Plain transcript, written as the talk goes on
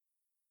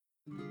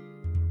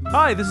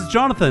Hi, this is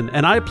Jonathan,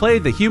 and I play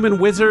the human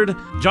wizard,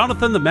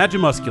 Jonathan the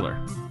Magimuscular.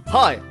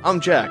 Hi,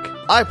 I'm Jack.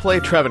 I play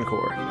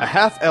Travancore, a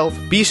half-elf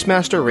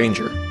Beastmaster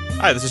Ranger.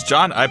 Hi, this is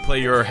John. I play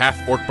your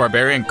half-orc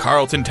barbarian,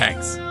 Carlton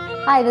Tanks.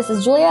 Hi, this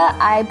is Julia.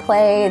 I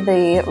play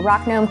the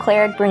rock gnome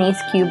cleric, Bernice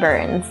Q.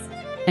 Burns.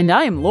 And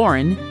I am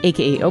Lauren,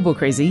 aka Obo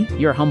Crazy,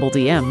 your humble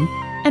DM,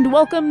 and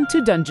welcome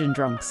to Dungeon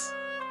Drunks.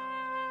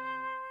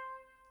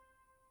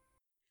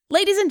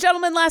 Ladies and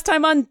gentlemen, last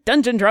time on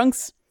Dungeon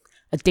Drunks,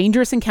 a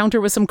dangerous encounter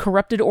with some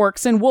corrupted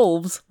orcs and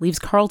wolves leaves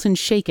Carlton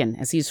shaken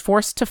as he's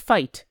forced to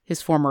fight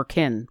his former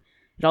kin.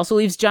 It also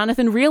leaves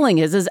Jonathan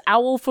reeling as his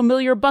owl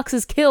familiar Bucks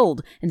is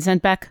killed and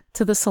sent back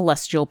to the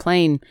celestial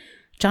plane.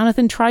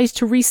 Jonathan tries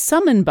to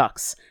resummon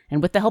Bucks,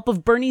 and with the help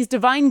of Bernie's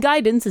divine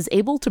guidance is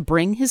able to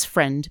bring his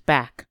friend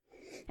back.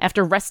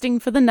 After resting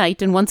for the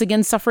night and once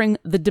again suffering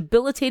the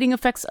debilitating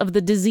effects of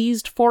the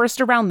diseased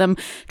forest around them,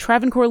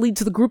 Travancore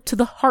leads the group to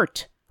the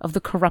heart of the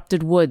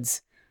corrupted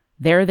woods.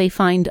 There they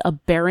find a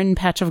barren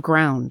patch of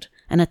ground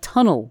and a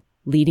tunnel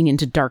leading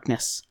into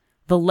darkness,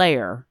 the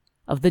lair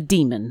of the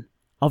demon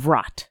of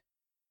rot.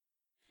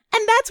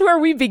 And that's where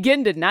we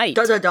begin tonight.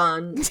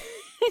 Dun-dun-dun.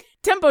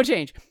 Tempo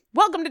change.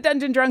 Welcome to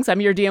Dungeon Drunks.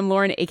 I'm your DM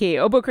Lauren, aka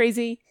Obo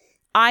Crazy.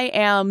 I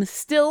am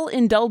still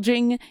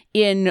indulging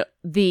in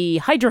the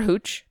Hydra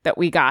Hooch that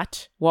we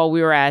got while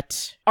we were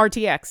at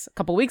RTX a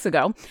couple weeks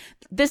ago.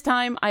 This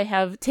time I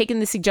have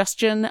taken the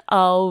suggestion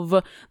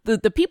of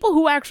the people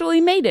who actually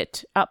made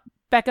it,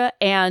 Becca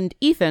and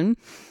Ethan.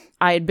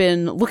 I had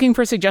been looking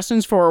for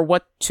suggestions for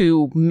what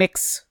to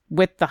mix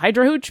with the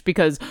Hydra Hooch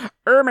because,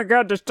 oh my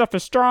god, this stuff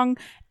is strong.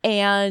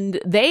 And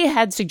they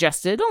had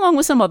suggested, along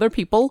with some other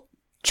people,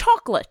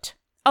 chocolate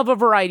of a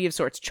variety of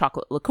sorts.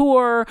 Chocolate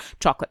liqueur,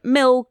 chocolate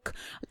milk,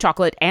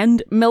 chocolate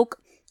and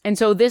milk. And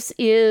so this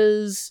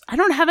is, I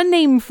don't have a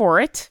name for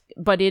it,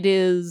 but it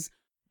is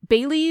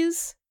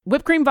Bailey's,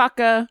 whipped cream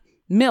vodka,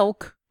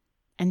 milk,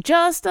 and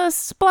just a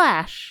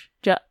splash,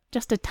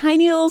 just a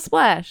tiny little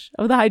splash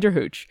of the Hydra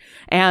Hooch.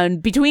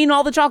 And between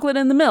all the chocolate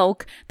and the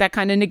milk, that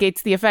kind of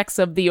negates the effects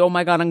of the, oh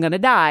my god, I'm gonna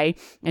die.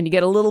 And you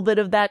get a little bit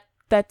of that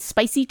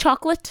spicy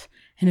chocolate,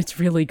 and it's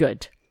really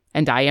good.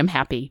 And I am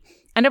happy.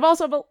 And I've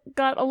also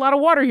got a lot of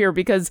water here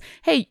because,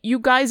 hey, you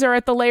guys are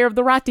at the lair of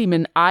the rot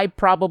demon. I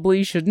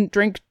probably shouldn't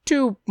drink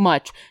too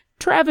much.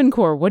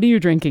 Travancore, what are you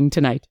drinking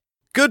tonight?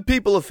 Good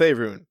people of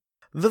Faerun.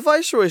 The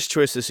Viceroy's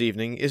choice this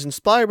evening is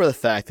inspired by the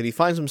fact that he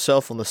finds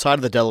himself on the side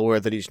of the Delaware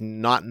that he's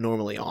not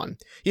normally on.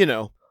 You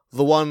know,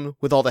 the one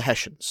with all the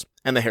Hessians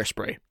and the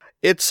hairspray.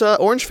 It's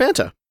Orange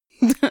Fanta.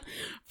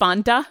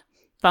 Fanta?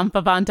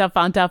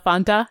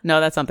 Fanta?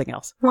 No, that's something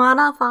else.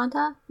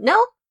 Fanta?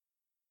 No?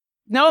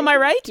 No, am I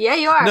right? Yeah,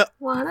 you are. No,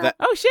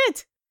 Oh,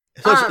 shit.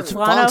 it's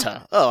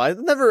Fanta. Oh,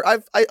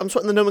 I'm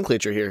sorting the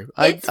nomenclature here.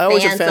 I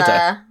always said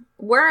Fanta.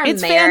 We're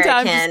It's American.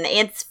 Fanta.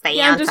 It's Fanta.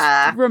 Yeah, I'm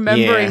just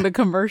remembering the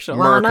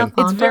commercial. American.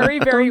 It's very,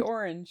 very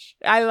orange.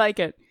 I like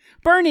it.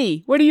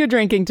 Bernie, what are you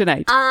drinking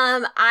tonight?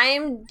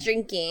 I'm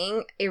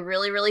drinking a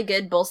really, really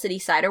good Bull City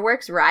Cider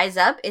Works Rise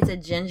Up. It's a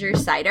ginger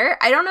cider.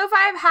 I don't know if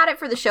I've had it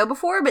for the show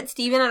before, but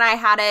Steven and I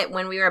had it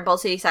when we were at Bull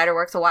City Cider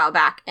Works a while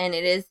back, and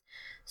it is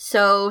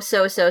so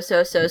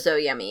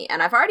yummy.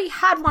 And I've already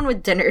had one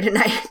with dinner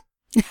tonight.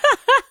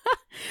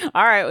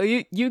 All right,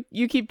 well,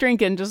 you keep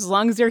drinking just as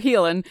long as you're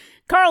healing.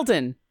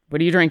 Carlton, what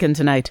are you drinking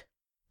tonight?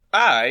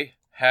 I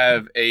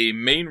have a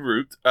main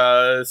root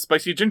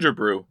spicy ginger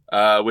brew,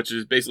 which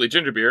is basically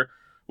ginger beer,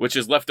 which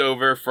is left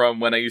over from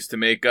when I used to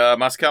make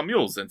Moscow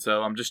mules, and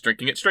so I'm just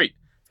drinking it straight.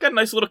 It's got a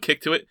nice little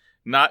kick to it,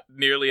 not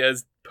nearly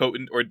as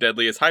potent or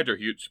deadly as Hydra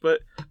Hooch, but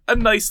a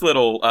nice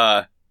little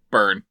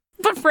burn.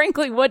 But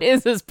frankly, what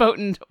is as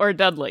potent or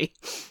deadly,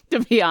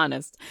 to be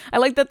honest? I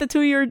like that the two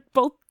of you are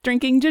both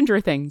drinking ginger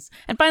things.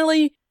 And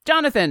finally,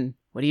 Jonathan,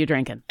 what are you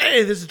drinking?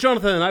 Hey, this is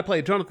Jonathan, and I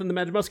play Jonathan the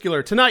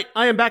Magimuscular. Tonight,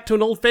 I am back to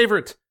an old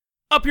favorite.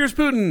 Up Yours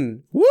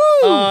Putin! Woo!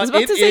 I was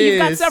about to say, you've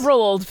got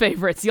several old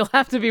favorites. You'll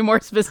have to be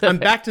more specific. I'm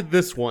back to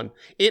this one.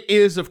 It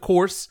is, of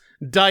course,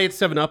 Diet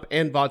 7-Up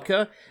and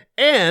vodka.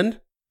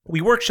 And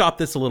we workshopped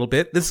this a little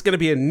bit. This is going to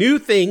be a new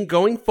thing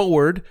going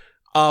forward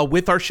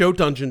with our show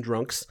Dungeon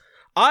Drunks.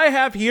 I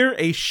have here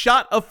a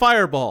shot of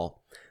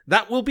Fireball.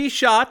 That will be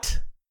shot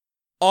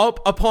up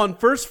upon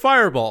first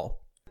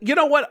Fireball. You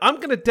know what? I'm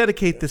going to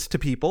dedicate this to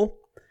people.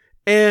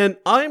 And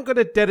I'm going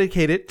to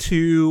dedicate it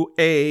to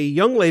a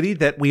young lady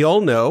that we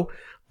all know.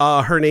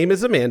 Her name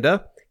is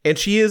Amanda. And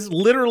she is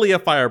literally a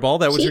Fireball.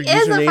 That was her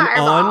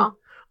username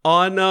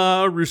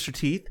on Rooster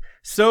Teeth.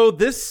 So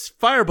this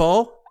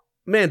Fireball,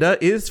 Amanda,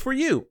 is for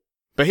you.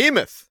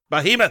 Behemoth.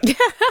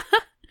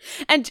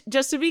 And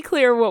just to be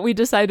clear, what we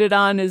decided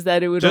on is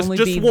that it would only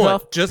be one.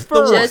 Just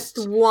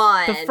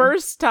one. The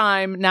first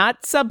time,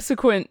 not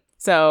subsequent.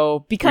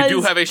 So, because... We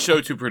do have a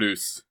show to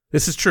produce.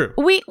 This is true.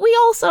 We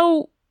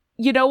also,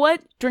 you know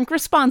what? Drink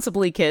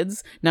responsibly,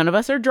 kids. None of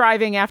us are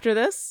driving after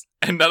this.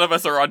 And none of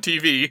us are on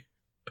TV.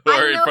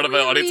 Or in front of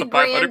an audience of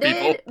 500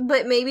 people.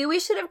 But maybe we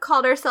should have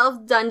called ourselves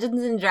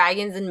Dungeons and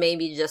Dragons and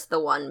maybe just the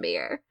one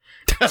beer.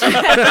 we're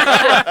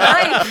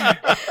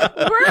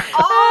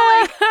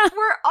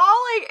all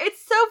like,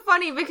 it's so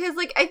funny because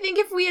like I think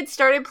if we had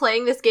started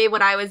playing this game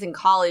when I was in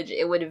college,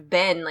 it would have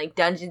been like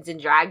Dungeons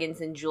and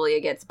Dragons and Julia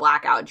gets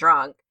blackout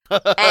drunk.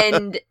 But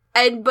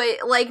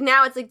like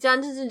now it's like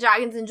Dungeons and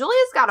Dragons and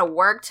Julia's gotta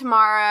work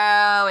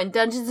tomorrow, and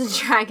Dungeons and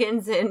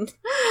Dragons and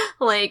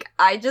like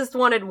I just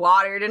wanted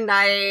water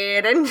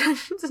tonight and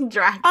Dungeons and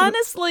Dragons.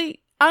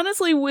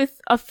 Honestly,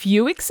 with a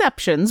few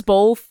exceptions,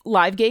 both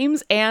live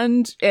games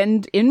and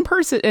in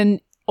person and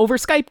over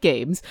Skype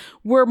games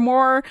were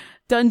more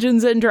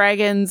Dungeons and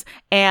Dragons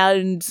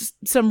and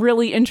some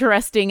really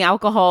interesting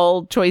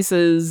alcohol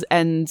choices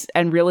and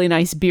really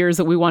nice beers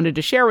that we wanted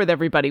to share with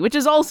everybody, which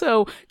is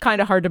also kind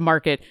of hard to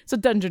market. So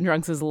Dungeon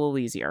Drunks is a little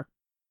easier.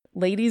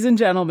 Ladies and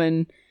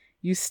gentlemen,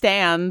 you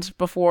stand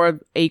before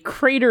a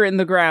crater in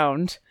the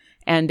ground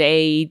and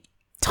a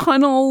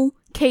tunnel,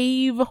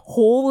 cave,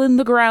 hole in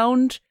the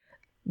ground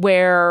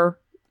where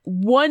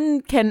one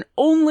can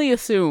only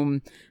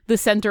assume the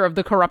center of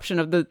the corruption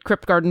of the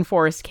Crypt Garden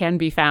Forest can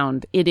be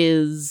found. It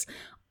is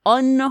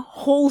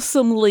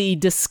unwholesomely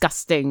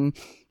disgusting.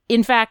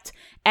 In fact,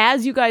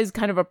 as you guys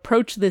kind of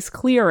approach this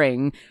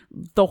clearing,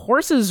 the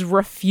horses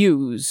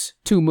refuse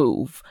to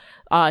move.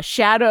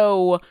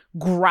 Shadow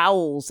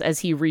growls as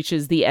he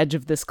reaches the edge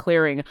of this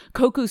clearing.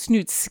 Koku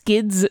Snoot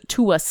skids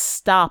to a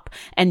stop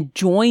and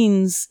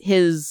joins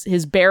his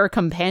bear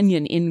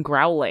companion in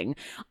growling.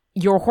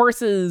 Your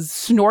horses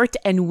snort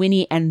and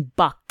whinny and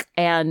buck,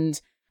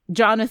 and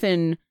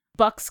Jonathan,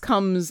 Bucks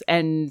comes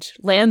and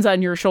lands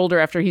on your shoulder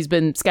after he's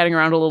been scatting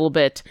around a little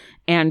bit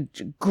and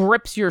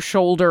grips your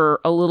shoulder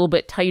a little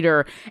bit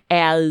tighter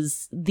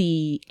as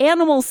the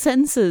animal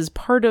senses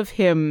part of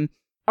him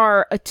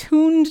are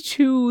attuned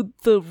to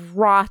the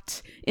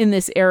rot in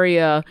this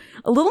area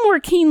a little more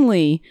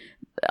keenly,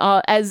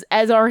 as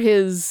are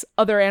his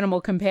other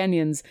animal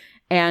companions,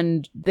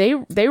 and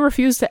they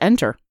refuse to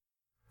enter.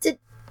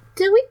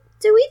 Do we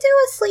do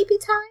a sleepy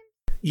time?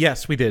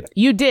 Yes, we did.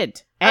 You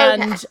did.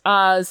 And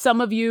some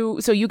of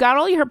you, so you got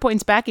all your hit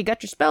points back, you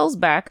got your spells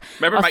back.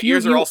 Remember, my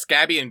ears are all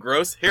scabby and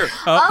gross? Here.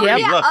 Oh, Yep.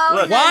 yeah. Look, Oh,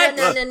 look. no, What?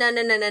 no. What?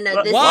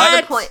 This is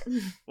What? the point.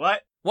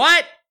 What?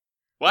 What?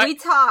 What? We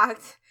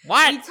talked.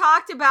 What? We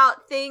talked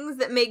about things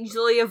that make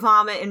Julia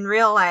vomit in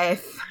real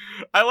life.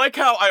 I like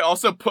how I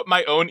also put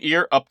my own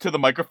ear up to the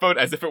microphone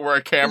as if it were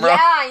a camera. Yeah,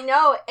 I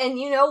know. And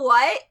you know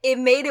what? It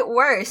made it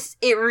worse.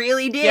 It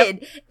really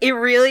did. It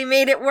really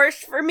made it worse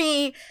for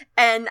me.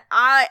 And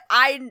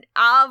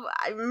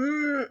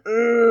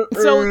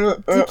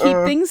So to keep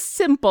things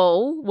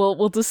simple,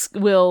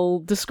 we'll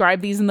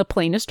describe these in the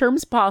plainest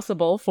terms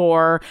possible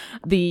for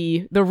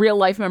the real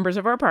life members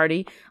of our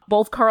party.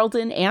 Both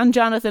Carlton and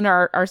Jonathan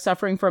are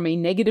suffering from a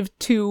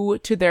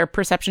 -2 to their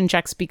perception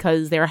checks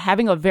because they're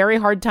having a very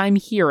hard time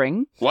hearing.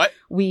 What?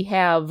 We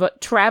have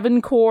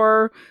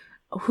Travancore,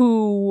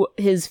 who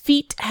his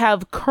feet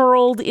have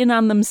curled in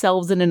on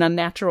themselves in an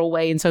unnatural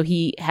way, and so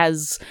he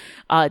has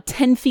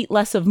 10 feet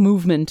less of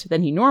movement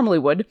than he normally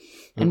would.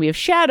 And we have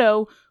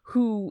Shadow,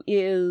 who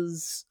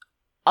is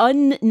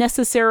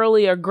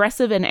unnecessarily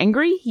aggressive and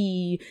angry.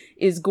 He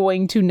is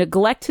going to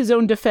neglect his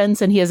own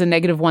defense, and he has a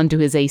 -1 to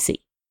his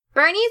AC.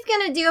 Bernie's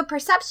gonna do a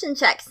perception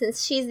check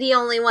since she's the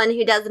only one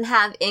who doesn't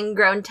have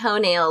ingrown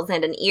toenails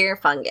and an ear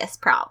fungus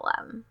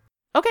problem.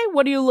 Okay,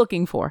 what are you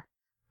looking for?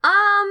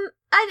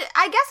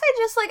 I guess I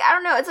just, like, I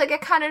don't know, it's like I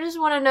kind of just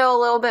want to know a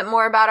little bit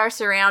more about our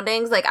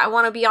surroundings. Like, I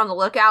want to be on the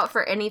lookout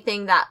for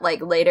anything that,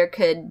 like, later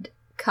could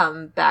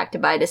come back to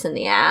bite us in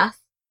the ass.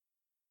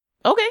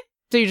 Okay,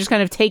 so you're just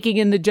kind of taking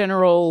in the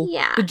general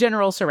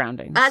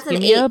surroundings. That's an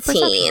Give me a 18.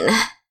 perception.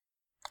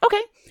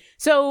 Okay,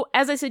 so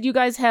as I said, you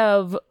guys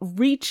have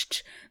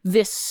reached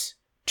this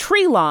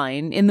tree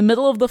line in the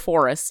middle of the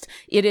forest.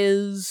 It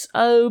is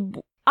a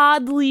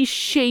oddly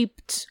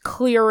shaped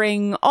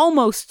clearing,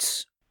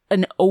 almost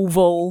an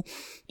oval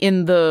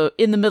in the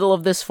middle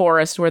of this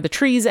forest where the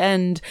trees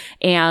end,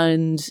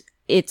 and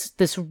it's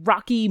this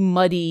rocky,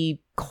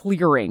 muddy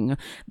clearing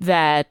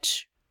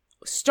that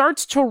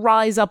starts to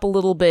rise up a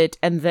little bit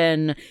and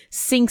then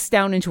sinks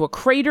down into a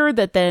crater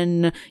that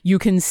then you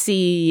can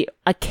see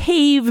a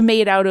cave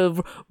made out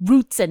of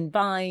roots and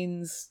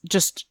vines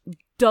just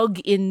dug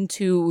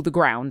into the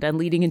ground and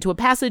leading into a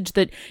passage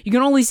that you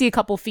can only see a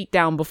couple feet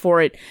down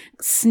before it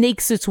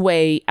snakes its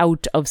way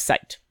out of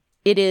sight.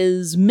 It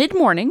is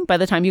mid-morning by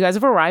the time you guys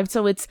have arrived,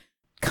 so it's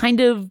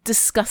kind of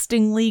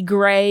disgustingly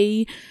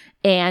gray,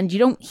 and you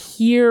don't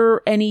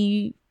hear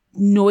any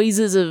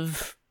noises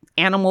of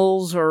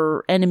animals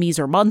or enemies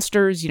or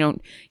monsters. You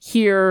don't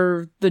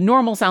hear the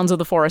normal sounds of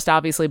the forest,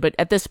 obviously, but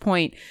at this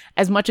point,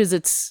 as much as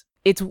it's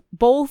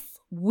both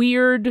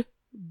weird,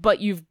 but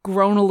you've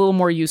grown a little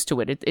more used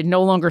to it. It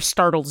no longer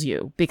startles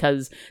you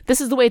because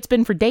this is the way it's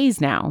been for days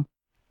now.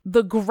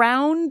 The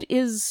ground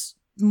is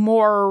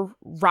more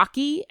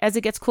rocky as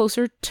it gets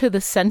closer to the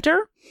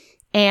center,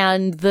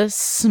 and the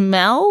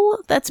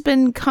smell that's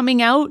been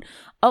coming out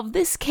of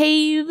this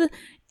cave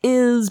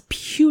is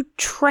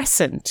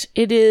putrescent.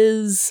 It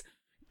is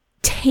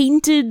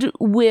tainted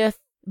with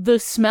the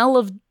smell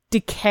of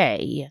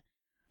decay.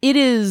 It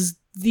is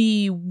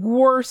the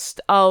worst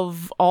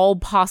of all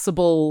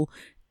possible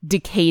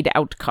decayed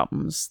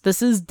outcomes.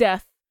 This is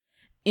death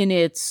in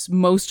its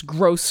most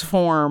gross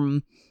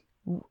form,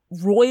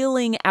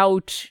 roiling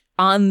out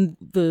on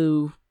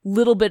the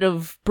little bit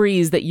of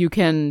breeze that you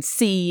can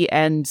see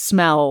and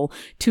smell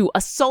to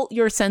assault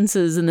your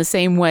senses in the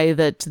same way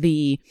that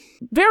the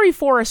very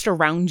forest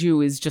around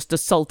you is just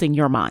assaulting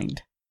your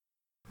mind.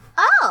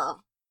 Oh,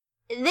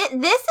 this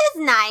is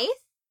nice.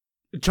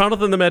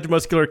 Jonathan the Magic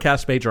Muscular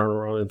casts Mage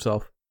Armor on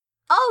himself.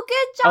 Oh,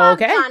 good job,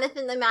 Okay.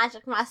 Jonathan the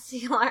Magic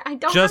Muscular. I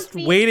don't Just have to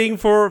be, waiting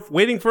for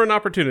an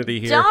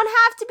opportunity here. Don't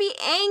have to be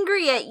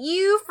angry at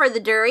you for the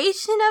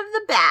duration of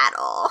the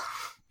battle.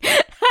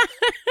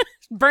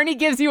 Bernie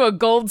gives you a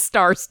gold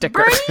star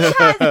sticker. Bernie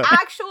has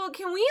actual.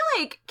 Can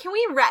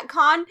we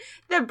retcon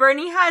that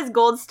Bernie has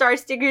gold star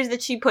stickers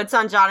that she puts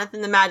on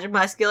Jonathan the Magic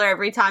Muscular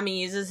every time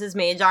he uses his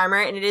mage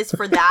armor, and it is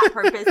for that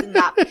purpose. And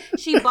that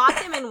she bought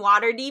them in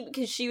Waterdeep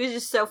because she was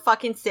just so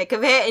fucking sick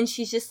of it, and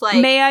she's just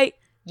like,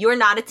 "You're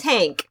not a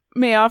tank."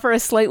 May I offer a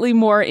slightly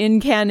more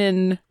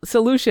in-canon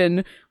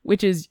solution,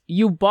 which is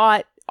you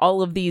bought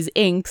all of these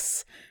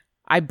inks.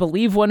 I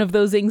believe one of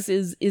those inks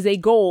is a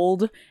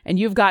gold, and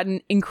you've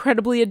gotten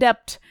incredibly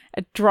adept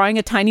at drawing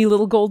a tiny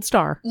little gold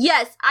star.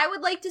 Yes, I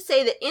would like to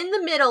say that in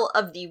the middle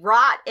of the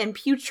rot and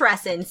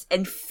putrescence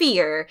and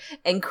fear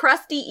and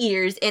crusty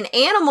ears and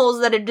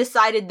animals that have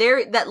decided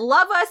that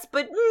love us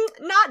but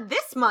not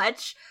this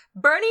much,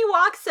 Bernie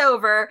walks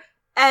over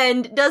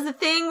and does a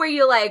thing where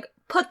you like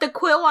put the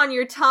quill on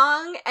your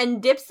tongue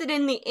and dips it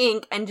in the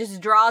ink and just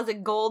draws a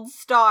gold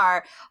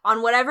star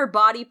on whatever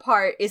body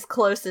part is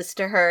closest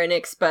to her and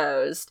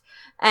exposed.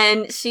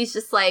 And she's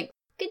just like,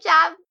 good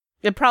job.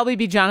 It'd probably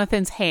be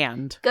Jonathan's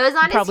hand. Goes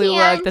on probably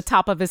his hand. like the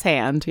top of his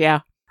hand,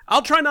 yeah.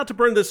 I'll try not to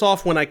burn this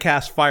off when I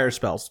cast fire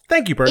spells.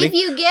 Thank you, Bernie. If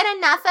you get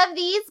enough of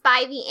these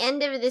by the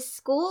end of the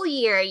school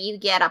year, you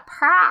get a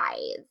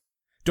prize.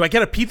 Do I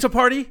get a pizza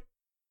party?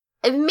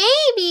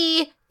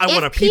 Maybe. I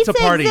want a pizza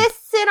party.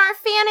 Exists in our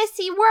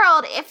fantasy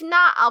world. If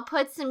not, I'll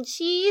put some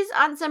cheese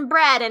on some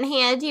bread and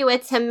hand you a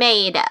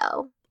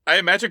tomato. I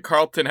imagine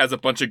Carlton has a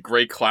bunch of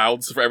gray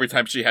clouds for every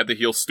time she had to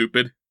heal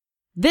stupid.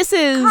 This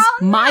is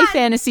Carlton my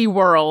fantasy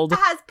world.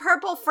 Has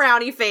purple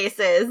frowny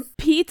faces.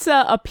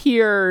 Pizza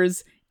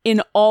appears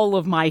in all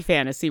of my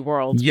fantasy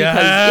worlds. Yes!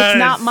 Because it's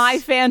not my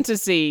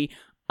fantasy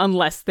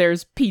unless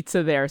there's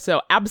pizza there.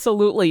 So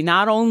absolutely,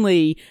 not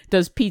only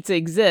does pizza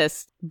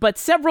exist, but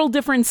several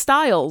different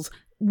styles.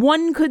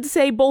 One could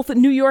say both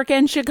New York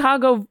and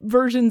Chicago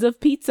versions of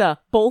pizza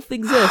both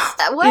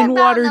exist What in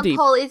about Waterdeep.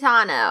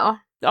 Napolitano?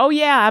 Oh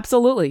yeah,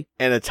 absolutely.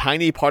 And a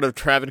tiny part of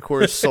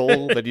Travancore's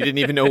soul that you didn't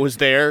even know was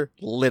there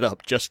lit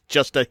up just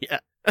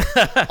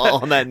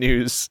on that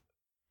news.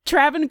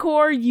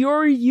 Travancore,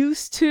 you're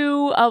used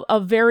to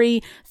a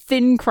very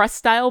thin crust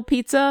style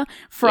pizza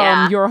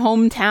from your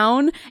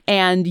hometown,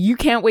 and you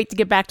can't wait to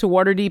get back to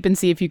Waterdeep and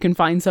see if you can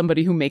find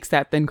somebody who makes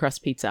that thin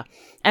crust pizza.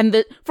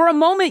 And for a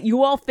moment,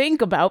 you all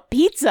think about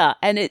pizza,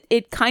 and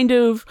it kind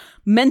of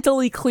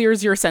mentally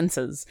clears your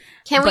senses.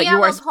 Can we But have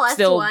you are a plus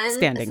still one?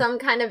 standing. Some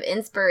kind of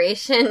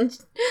inspiration?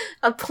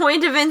 A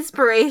point of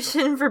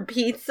inspiration for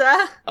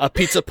pizza? A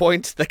pizza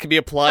point that can be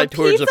applied A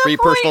towards a pizza free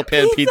point, personal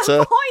pan pizza.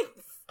 Points.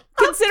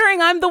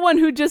 Considering I'm the one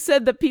who just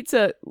said that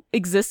pizza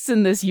exists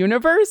in this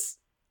universe,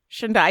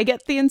 shouldn't I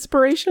get the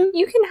inspiration?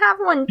 You can have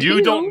one too.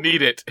 You don't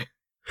need it.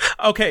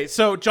 Okay,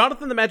 so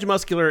Jonathan the Magic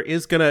Muscular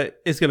is gonna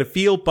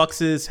feel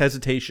Bucks's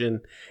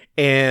hesitation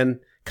and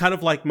kind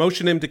of like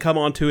motion him to come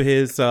onto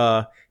his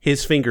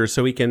fingers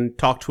so he can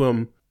talk to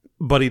him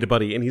buddy to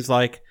buddy. And he's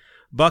like,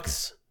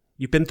 Bucks,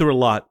 you've been through a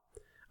lot.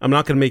 I'm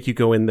not gonna make you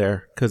go in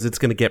there because it's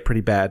gonna get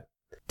pretty bad.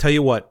 Tell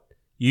you what,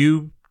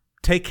 you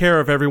take care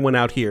of everyone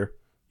out here.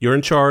 You're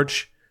in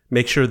charge.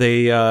 Make sure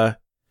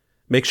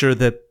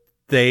that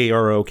they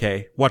are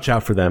okay. Watch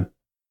out for them.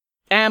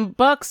 And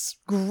Bucks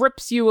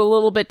grips you a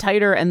little bit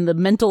tighter, and the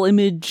mental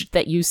image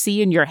that you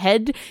see in your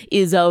head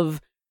is of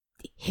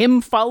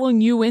him following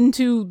you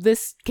into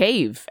this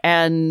cave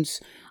and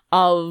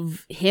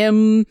of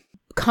him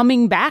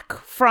coming back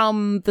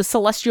from the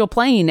celestial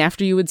plane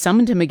after you had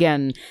summoned him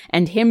again,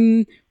 and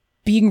him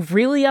being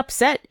really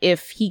upset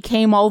if he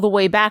came all the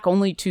way back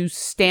only to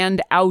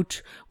stand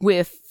out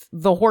with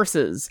the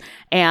horses.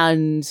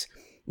 And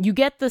you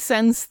get the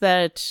sense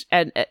that,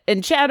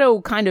 and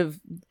Shadow kind of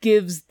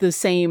gives the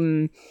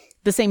same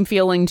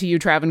feeling to you,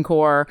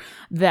 Travancore,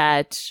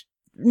 that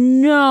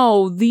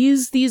no,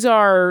 these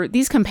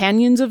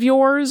companions of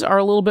yours are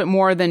a little bit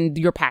more than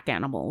your pack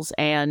animals,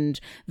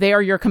 and they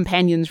are your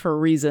companions for a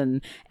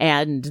reason,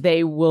 and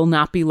they will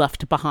not be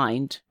left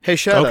behind. Hey,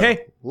 Shadow.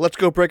 Okay. Let's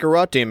go break a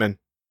rot demon.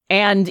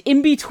 And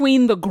in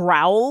between the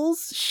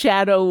growls,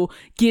 Shadow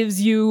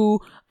gives you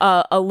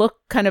a look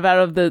kind of out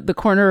of the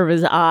corner of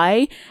his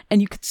eye,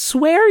 and you could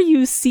swear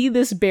you see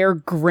this bear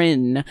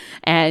grin,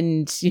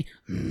 and you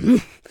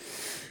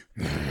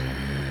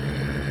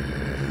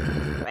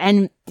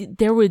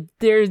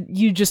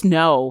just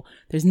know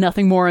there's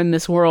nothing more in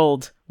this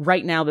world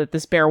right now that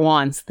this bear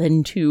wants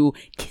than to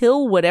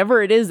kill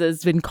whatever it is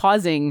that's been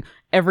causing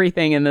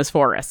everything in this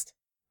forest.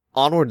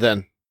 Onward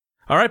then.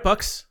 All right,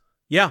 Bucks.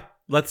 Yeah,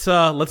 let's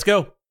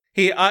go.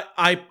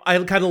 I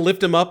kind of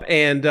lift him up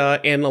and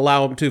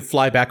allow him to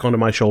fly back onto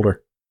my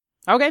shoulder.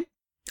 Okay.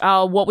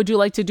 What would you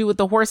like to do with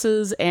the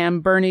horses?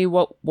 And Bernie,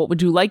 what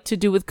would you like to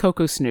do with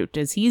Coco Snoot?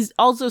 As he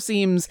also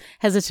seems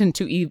hesitant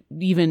to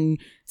even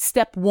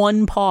step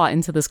one paw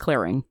into this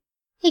clearing.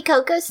 Hey,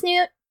 Coco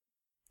Snoot.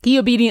 He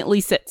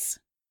obediently sits.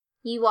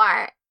 You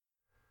are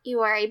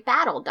a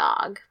battle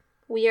dog.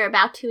 We are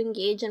about to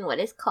engage in what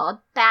is called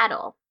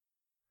battle.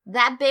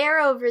 That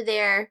bear over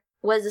there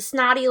was a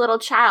snotty little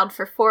child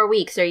for 4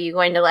 weeks. Are you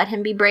going to let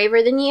him be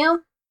braver than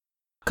you?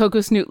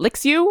 Coco Snoot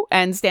licks you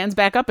and stands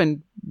back up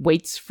and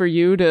waits for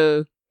you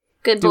to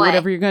Good do boy.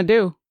 whatever you're going to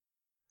do.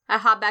 I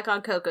hop back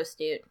on Coco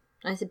Snoot.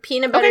 I said,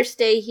 peanut butter,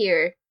 stay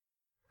here.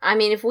 I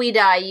mean, if we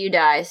die, you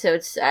die, so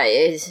it's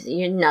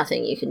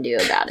nothing you can do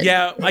about it.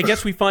 Yeah, I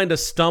guess we find a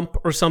stump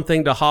or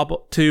something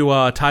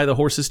to tie the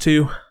horses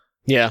to.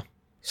 Yeah,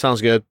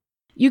 sounds good.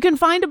 You can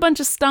find a bunch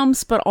of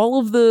stumps, but all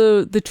of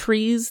the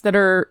trees that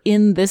are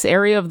in this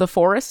area of the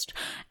forest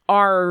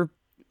are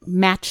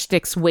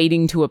matchsticks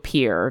waiting to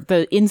appear.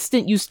 The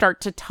instant you start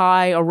to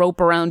tie a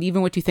rope around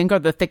even what you think are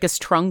the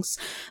thickest trunks,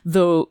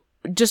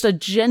 just a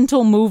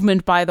gentle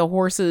movement by the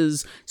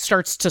horses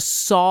starts to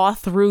saw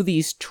through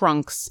these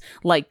trunks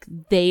like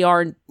they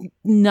are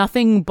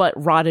nothing but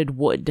rotted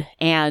wood.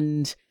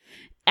 And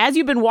as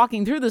you've been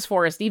walking through this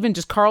forest, even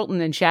just Carlton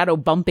and Shadow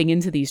bumping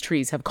into these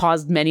trees have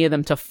caused many of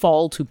them to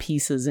fall to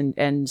pieces.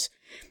 And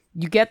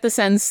you get the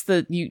sense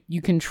that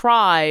you can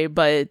try,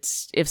 but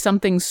if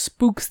something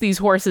spooks these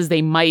horses,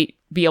 they might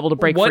be able to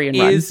break free and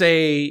run. What is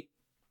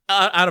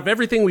out of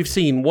everything we've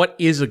seen, what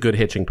is a good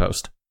hitching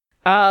post?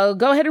 Go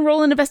ahead and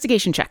roll an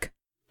investigation check.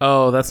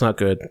 Oh, that's not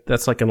good.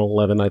 That's like an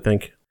 11, I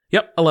think.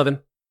 Yep, 11.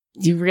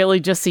 You really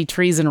just see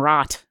trees and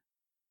rot.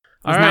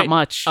 There's All right. not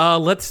much.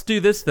 Let's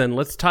do this then.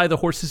 Let's tie the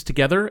horses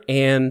together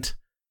and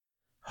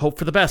hope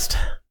for the best.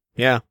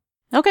 Yeah.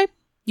 Okay.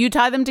 You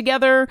tie them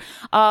together.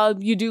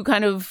 You do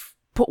kind of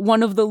put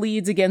one of the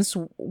leads against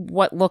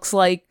what looks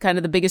like kind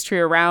of the biggest tree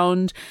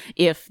around.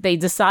 If they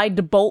decide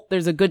to bolt,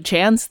 there's a good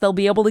chance they'll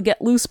be able to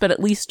get loose, but at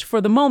least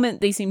for the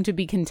moment, they seem to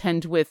be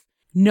content with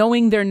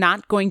knowing they're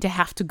not going to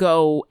have to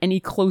go any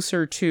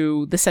closer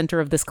to the center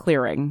of this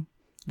clearing.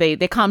 They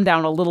calm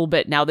down a little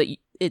bit now that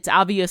it's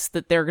obvious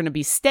that they're going to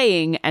be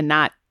staying and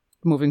not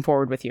moving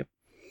forward with you.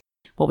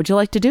 What would you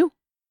like to do?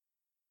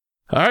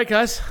 All right,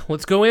 guys,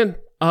 let's go in.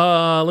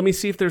 Let me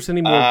see if there's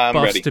any more buffs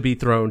ready. to be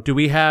thrown. Do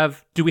we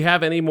have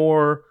any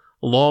more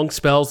long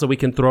spells that we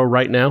can throw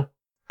right now?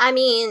 I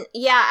mean,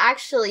 yeah,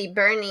 actually,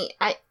 Bernie,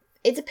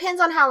 it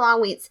depends on how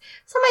long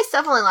some of my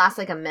stuff only lasts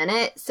like a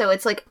minute, so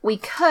it's like we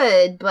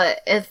could, but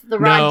if the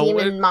Rod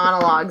Demon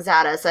monologues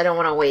at us, I don't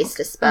want to waste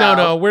a spell.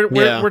 No,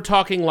 we're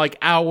talking like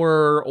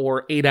hour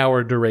or 8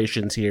 hour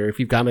durations here. If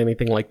you've got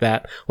anything like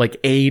that, like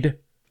Aid,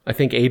 I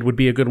think Aid would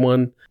be a good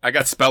one. I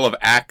got Spell of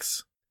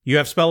Axe. You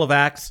have Spell of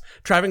Axe.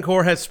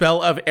 Travancore has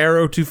Spell of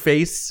Arrow to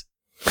Face.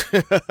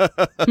 I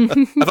thought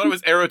it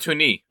was Arrow to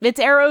Knee.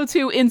 It's arrow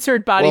to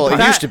insert body Well, part.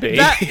 it used to be.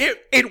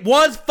 It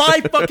was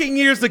 5 fucking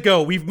years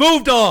ago. We've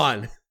moved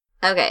on.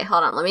 Okay,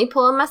 hold on. Let me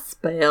pull in my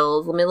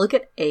spells. Let me look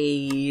at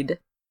Aid.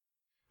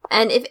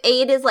 And if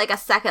Aid is like a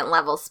 2nd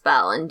level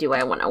spell, and do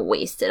I want to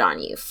waste it on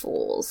you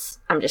fools?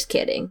 I'm just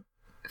kidding.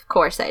 Of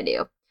course I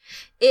do.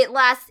 It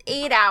lasts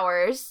 8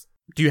 hours.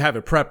 Do you have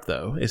it prepped,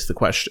 though, is the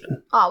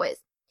question. Always.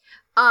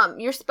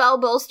 Your spell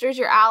bolsters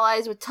your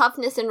allies with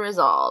toughness and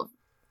resolve.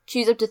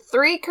 Choose up to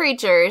 3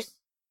 creatures.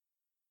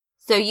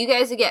 So you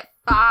guys will get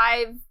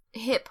 5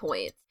 hit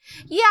points.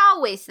 Yeah,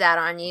 I'll waste that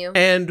on you.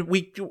 And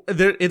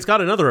it's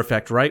got another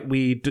effect, right?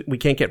 We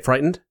can't get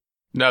frightened?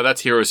 No,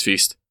 that's Hero's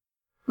Feast.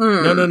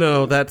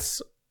 No,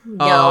 that's...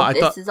 No,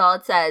 this is all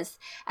it says.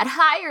 At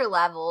higher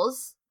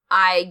levels,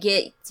 I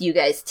get you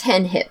guys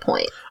 10 hit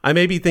points. I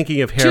may be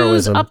thinking of Choose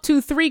heroism. up to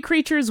 3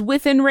 creatures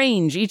within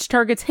range. Each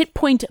target's hit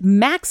point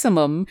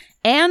maximum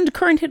and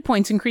current hit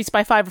points increase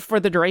by 5 for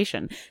the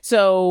duration.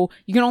 So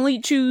you can only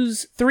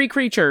choose 3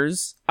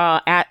 creatures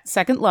at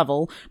 2nd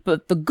level.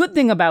 But the good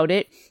thing about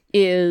it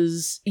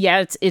is,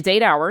 it's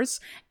 8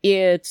 hours.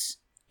 It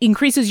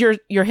increases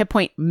your hit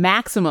point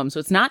maximum. So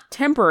it's not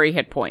temporary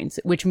hit points,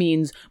 which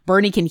means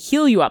Bernie can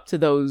heal you up to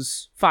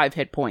those 5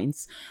 hit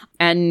points.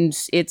 And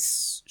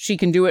she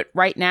can do it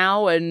right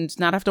now and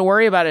not have to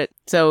worry about it.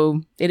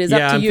 So it is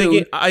up to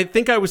you. I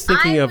think I was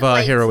thinking of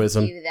like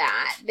heroism. To do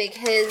that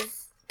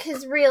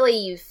because really,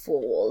 you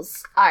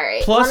fools. All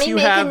right. Plus, let me you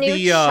make have a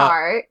new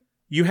chart.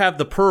 You have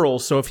the pearl,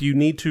 so if you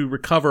need to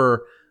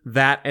recover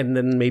that and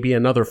then maybe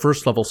another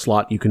 1st level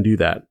slot, you can do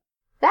that.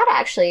 That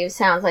actually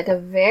sounds like a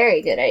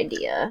very good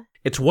idea.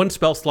 It's 1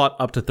 spell slot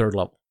up to 3rd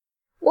level.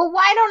 Well,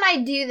 why don't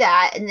I do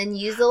that and then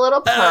use the little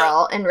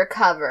pearl and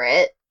recover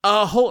it?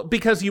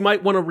 Because you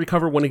might want to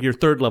recover one of your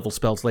 3rd level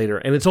spells later,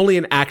 and it's only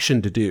an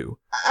action to do.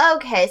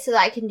 Okay, so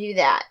I can do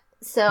that.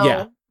 So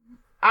Yeah.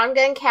 I'm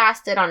going to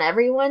cast it on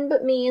everyone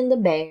but me and the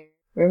bear.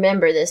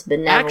 Remember this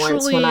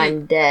benevolence when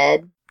I'm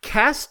dead.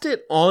 cast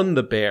it on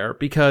the bear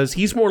because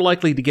he's more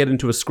likely to get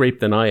into a scrape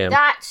than I am.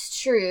 That's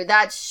true.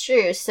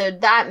 So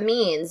that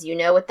means, you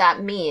know what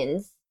that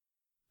means?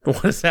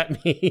 What does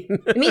that mean?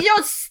 It means you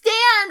don't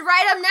stand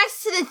right up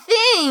next to the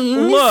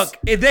things. Look,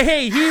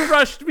 hey, he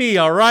rushed me,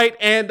 all right?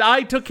 And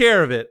I took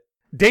care of it.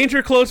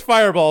 Danger close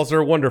fireballs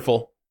are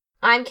wonderful.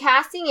 I'm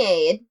casting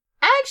aid.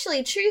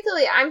 Actually,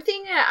 truthfully, I'm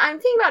thinking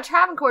about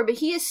Travancore, but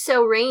he is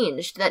so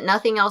ranged that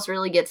nothing else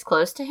really gets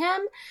close to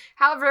him.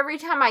 However, every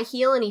time I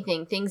heal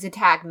anything, things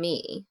attack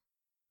me.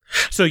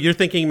 So you're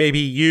thinking maybe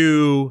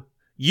you,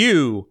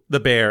 the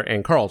bear,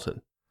 and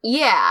Carlton.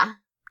 Yeah.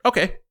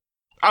 Okay.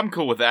 I'm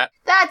cool with that.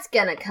 That's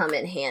gonna come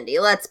in handy.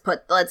 Let's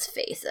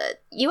face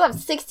it. You have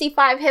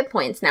 65 hit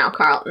points now,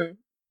 Carlton.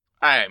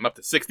 I'm up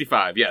to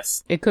 65,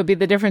 yes. It could be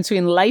the difference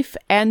between life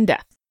and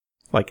death.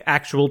 Like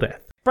actual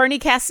death. Bernie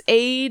casts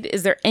aid.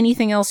 Is there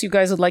anything else you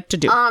guys would like to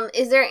do?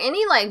 Is there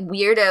any, like,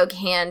 weirdo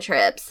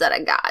cantrips that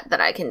I got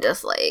that I can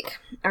just, like,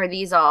 are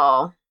these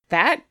all...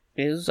 That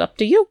is up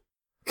to you.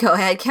 Go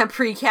ahead, can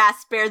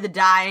precast Spare the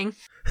Dying.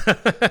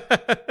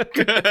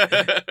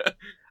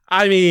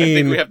 I mean... I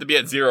think we have to be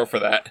at 0 for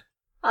that.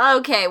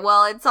 Okay,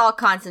 well, it's all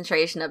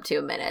concentration up to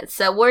a minute.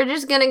 So we're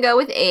just gonna go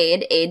with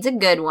aid. Aid's a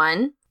good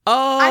one.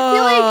 I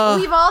feel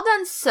like we've all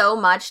done so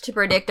much to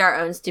predict our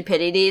own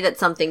stupidity that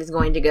something's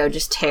going to go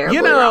just terribly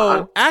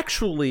wrong.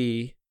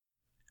 Actually,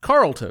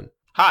 Carlton.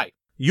 Hi.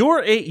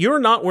 You're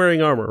not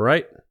wearing armor,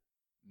 right?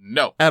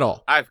 No. At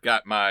all. I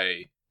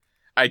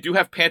do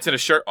have pants and a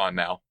shirt on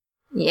now.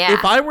 Yeah.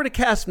 If I were to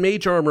cast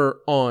mage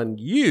armor on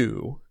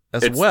you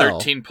as It's well...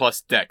 13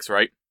 plus dex,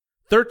 right?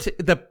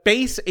 The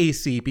base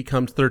AC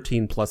becomes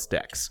 13 plus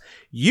dex.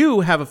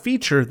 You have a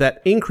feature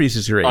that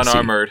increases your AC.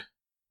 Unarmored,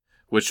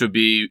 which would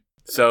be...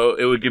 So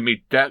it would give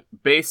me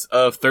base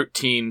of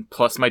 13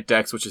 plus my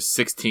dex, which is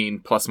 16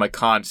 plus my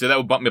con. So that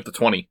would bump me up to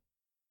 20.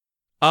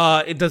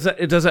 Does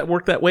that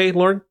work that way,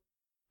 Lauren?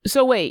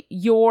 So wait,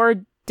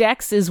 your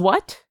dex is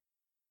what?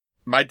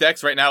 My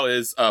dex right now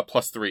is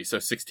plus 3, so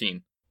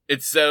 16.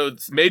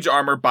 It's mage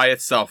armor by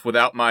itself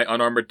without my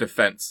unarmored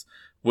defense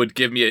would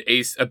give me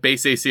a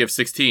base AC of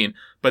 16,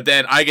 but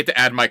then I get to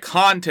add my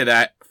con to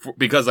that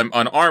because I'm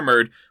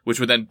unarmored, which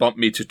would then bump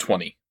me to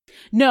 20.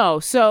 No,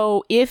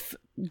 so if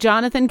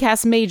Jonathan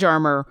casts mage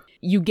armor,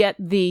 you get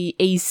the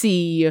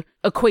AC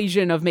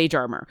equation of mage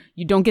armor.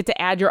 You don't get to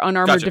add your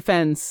unarmored Gotcha.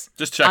 defense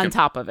Just checking. on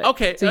top of it.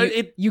 Okay, So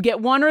you get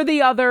one or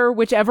the other,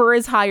 whichever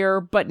is higher,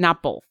 but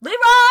not both. Leroy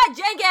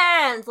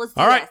Jenkins! Let's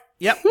do All right.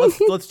 this. Yep,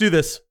 let's do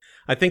this.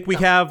 I think we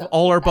have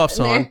all our buffs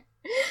on.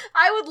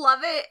 I would love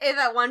it if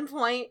at one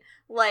point,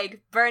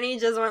 like, Bernie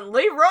just went,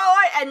 Leroy!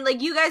 And,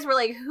 like, you guys were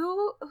like,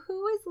 who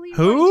is Leroy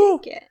Who?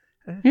 Jenkins?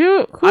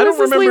 I don't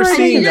remember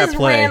seeing that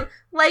play.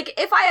 Like,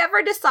 if I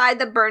ever decide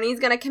that Bernie's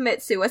gonna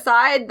commit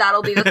suicide,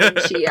 that'll be the thing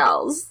she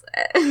yells.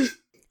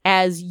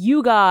 As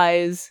you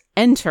guys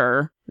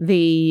enter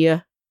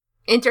the...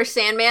 Enter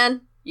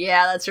Sandman?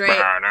 Yeah, that's right.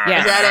 Yeah.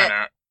 Is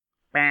that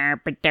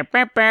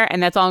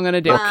And that's all I'm going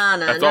to do.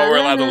 That's all we're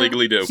allowed to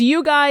legally do. So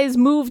you guys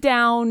move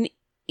down,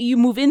 you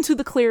move into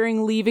the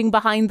clearing, leaving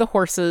behind the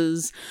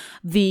horses.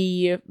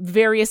 The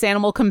various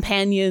animal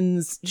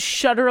companions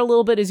shudder a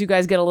little bit as you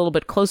guys get a little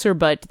bit closer,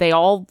 but they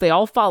all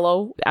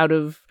follow out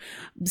of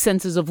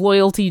senses of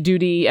loyalty,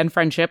 duty, and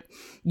friendship.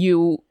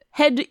 You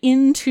head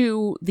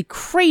into the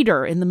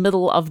crater in the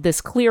middle of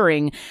this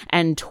clearing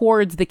and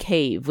towards the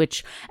cave,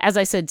 which, as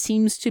I said,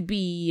 seems to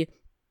be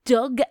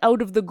dug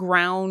out of the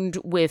ground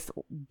with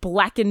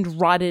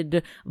blackened,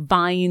 rotted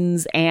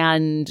vines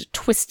and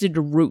twisted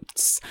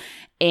roots.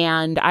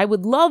 And I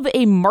would love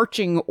a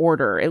marching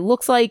order. It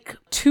looks like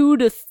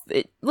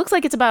it looks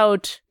like it's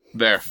about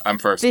There, I'm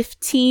first.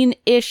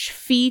 15-ish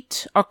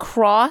feet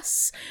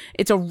across.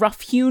 It's a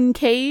rough-hewn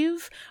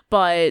cave,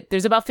 but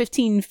there's about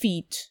 15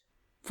 feet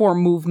for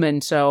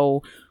movement.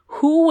 So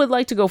who would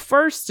like to go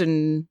first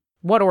and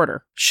what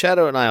order?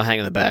 Shadow and I will hang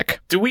in the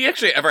back. Do we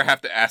actually ever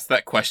have to ask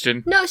that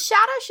question? No,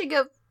 Shadow should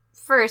go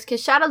first,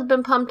 because Shadow's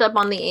been pumped up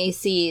on the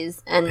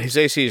ACs, and His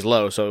AC is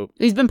low, so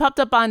He's been popped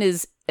up on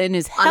his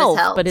health,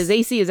 health. but his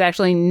AC is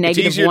actually it's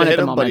easier -1 to at hit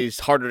the him, but moment. he's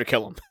harder to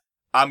kill him.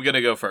 I'm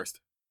gonna go first.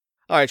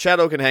 All right,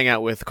 Shadow can hang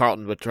out with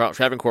Carlton, but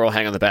Travancore will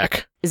hang on the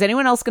back. Is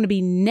anyone else going to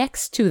be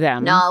next to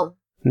them? no,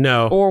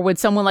 No. Or would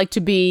someone like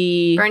to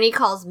be Bernie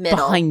calls middle.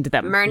 behind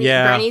them?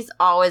 Yeah. Bernie's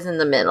always in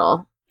the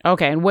middle.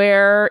 Okay,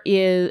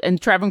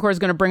 and Travancore is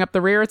going to bring up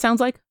the rear, it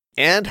sounds like?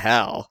 And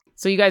Hal.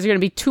 So you guys are going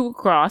to be two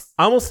across.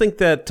 I almost think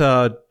that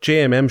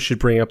JMM should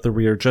bring up the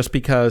rear, just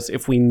because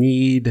if we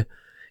need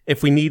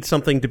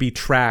something to be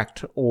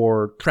tracked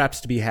or traps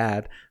to be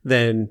had,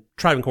 then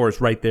Travancore is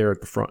right there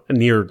at the front,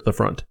 near the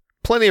front.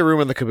 Plenty of room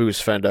in the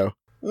caboose, Fendo.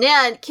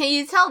 Yeah, can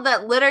you tell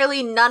that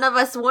literally none of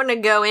us want to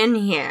go in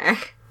here?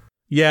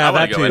 Yeah, I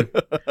wanna that go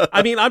too.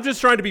 I mean, I'm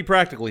just trying to be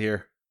practical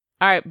here.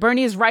 All right,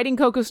 Bernie is riding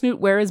Coco Snoot.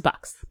 Where is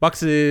Bucks?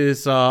 Bucks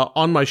is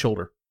on my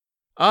shoulder.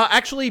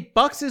 Actually,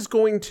 Bucks is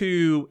going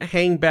to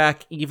hang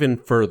back even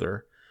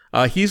further.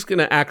 He's going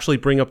to actually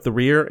bring up the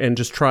rear and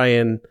just try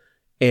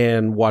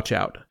and watch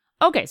out.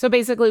 Okay, so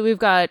basically we've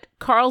got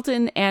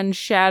Carlton and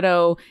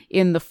Shadow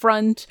in the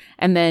front,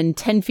 and then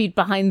 10 feet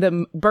behind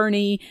them,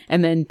 Bernie,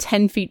 and then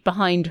 10 feet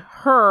behind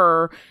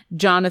her,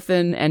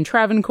 Jonathan and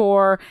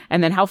Travancore,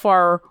 and then how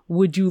far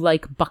would you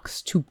like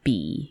Bucks to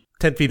be?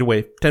 10 feet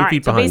away. 10 All feet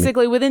right, so behind me.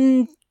 basically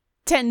within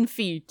 10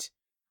 feet.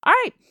 All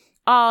right.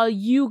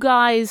 You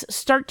guys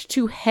start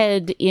to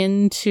head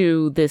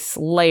into this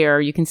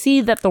lair. You can see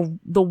that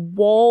the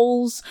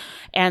walls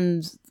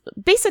and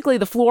basically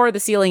the floor, the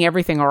ceiling,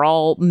 everything are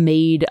all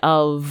made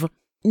of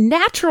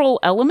natural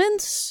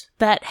elements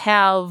that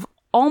have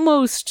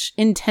almost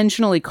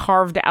intentionally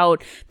carved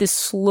out this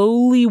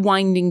slowly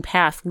winding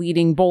path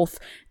leading both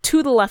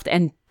to the left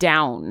and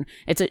down.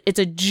 It's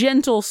a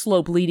gentle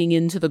slope leading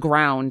into the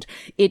ground.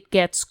 It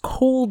gets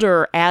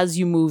colder as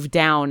you move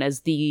down,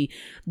 as the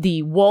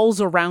walls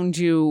around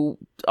you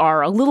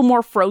are a little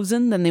more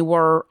frozen than they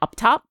were up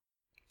top.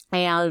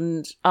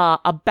 And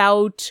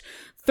about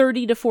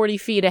 30 to 40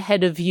 feet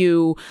ahead of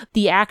you,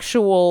 the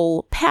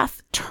actual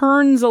path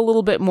turns a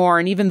little bit more,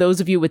 and even those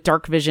of you with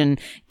dark vision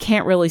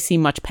can't really see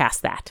much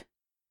past that.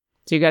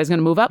 So you guys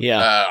gonna move up? Yeah.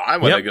 I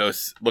want to Yep. go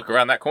look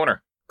around that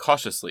corner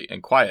cautiously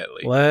and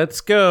quietly.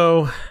 Let's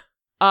go.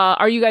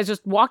 Are you guys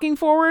just walking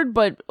forward,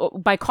 but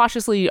by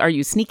cautiously, are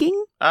you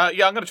sneaking?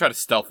 Yeah, I'm going to try to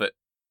stealth it.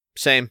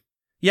 Same.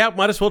 Yeah,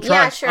 might as well try.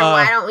 Yeah, sure.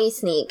 Why don't we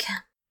sneak?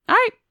 All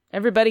right,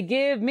 everybody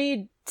give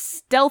me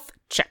stealth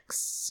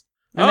checks.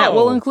 And that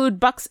will Oh. include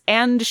Bucks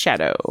and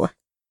Shadow.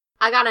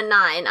 I got a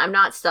 9. I'm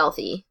not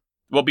stealthy.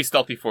 We'll be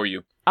stealthy for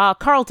you.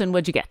 Carlton,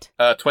 what'd you get?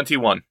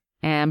 21.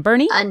 And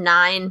Bernie? A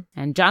 9.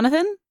 And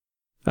Jonathan?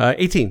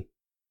 18.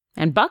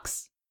 And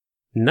Bucks?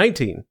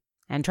 19.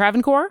 And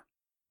Travancore?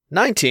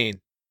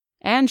 19.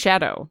 And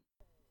Shadow.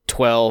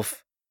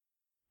 12.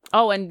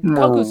 Oh, and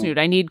Coco Snoot.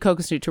 I need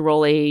Coco Snoot to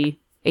roll a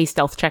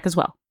stealth check as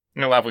well.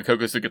 I'm going to laugh when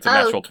Coco gets a Oh.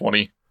 natural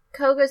 20.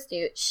 Coco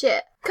Snoot.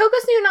 Shit. Coco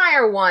Snoot and I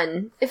are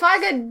 1. If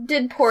I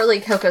did poorly,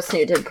 Coco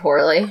Snoot did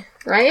poorly.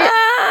 Right?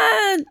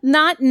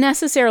 Not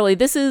necessarily.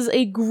 This is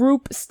a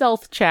group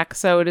stealth check,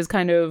 so it is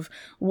kind of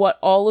what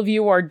all of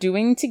you are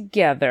doing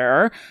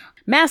together.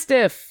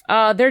 Mastiff,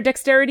 their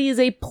dexterity is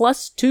a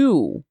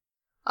 +2.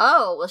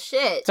 Oh, well,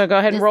 shit. So go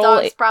ahead and this roll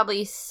dog's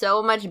probably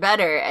so much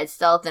better at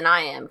stealth than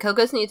I am.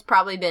 Coco Snoot's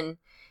probably been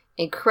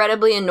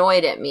incredibly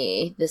annoyed at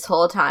me this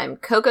whole time.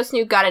 Coco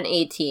Snoot got an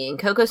 18.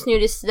 Coco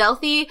Snoot is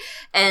stealthy,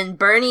 and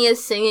Bernie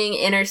is singing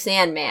Inner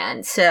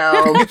Sandman,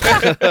 so...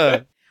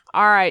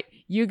 All right,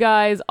 you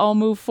guys all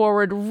move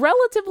forward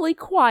relatively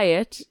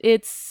quiet.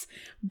 It's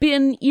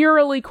been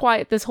eerily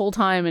quiet this whole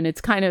time, and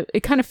it kind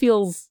of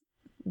feels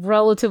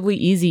relatively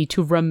easy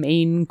to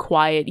remain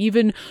quiet.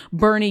 Even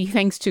Bernie,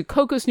 thanks to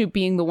Coco Snoot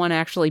being the one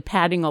actually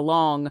padding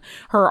along,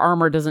 her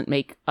armor doesn't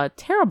make a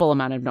terrible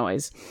amount of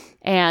noise.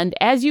 And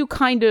as you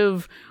kind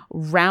of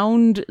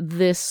round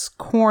this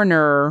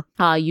corner,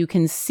 you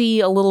can see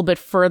a little bit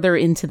further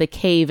into the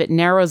cave. It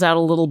narrows out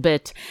a little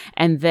bit,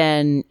 and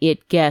then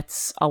it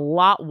gets a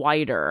lot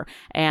wider.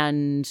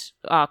 And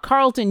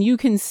Carlton, you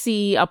can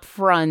see up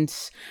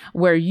front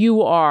where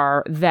you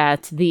are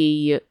that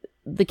the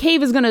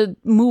cave is going to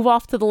move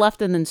off to the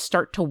left and then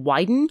start to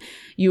widen.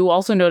 You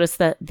also notice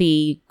that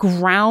the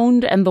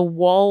ground and the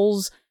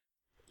walls,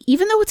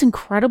 even though it's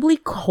incredibly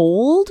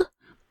cold,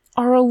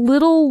 are a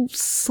little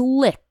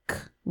slick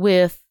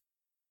with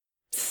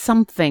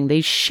something.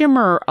 They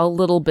shimmer a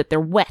little bit. They're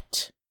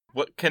wet.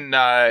 What can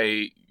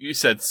you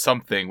said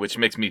something, which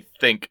makes me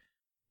think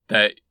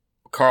that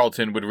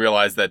Carlton would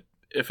realize that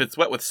if it's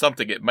wet with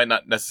something, it might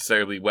not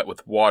necessarily wet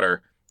with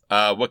water.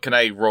 What can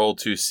I roll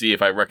to see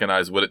if I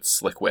recognize what it's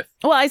slick with?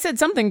 Well, I said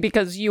something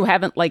because you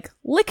haven't,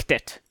 licked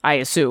it, I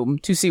assume,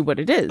 to see what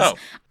it is. Oh.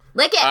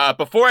 Lick it!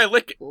 Before I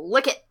lick it.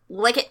 Lick it!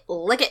 Lick it!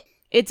 Lick it!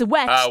 It's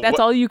wet. That's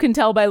all you can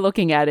tell by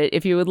looking at it.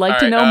 If you would like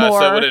to All know right, more...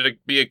 So would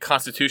it be a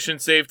constitution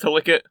save to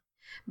lick it?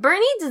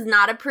 Bernie does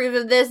not approve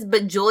of this,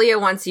 but Julia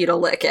wants you to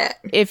lick it.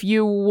 If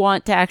you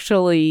want to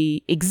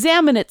actually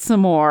examine it some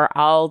more,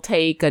 I'll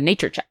take a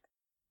nature check.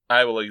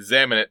 I will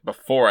examine it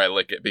before I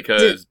lick it,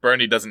 because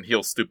Bernie doesn't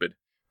heal stupid.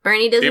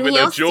 Bernie doesn't Even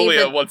heal though Julia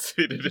stupid. wants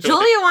me to do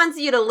Julia it. wants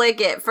you to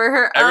lick it for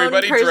her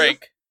Everybody own personal...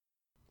 drink.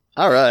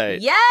 All right.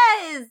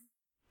 Yes!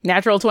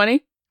 Natural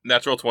 20?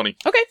 Natural 20.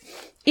 Okay.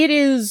 It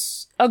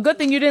is a good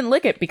thing you didn't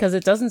lick it, because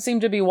it doesn't seem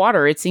to be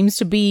water. It seems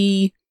to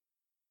be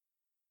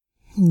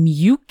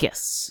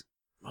mucus.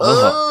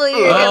 Oh,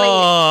 you're gonna...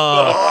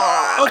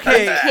 Oh.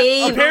 Okay.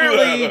 Cave.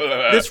 Apparently,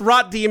 this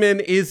rot demon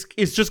is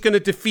just going to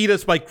defeat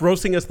us by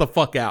grossing us the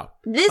fuck out.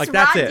 This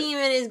that's rot it.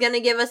 demon is gonna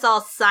give us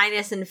all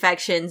sinus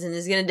infections and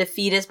is gonna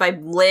defeat us by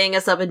laying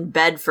us up in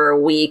bed for a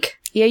week.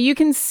 Yeah, you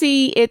can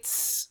see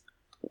it's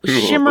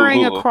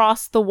shimmering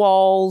across the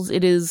walls.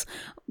 It is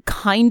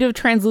kind of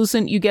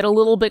translucent. You get a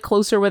little bit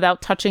closer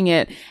without touching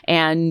it,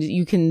 and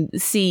you can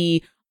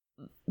see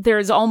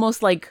there's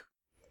almost like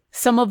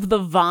some of the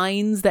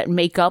vines that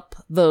make up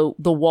the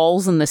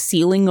walls and the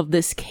ceiling of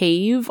this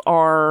cave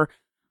are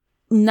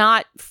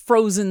not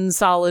frozen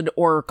solid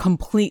or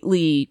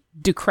completely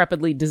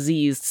decrepitly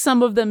diseased.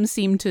 Some of them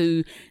seem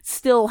to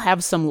still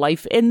have some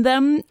life in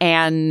them,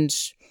 and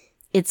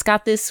it's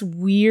got this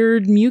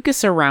weird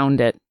mucus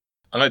around it.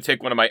 I'm going to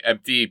take one of my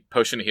empty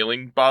potion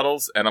healing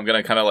bottles, and I'm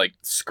going to kind of like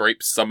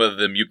scrape some of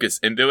the mucus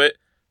into it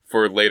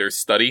for later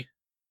study.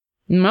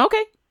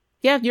 Okay.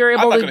 Yeah, you're I'm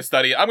able not to... going to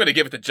study. I'm going to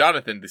give it to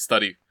Jonathan to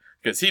study,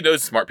 because he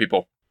knows smart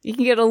people. You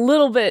can get a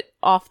little bit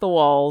off the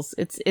walls.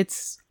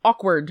 It's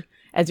awkward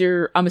as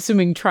you're, I'm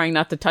assuming, trying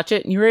not to touch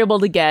it, and you're able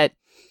to get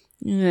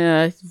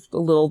a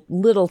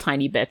little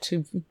tiny bit,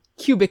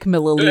 cubic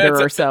milliliter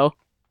or so.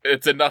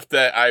 It's enough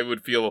that I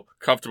would feel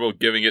comfortable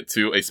giving it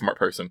to a smart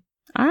person.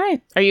 All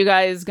right. Are you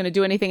guys going to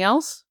do anything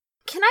else?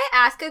 Can I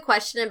ask a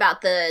question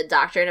about the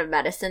doctrine of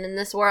medicine in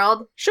this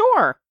world?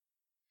 Sure.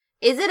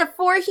 Is it a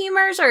four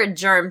humors or a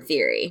germ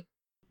theory?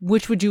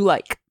 Which would you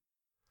like?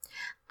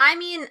 I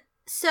mean,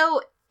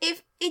 so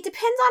if it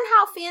depends on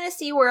how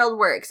fantasy world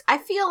works. I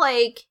feel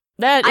like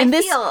That in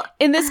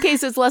this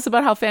case, it's less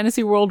about how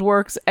fantasy world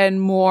works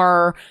and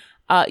more,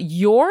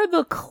 you're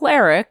the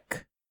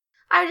cleric.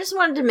 I just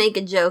wanted to make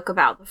a joke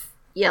about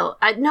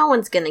no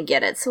one's gonna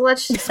get it, so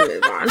let's just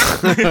move on.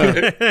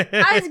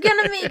 I was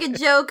gonna make a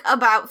joke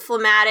about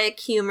phlegmatic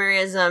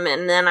humorism,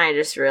 and then I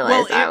just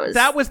realized if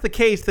that was the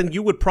case, then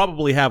you would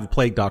probably have a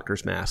plague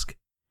doctor's mask.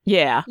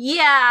 Yeah.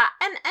 Yeah,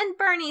 and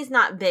Bernie's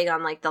not big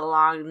on like the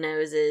long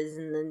noses,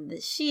 and then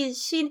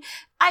she's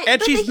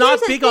not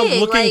big on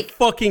looking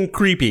fucking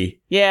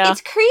creepy. Yeah,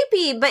 it's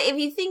creepy. But if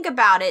you think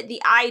about it,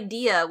 the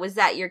idea was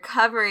that you're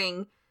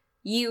covering.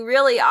 You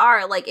really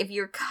are, like, if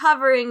you're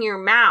covering your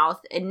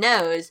mouth and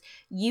nose,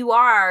 you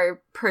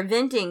are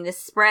preventing the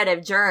spread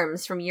of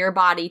germs from your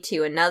body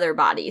to another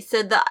body.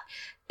 So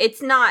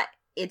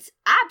it's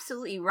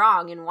absolutely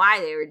wrong in why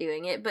they were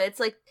doing it, but it's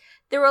like,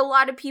 there were a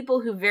lot of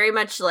people who very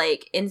much,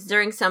 like,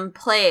 during some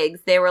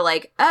plagues, they were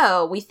like,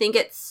 oh, we think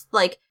it's,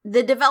 like,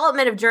 the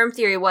development of germ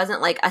theory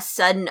wasn't, like, a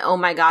sudden, oh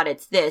my god,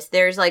 it's this.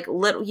 There's, like,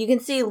 you can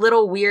see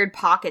little weird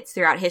pockets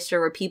throughout history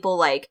where people,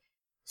 like,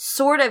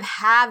 sort of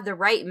have the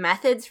right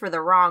methods for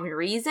the wrong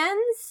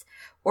reasons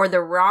or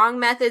the wrong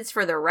methods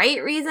for the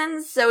right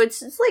reasons. So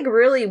it's like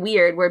really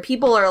weird where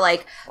people are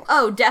like,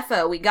 oh,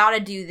 defo, we gotta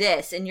do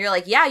this. And you're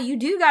like, yeah, you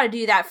do gotta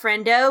do that,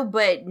 friendo,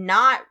 but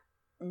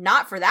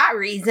not for that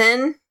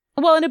reason.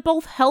 Well, and it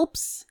both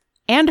helps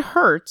and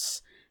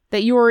hurts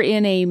that you're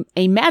in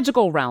a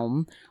magical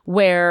realm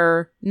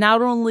where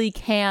not only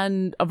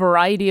can a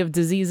variety of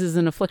diseases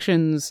and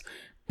afflictions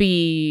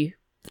be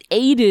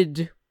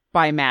aided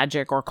by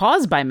magic or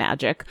caused by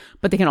magic,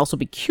 but they can also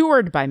be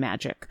cured by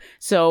magic.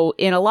 So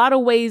in a lot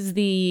of ways,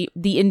 the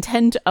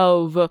intent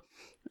of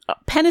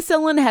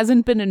penicillin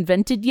hasn't been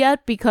invented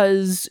yet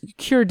because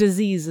cure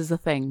disease is a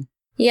thing.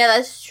 Yeah,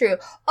 that's true.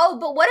 Oh,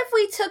 but what if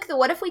we took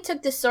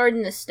the sword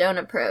and the stone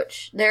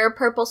approach? There are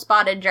purple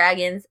spotted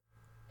dragons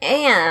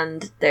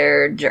and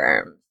they're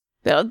germs.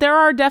 There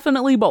are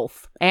definitely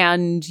both,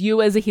 and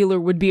you as a healer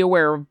would be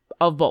aware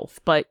of both.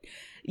 But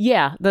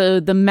yeah,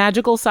 the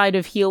magical side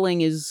of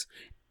healing is,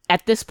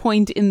 at this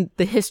point in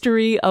the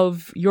history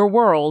of your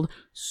world,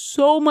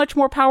 so much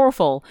more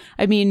powerful.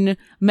 I mean,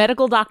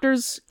 medical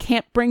doctors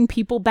can't bring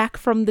people back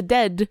from the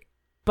dead,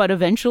 but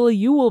eventually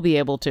you will be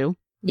able to.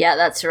 Yeah,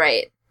 that's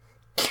right.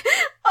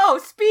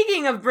 Oh,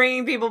 speaking of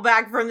bringing people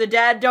back from the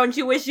dead, don't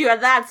you wish you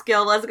had that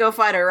skill? Let's go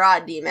fight a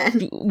rod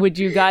demon. Would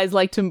you guys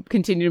like to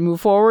continue to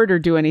move forward or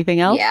do anything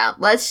else? Yeah,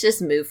 let's just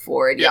move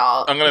forward,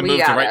 y'all. I'm going to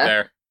move to right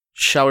there.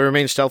 Shall we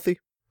remain stealthy?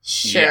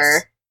 Sure.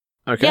 Yes.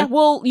 Okay. Yeah,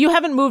 well, you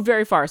haven't moved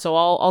very far, so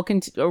I'll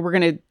continue. We're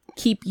going to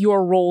keep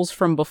your rolls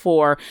from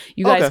before.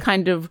 You guys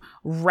kind of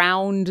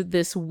round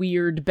this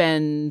weird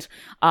bend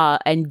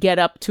and get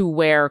up to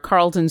where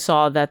Carlton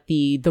saw that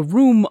the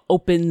room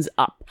opens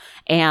up.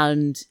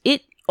 And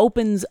it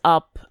opens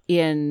up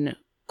in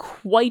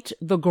quite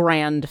the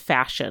grand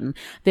fashion.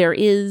 There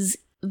is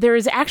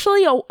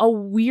actually a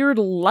weird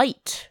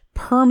light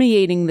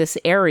permeating this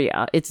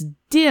area. It's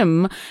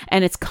dim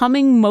and it's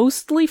coming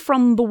mostly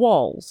from the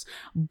walls,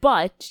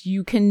 but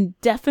you can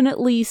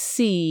definitely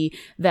see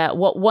that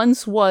what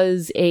once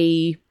was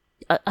a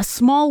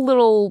small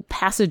little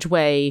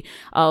passageway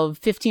of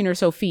 15 or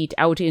so feet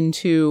out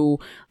into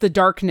the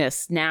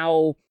darkness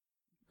now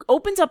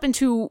opens up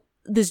into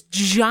this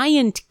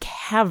giant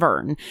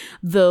cavern.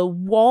 The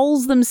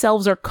walls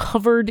themselves are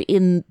covered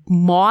in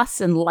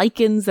moss and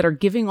lichens that are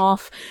giving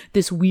off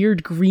this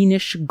weird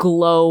greenish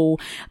glow.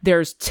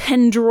 There's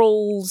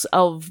tendrils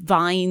of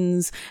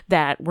vines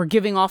that were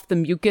giving off the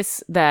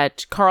mucus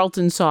that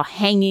Carlton saw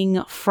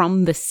hanging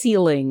from the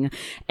ceiling.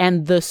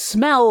 And the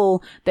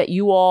smell that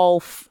you all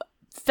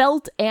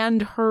felt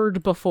and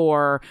heard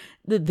before,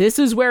 this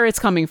is where it's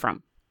coming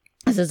from.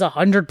 This is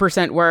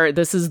 100% where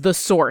this is the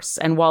source.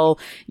 And while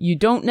you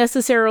don't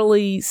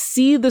necessarily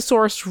see the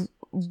source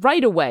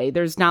right away,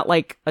 there's not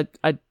like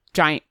a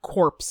giant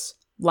corpse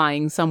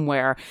lying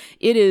somewhere.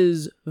 It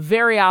is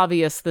very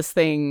obvious this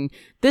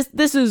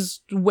is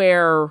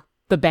where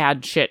the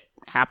bad shit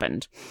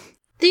happened.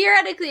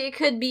 Theoretically, it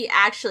could be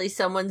actually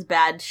someone's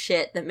bad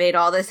shit that made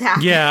all this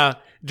happen. Yeah.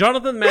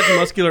 Jonathan the Magic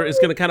Muscular is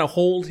going to kind of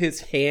hold his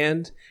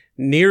hand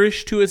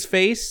nearish to his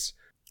face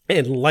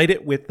and light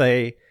it with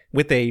a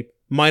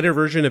minor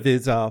version of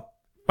his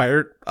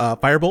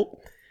firebolt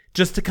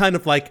just to kind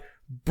of like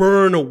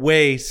burn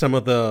away some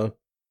of the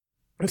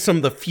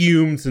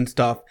fumes and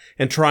stuff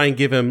and try and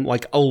give him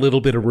like a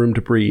little bit of room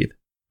to breathe.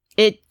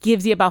 It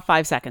gives you about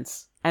 5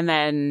 seconds. And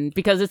then,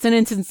 because it's an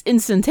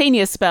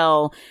instantaneous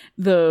spell,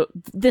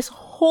 this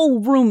whole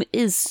room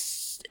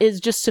is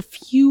just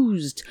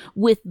suffused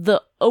with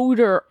the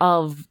odor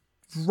of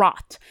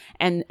rot.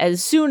 And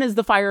as soon as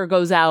the fire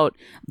goes out,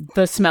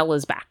 the smell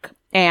is back.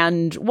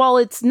 And while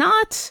it's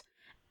not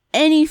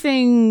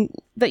anything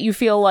that you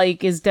feel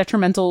like is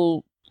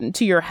detrimental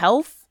to your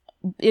health,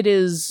 it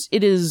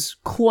is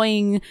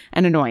cloying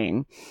and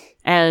annoying.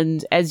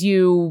 And as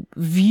you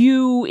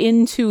view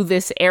into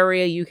this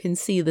area, you can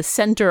see the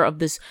center of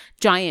this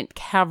giant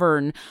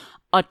cavern,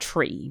 a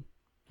tree.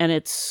 And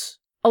it's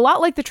a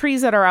lot like the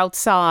trees that are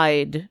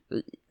outside.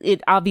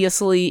 It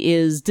obviously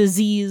is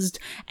diseased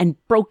and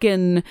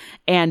broken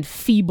and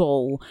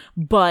feeble,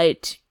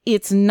 but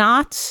it's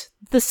not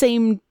the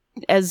same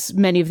as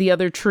many of the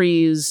other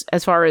trees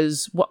as far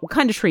as what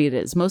kind of tree it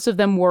is. Most of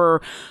them were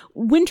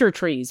winter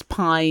trees,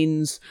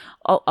 pines,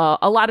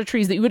 a lot of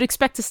trees that you would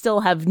expect to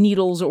still have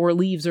needles or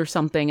leaves or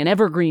something, an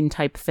evergreen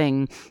type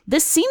thing.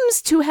 This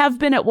seems to have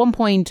been at one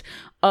point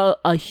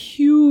a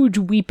huge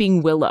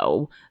weeping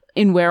willow,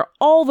 in where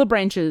all the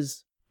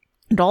branches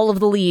and all of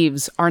the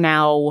leaves are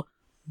now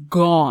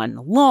gone,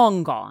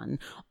 long gone.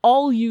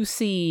 All you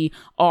see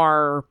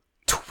are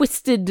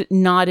twisted,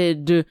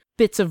 knotted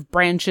bits of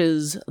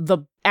branches. The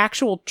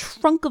actual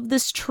trunk of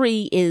this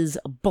tree is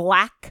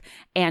black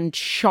and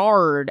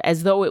charred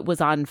as though it was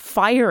on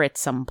fire at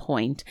some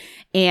point.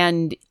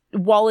 And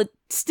while it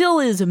still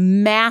is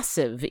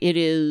massive, it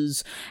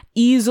is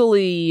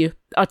easily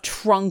a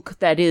trunk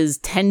that is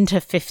 10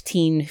 to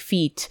 15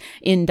 feet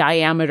in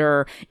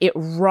diameter. It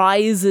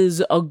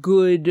rises a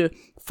good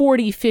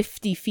 40,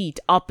 50 feet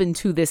up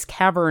into this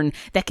cavern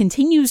that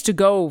continues to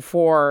go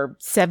for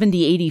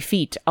 70, 80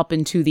 feet up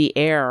into the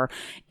air.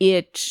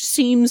 It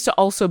seems to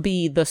also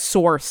be the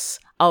source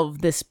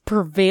of this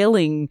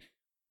prevailing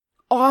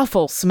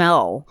awful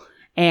smell,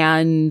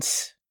 and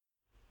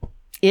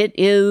it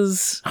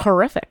is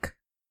horrific.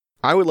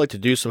 I would like to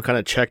do some kind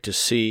of check to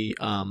see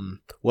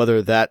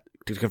whether to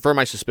confirm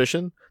my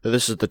suspicion that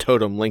this is the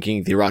totem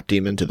linking the rot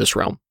demon to this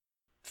realm.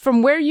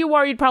 From where you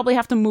are, you'd probably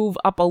have to move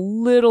up a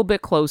little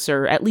bit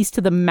closer, at least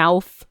to the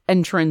mouth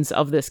entrance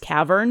of this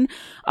cavern.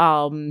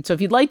 So if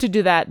you'd like to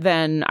do that,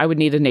 then I would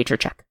need a nature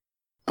check.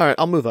 All right,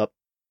 I'll move up.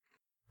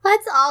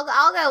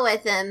 I'll go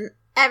with him.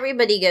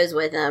 Everybody goes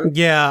with him.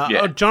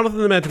 Yeah. Jonathan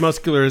the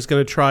Magimuscular is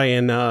going to try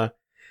and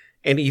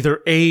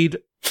either aid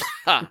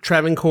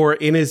Travancore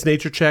in his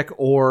nature check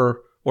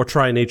or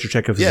try a nature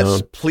check of his own.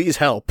 Yes, please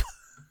help.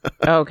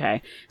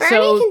 Okay.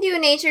 Bernie can do a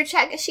nature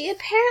check. She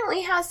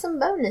apparently has some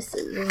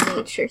bonuses in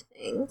nature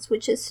things,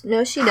 which is,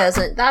 no, she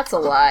doesn't. That's a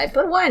lie,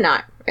 but why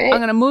not, right? I'm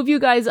going to move you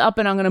guys up,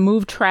 and I'm going to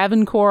move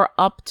Travancore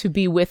up to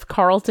be with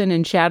Carlton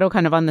and Shadow,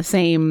 kind of on the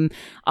same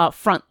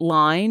front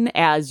line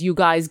as you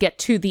guys get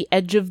to the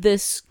edge of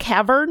this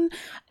cavern.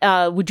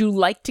 Would you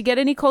like to get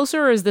any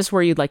closer, or is this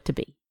where you'd like to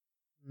be?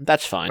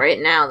 That's fine.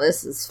 Right now,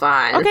 this is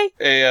fine. Okay.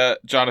 Hey,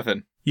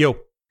 Jonathan.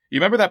 Yo. You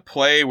remember that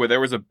play where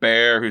there was a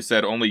bear who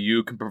said only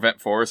you can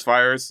prevent forest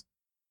fires?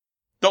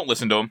 Don't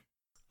listen to him.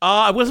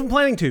 I wasn't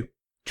planning to.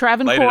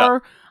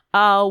 Travancore,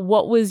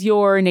 what was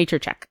your nature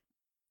check?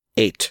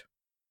 8.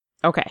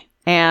 Okay.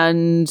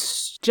 And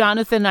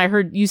Jonathan, I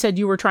heard you said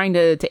you were trying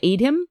to aid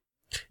him?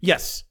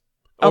 Yes.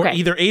 Or Okay.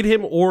 either aid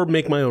him or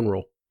make my own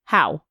roll.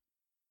 How?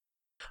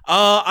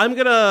 I'm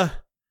gonna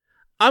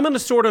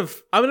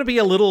be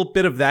a little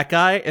bit of that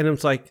guy,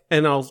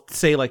 and I'll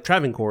say like,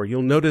 Travancore,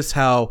 you'll notice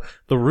how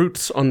the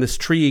roots on this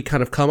tree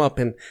kind of come up,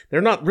 and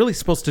they're not really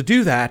supposed to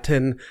do that.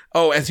 And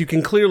as you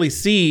can clearly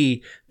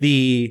see,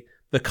 the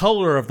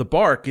color of the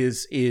bark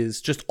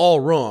is just all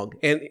wrong.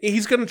 And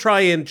he's gonna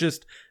try and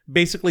just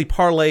basically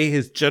parlay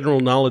his general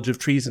knowledge of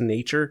trees and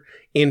nature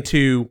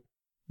into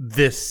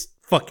this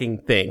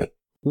fucking thing.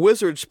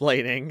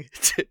 Wizard-splaining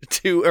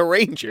to a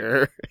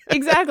ranger.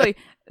 Exactly.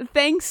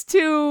 Thanks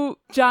to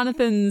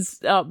Jonathan's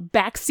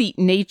backseat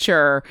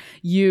nature,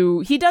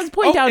 he does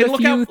point out a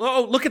few...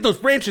 look at those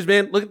branches,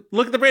 man.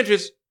 Look at the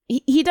branches.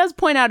 He does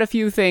point out a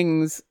few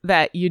things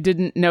that you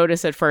didn't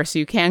notice at first, so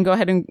you can go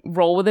ahead and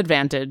roll with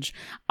advantage.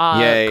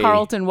 Yay.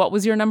 Carlton, what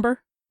was your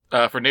number?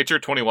 For nature,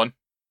 21.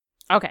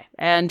 Okay.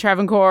 And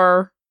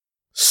Travancore...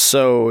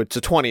 So it's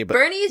a 20, but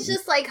Bernie's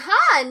just like,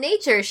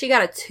 nature. She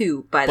got a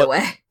 2, by the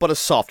way. but a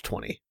soft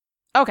 20.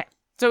 Okay.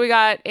 So we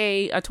got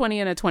a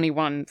 20 and a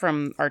 21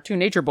 from our two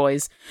nature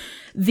boys.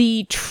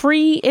 The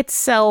tree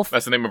itself...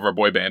 That's the name of our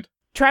boy band.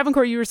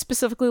 Travancore, you were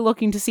specifically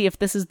looking to see if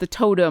this is the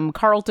totem.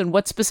 Carlton,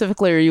 what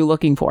specifically are you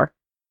looking for?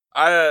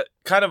 Kind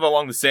of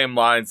along the same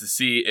lines to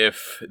see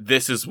if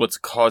this is what's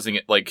causing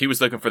it. Like, he was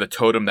looking for the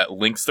totem that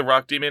links the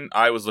rock demon.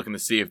 I was looking to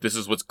see if this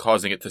is what's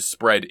causing it to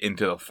spread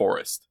into the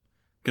forest.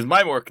 Because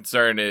my more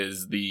concern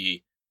is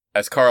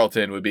as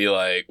Carlton would be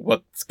like,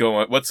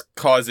 what's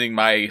causing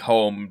my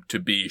home to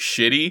be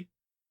shitty?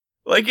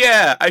 Like,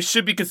 yeah, I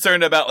should be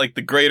concerned about, like,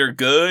 the greater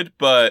good,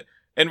 but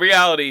in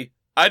reality,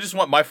 I just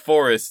want my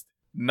forest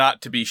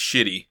not to be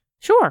shitty.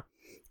 Sure.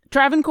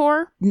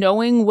 Travancore,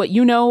 knowing what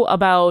you know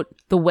about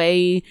the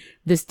way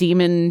this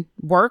demon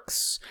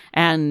works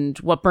and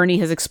what Bernie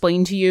has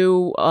explained to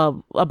you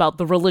about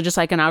the religious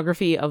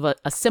iconography of a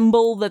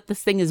symbol that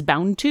this thing is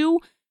bound to,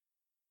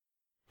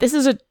 this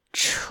is a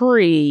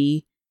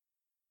tree,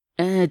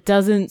 and it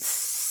doesn't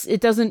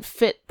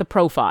fit the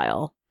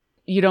profile.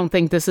 You don't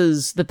think that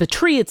the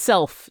tree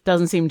itself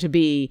doesn't seem to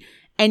be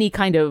any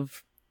kind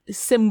of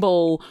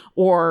symbol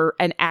or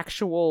an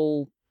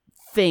actual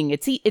thing.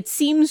 It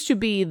seems to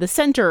be the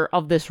center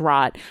of this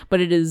rot, but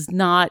it is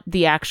not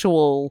the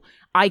actual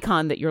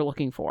icon that you're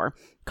looking for.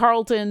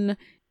 Carlton,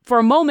 for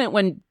a moment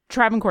when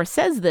Travancore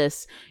says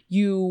this,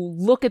 you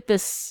look at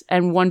this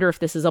and wonder if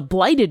this is a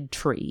blighted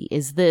tree.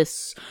 Is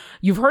this...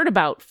 You've heard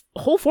about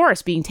whole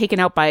forests being taken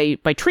out by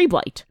tree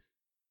blight.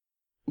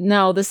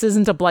 No, this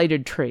isn't a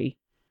blighted tree.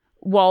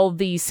 While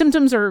the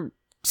symptoms are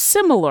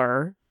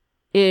similar,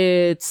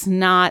 it's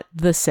not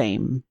the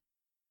same.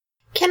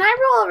 Can I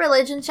roll a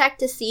religion check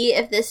to see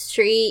if this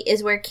tree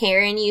is where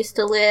Karen used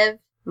to live?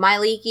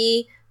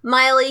 Myliki?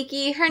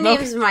 Her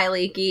name's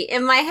Myliki.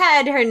 In my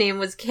head, her name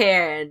was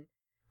Karen.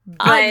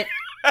 But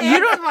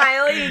it's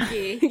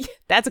Myliki.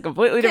 That's a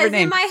completely different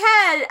name. In my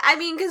head, I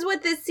mean, because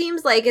what this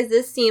seems like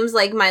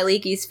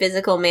Myliki's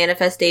physical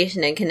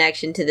manifestation and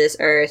connection to this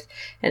earth,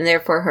 and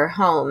therefore her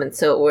home. And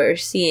so what we're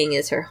seeing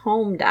is her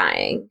home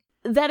dying.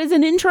 That is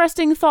an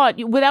interesting thought.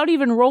 Without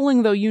even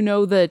rolling, though, you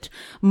know that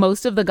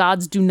most of the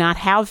gods do not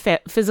have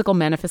physical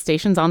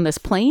manifestations on this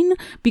plane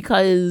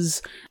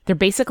because they're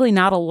basically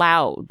not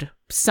allowed.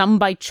 Some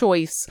by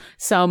choice,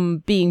 some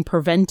being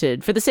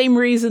prevented. For the same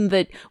reason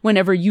that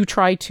whenever you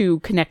try to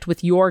connect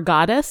with your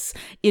goddess,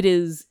 it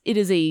is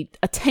a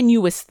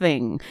tenuous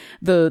thing.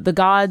 The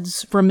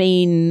gods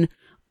remain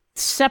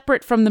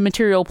separate from the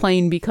material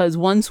plane because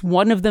once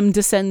one of them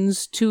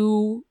descends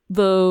to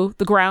the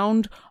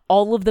ground,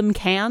 all of them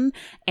can,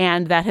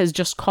 and that has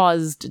just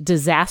caused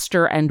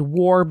disaster and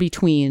war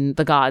between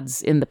the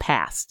gods in the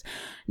past.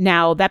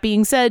 Now, that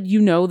being said, you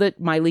know that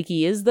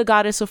Myliki is the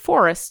goddess of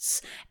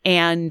forests,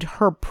 and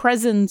her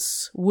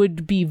presence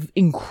would be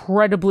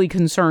incredibly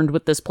concerned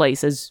with this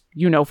place, as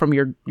you know from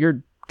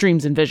your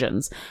dreams and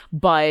visions.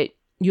 But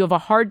you have a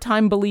hard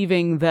time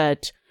believing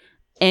that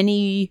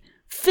any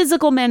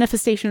physical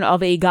manifestation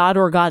of a god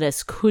or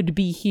goddess could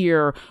be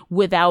here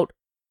without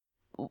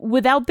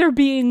there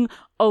being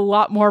a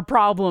lot more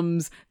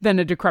problems than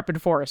a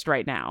decrepit forest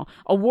right now.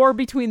 A war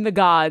between the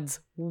gods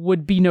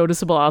would be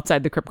noticeable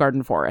outside the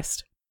Kryptgarden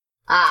forest.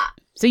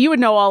 So you would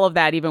know all of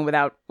that even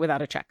without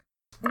a check.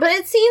 But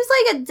it seems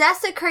like a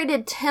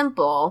desecrated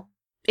temple.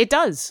 It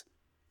does.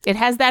 It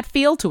has that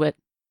feel to it.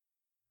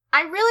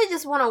 I really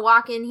just want to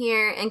walk in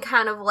here and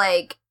kind of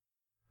like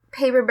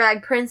paper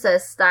bag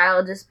princess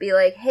style just be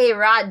like, hey,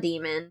 rot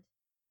demon.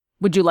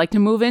 Would you like to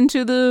move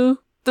into the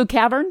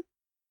cavern?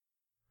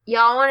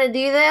 Y'all want to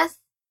do this?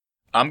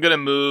 I'm going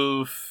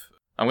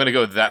to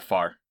go that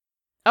far.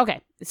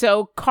 Okay,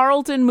 so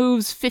Carlton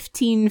moves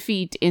 15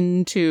 feet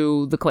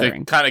into the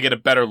clearing. To kind of get a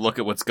better look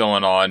at what's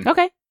going on.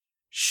 Okay.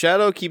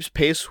 Shadow keeps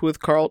pace with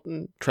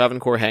Carlton.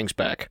 Travancore hangs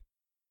back.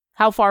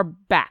 How far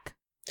back?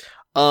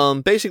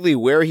 Basically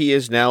where he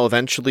is now,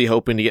 eventually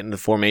hoping to get in the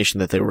formation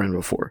that they were in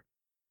before.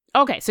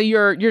 Okay, so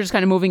you're just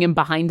kind of moving in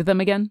behind them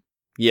again?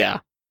 Yeah.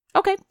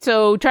 Okay,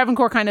 so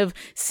Travancore kind of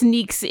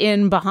sneaks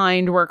in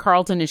behind where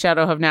Carlton and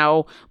Shadow have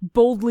now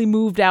boldly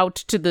moved out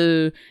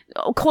to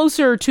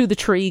closer to the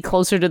tree,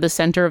 closer to the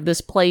center of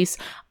this place.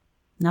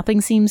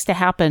 Nothing seems to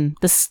happen.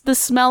 The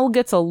smell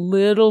gets a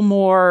little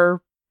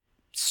more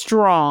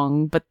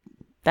strong, but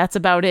that's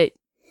about it.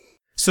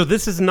 So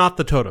this is not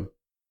the totem?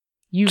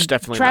 It's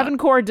definitely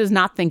Travancore does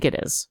not think it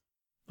is.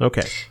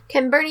 Okay.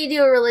 Can Bernie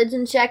do a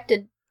religion check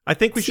to... I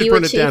think we should See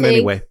burn what it down you think.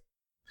 anyway.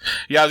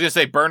 Yeah, I was going to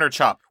say burn or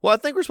chop. Well, I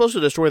think we're supposed to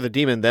destroy the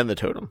demon, then the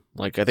totem.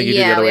 Like, I think you do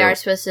the Yeah, other we way. are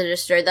supposed to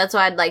destroy. That's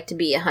why I'd like to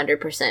be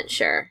 100%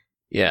 sure.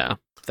 Yeah.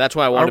 That's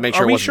why I wanted to make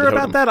sure Are it we wasn't sure the about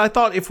totem. that? I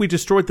thought if we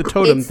destroyed the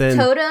totem, It's then...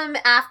 totem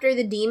after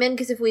the demon,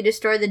 because if we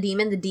destroy the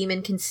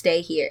demon can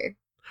stay here.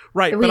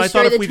 Right, if but we I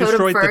thought destroy if we the totem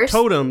destroyed the first-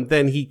 totem,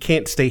 then he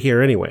can't stay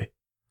here anyway.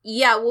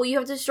 Yeah, well, you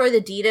have to destroy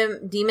the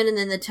demon and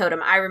then the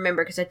totem. I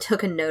remember because I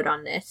took a note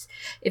on this.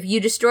 If you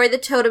destroy the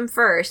totem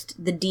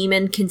first, the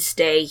demon can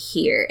stay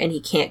here and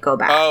he can't go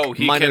back. Oh,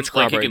 he My can notes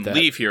corroborate that.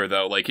 leave here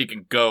though. Like he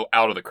can go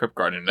out of the Crypt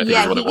Garden. I think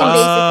yeah, is what he it can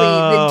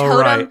was.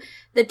 basically right.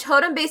 the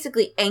totem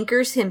basically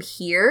anchors him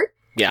here.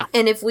 Yeah.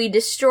 And if we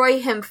destroy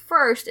him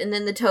first and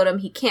then the totem,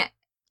 he can't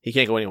He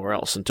can't go anywhere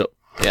else until...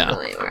 go Yeah.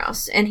 anywhere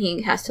else and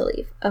he has to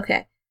leave.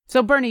 Okay.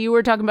 So, Bernie, you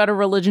were talking about a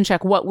religion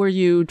check. What were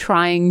you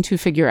trying to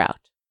figure out?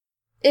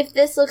 If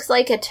this looks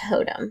like a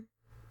totem,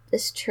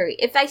 this tree.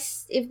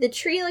 If the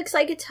tree looks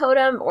like a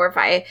totem, or if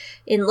I,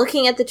 in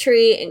looking at the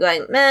tree and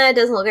going, it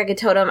doesn't look like a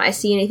totem, I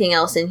see anything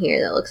else in here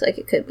that looks like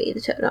it could be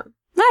the totem.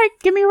 All right,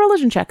 give me a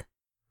religion check.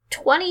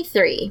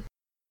 23.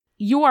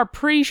 You are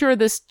pretty sure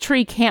this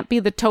tree can't be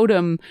the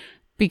totem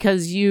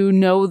because you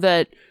know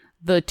that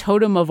the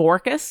totem of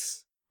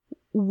Orcus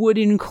would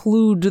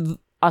include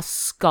a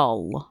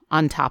skull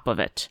on top of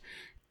it.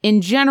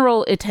 in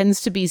general, it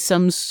tends to be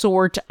some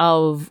sort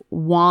of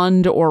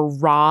wand or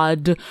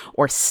rod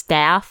or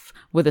staff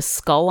with a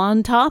skull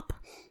on top.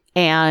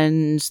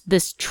 And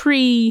this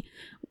tree,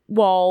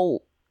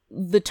 while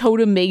the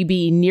totem may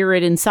be near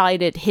it,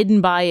 inside it,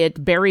 hidden by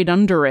it, buried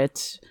under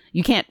it,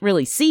 you can't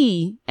really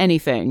see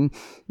anything.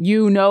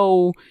 You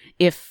know,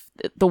 if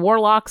the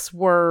warlocks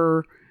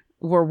were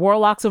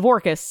warlocks of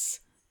Orcus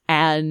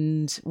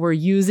and were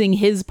using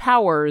his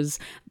powers,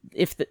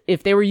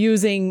 if they were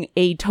using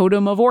a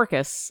totem of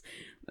Orcus,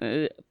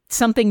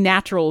 something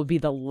natural would be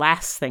the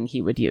last thing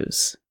he would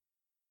use.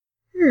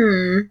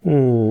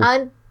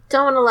 I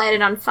don't want to light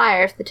it on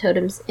fire if the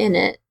totem's in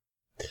it.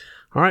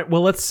 All right,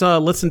 well, let's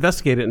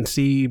investigate it and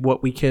see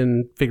what we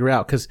can figure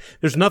out, because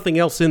there's nothing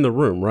else in the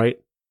room, right?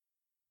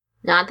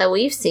 Not that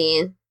we've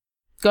seen.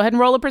 Go ahead and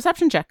roll a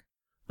perception check.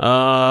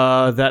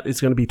 That is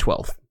going to be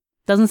 12.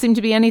 Doesn't seem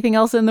to be anything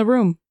else in the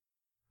room.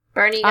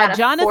 Bernie got a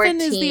Jonathan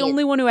 14. is the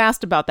only one who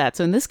asked about that,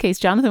 so in this case,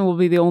 Jonathan will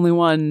be the only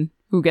one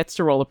who gets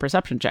to roll a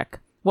perception check.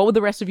 What would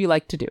the rest of you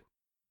like to do?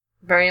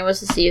 Bernie wants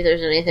to see if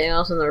there's anything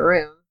else in the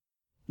room.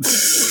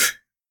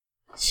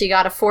 She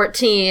got a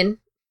 14.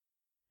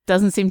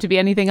 Doesn't seem to be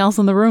anything else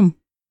in the room.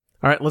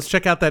 All right, let's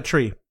check out that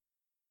tree.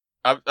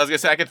 I was gonna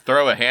say I could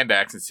throw a hand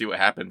axe and see what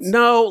happens.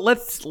 No,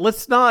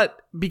 let's not,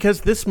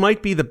 because this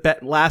might be the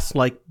last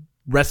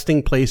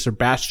resting place or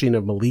bastion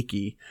of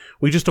Maliki.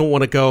 We just don't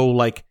want to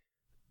go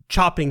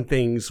chopping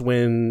things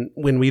when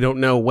we don't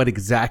know what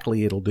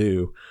exactly it'll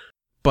do.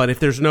 But if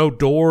there's no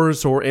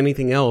doors or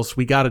anything else,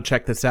 we got to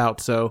check this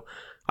out. So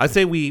I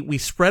say we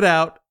spread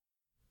out,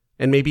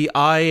 and maybe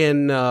I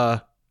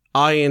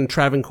and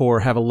Travancore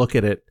have a look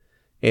at it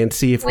and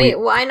see if Wait,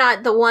 why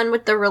not the one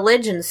with the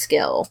religion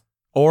skill?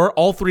 Or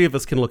all three of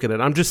us can look at it.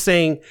 I'm just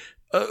saying,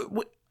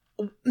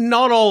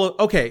 not all.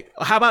 Okay,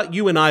 how about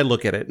you and I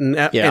look at it, and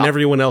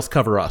everyone else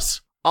cover us?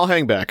 I'll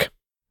hang back.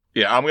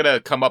 Yeah, I'm gonna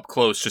come up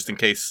close just in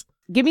case.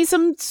 Give me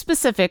some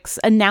specifics.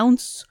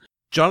 Announce.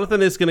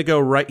 Jonathan is going to go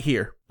right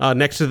here,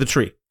 next to the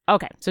tree.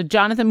 Okay, so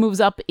Jonathan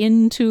moves up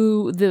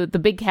into the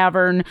big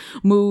cavern,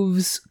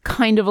 moves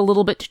kind of a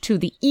little bit to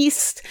the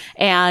east,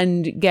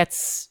 and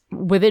gets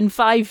within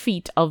 5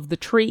 feet of the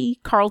tree.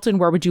 Carlton,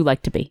 where would you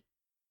like to be?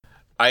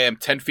 I am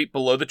 10 feet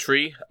below the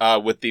tree,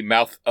 with the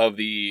mouth of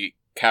the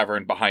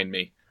cavern behind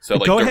me. So,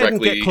 Go ahead and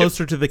directly get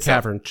closer to the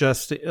cavern,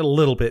 just a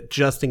little bit,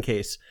 just in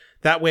case.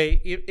 That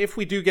way, if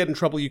we do get in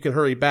trouble, you can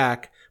hurry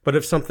back. But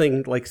if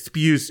something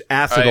spews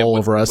acid all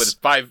over us,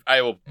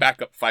 I will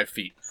back up 5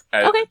 feet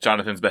at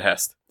Jonathan's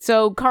behest.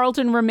 So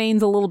Carlton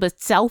remains a little bit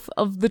south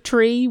of the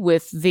tree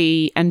with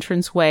the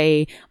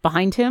entranceway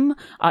behind him.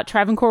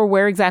 Travancore,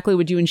 where exactly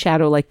would you and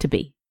Shadow like to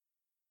be?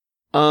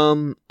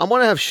 I'm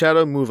gonna have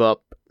Shadow move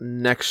up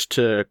next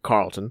to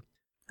Carlton.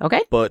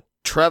 Okay. But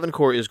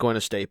Travancore is going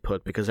to stay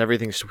put because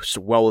everything's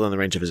well within the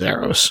range of his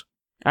arrows.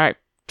 All right.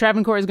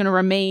 Travancore is going to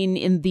remain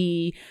in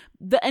the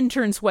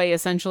entranceway,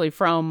 essentially,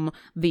 from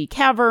the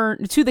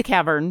cavern to the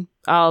cavern,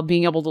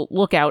 being able to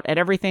look out at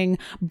everything.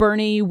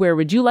 Bernie, where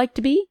would you like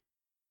to be?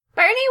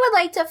 Bernie would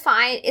like to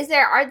find... Is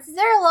there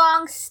a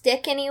long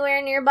stick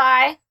anywhere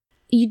nearby?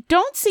 You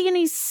don't see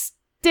any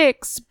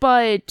sticks,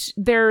 but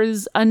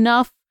there's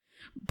enough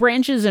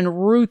branches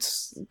and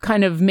roots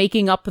kind of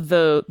making up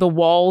the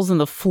walls and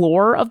the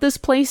floor of this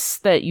place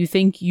that you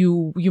think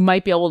you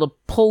might be able to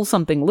pull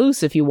something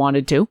loose if you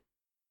wanted to.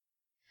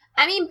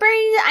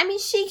 Bernie,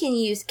 she can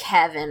use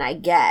Kevin, I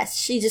guess.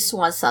 She just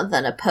wants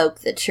something to poke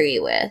the tree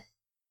with.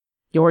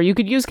 Or you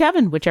could use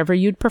Kevin, whichever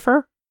you'd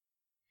prefer.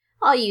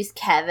 I'll use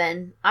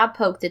Kevin. I'll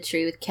poke the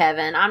tree with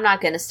Kevin. I'm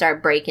not going to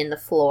start breaking the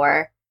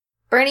floor.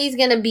 Bernie's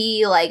going to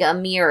be like a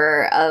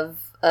mirror of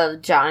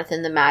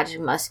Jonathan the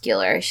Magic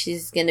Muscular.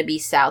 She's going to be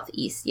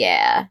southeast,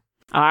 yeah.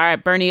 All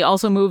right, Bernie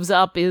also moves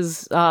up,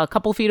 is a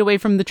couple feet away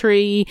from the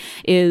tree,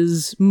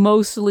 is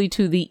mostly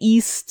to the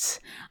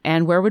east.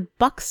 And where would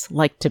Bucks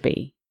like to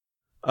be?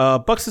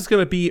 Bucks is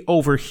going to be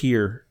over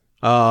here,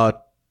 on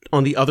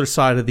the other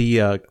side of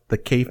the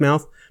cave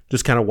mouth,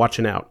 just kind of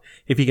watching out.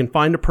 If he can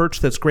find a perch,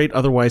 that's great.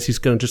 Otherwise, he's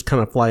going to just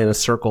kind of fly in a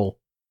circle,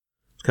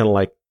 kind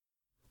of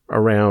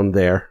around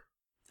there.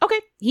 Okay,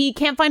 he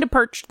can't find a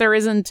perch.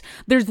 There's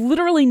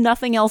literally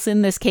nothing else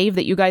in this cave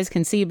that you guys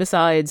can see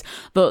besides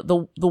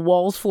the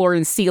walls, floor,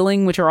 and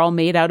ceiling, which are all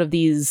made out of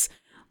these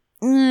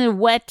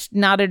wet,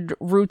 knotted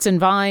roots and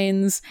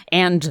vines,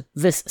 and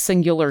this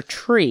singular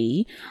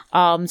tree.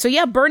 So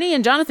yeah, Bernie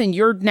and Jonathan,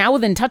 you're now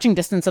within touching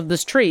distance of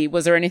this tree.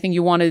 Was there anything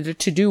you wanted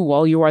to do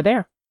while you are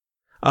there?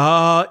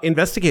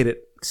 Investigate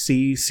it.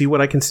 See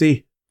what I can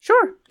see.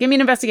 Sure. Give me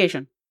an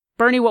investigation.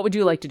 Bernie, what would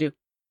you like to do?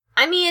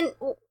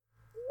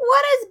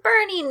 What does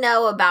Bernie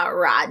know about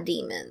rot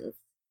demons?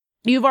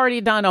 You've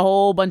already done a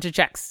whole bunch of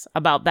checks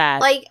about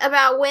that.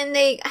 About when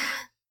they...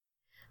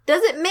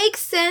 Does it make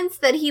sense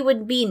that he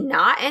would be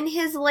not in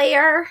his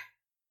lair?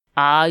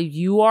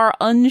 You are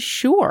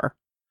unsure.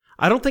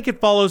 I don't think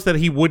it follows that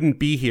he wouldn't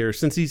be here.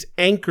 Since he's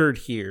anchored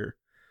here,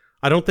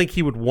 I don't think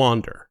he would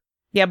wander.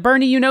 Yeah,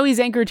 Bernie, you know he's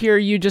anchored here.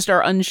 You just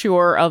are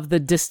unsure of the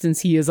distance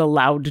he is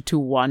allowed to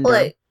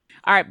wander.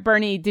 All right,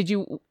 Bernie,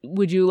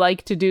 would you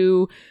like to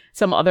do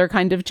some other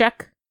kind of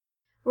check?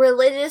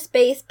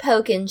 Religious-based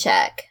poking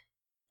check.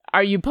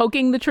 Are you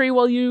poking the tree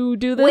while you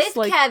do this?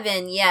 With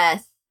Kevin,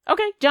 yes.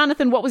 Okay,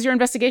 Jonathan, what was your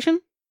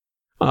investigation?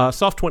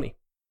 Soft 20.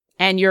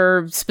 And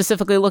you're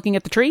specifically looking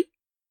at the tree?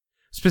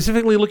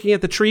 Specifically looking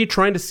at the tree,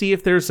 trying to see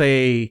if there's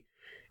a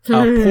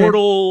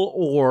portal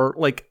or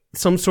like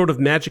some sort of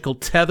magical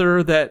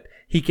tether that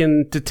he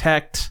can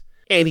detect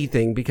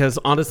anything, because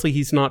honestly,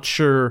 he's not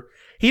sure.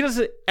 He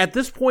doesn't, at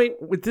this point,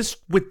 with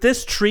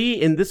this tree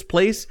in this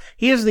place,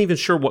 he isn't even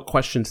sure what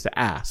questions to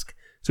ask.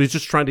 So he's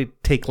just trying to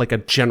take like a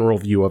general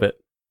view of it.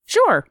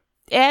 Sure.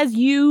 As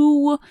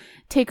you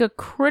take a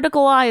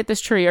critical eye at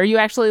this tree, are you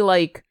actually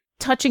like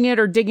touching it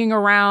or digging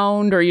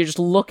around, or are you just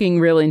looking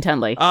really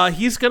intently?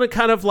 He's gonna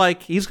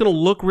he's gonna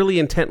look really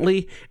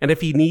intently, and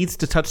if he needs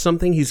to touch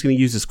something, he's gonna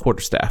use his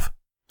quarterstaff.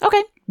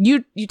 Okay.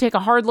 You take a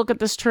hard look at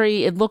this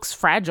tree. It looks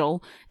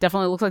fragile.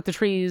 Definitely looks like the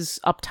tree's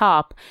up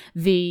top.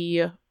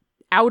 The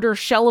outer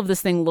shell of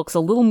this thing looks a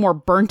little more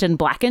burnt and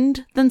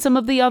blackened than some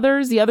of the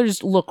others. The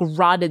others look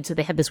rotted, so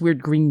they have this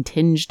weird green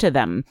tinge to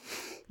them.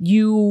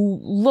 You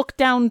look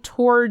down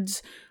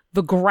towards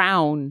the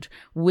ground,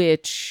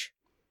 which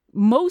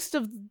most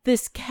of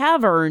this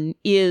cavern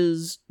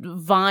is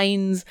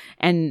vines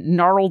and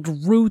gnarled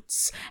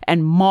roots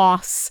and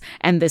moss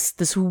and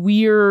this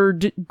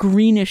weird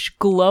greenish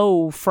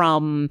glow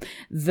from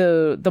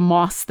the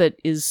moss that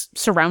is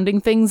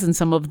surrounding things and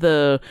some of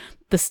the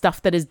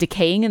stuff that is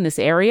decaying in this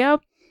area.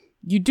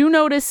 You do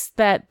notice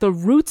that the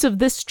roots of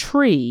this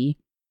tree,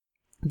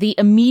 the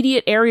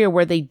immediate area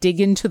where they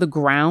dig into the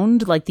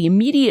ground, like the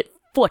immediate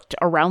foot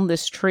around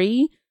this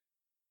tree,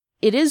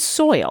 it is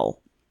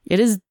soil.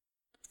 It is,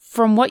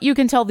 from what you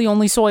can tell, the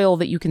only soil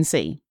that you can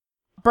see.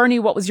 Bernie,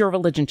 what was your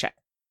religion check?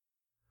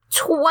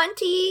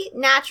 20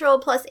 natural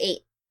plus 8.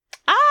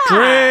 Ah!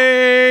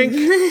 Drink!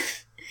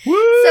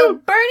 So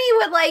Bernie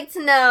would like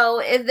to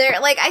know if there,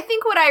 like, I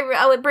think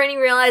what Bernie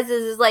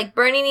realizes is, like,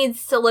 Bernie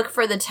needs to look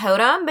for the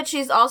totem, but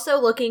she's also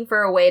looking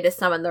for a way to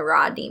summon the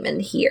raw demon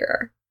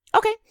here.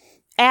 Okay.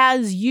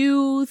 As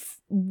you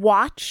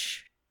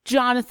watch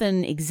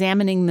Jonathan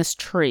examining this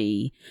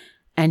tree,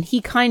 and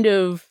he kind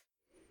of,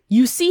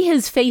 you see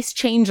his face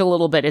change a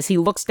little bit as he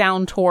looks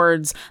down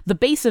towards the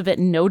base of it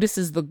and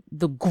notices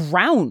the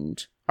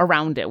ground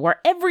around it, where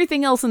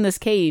everything else in this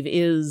cave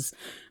is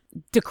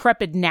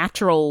decrepit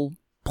natural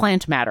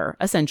plant matter,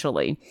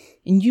 essentially.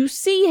 And you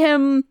see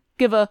him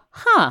give a,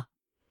 huh,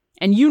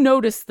 and you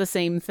notice the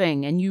same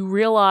thing, and you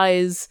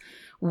realize,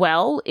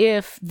 well,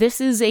 if this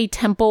is a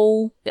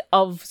temple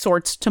of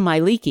sorts to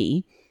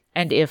Myliki,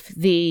 and if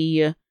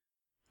the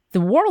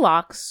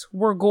warlocks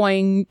were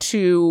going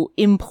to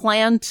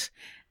implant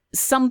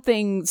some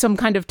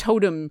kind of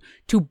totem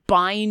to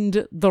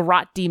bind the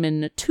rot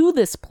demon to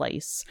this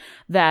place,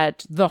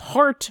 that the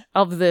heart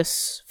of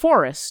this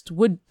forest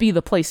would be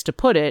the place to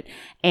put it.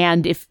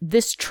 And if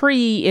this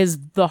tree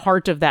is the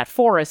heart of that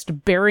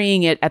forest,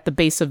 burying it at the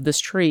base of this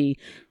tree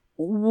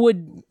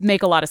would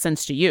make a lot of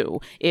sense to you.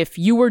 If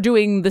you were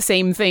doing the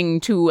same thing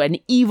to an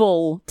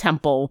evil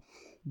temple,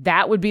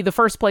 that would be the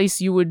first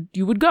place you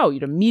would go.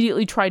 You'd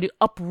immediately try to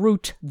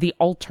uproot the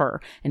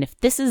altar. And if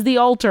this is the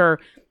altar,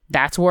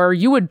 that's where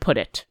you would put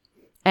it.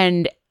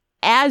 And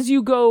as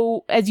you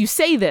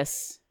say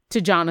this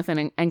to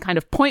Jonathan and kind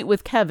of point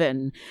with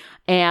Kevin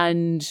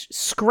and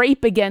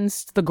scrape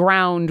against the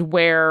ground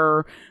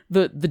where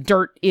the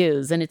dirt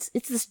is, and it's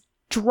this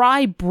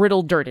dry,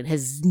 brittle dirt. It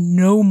has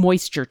no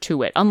moisture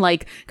to it.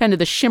 Unlike kind of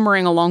the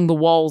shimmering along the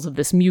walls of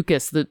this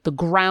mucus, the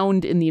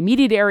ground in the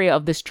immediate area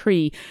of this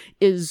tree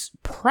is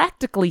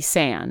practically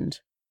sand.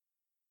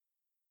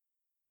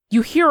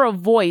 You hear a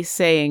voice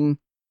saying,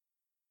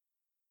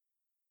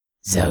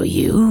 "So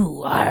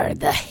you are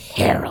the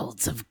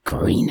heralds of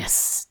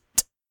greenest."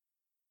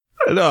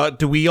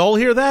 Do we all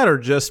hear that, or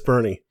just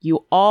Bernie?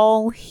 You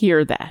all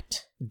hear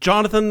that.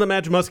 Jonathan the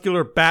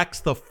Magimuscular backs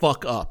the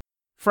fuck up.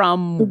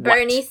 From what?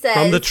 Bernie says,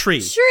 From the tree.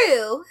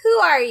 "True. Who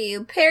are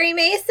you, Perry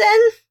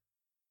Mason?"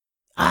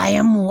 "I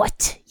am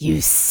what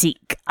you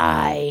seek.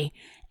 I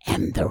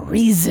am the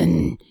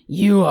reason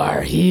you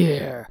are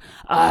here.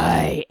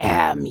 I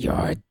am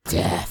your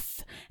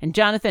death." And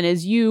Jonathan,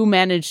 as you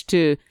manage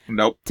to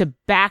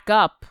back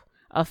up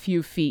a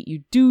few feet,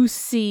 you do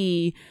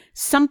see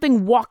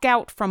something walk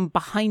out from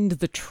behind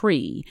the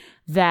tree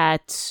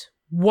that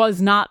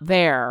was not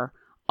there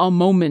a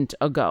moment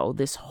ago.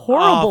 This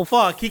horrible Oh,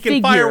 fuck. He can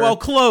figure, fire while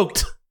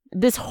cloaked.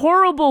 This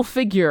horrible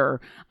figure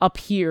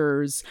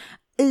appears,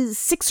 is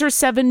 6 or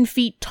 7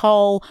 feet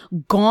tall,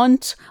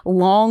 gaunt,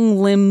 long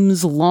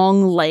limbs,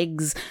 long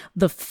legs,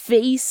 the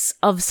face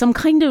of some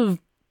kind of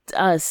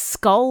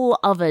skull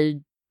of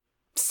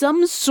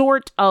some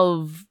sort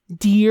of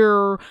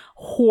deer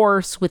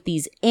horse with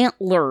these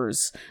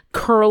antlers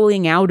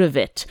curling out of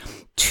it,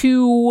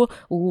 2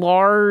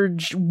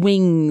 large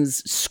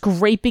wings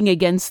scraping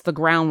against the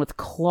ground with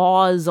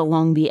claws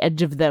along the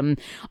edge of them,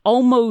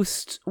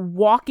 almost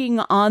walking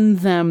on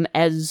them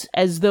as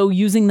though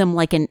using them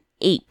like an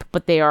ape,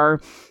 but they're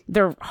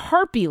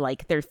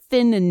harpy-like. They're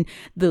thin and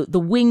the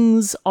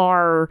wings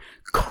are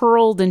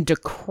curled and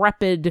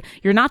decrepit.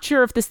 You're not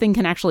sure if this thing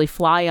can actually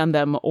fly on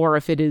them or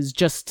if it is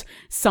just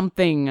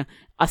something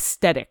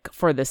aesthetic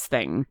for this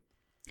thing.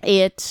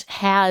 It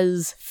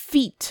has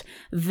feet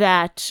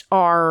that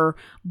are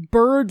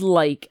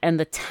bird-like, and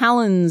the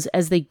talons,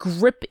 as they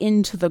grip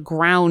into the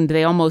ground,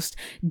 they almost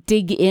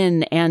dig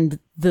in, and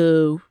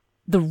the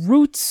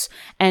roots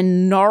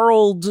and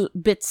gnarled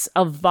bits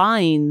of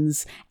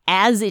vines,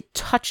 as it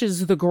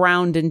touches the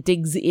ground and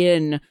digs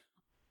in,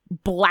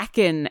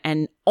 blacken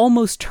and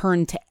almost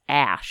turn to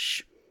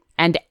ash.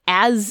 And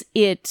as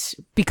it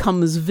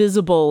becomes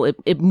visible,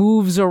 it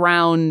moves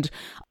around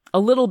a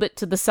little bit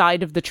to the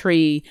side of the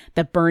tree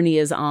that Bernie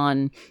is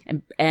on,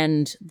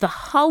 and the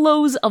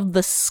hollows of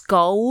the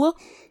skull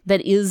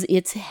that is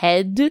its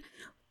head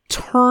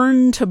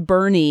turn to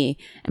Bernie.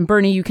 And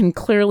Bernie, you can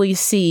clearly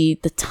see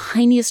the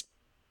tiniest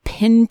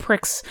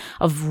pinpricks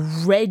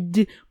of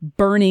red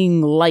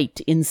burning light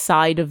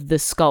inside of the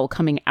skull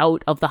coming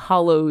out of the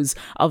hollows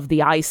of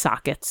the eye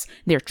sockets.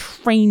 They're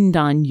trained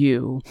on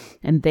you,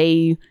 and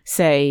they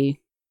say,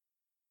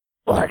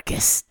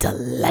 "Orcus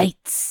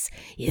delights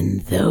in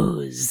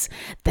those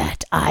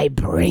that I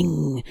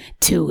bring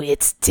to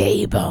its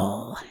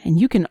table." And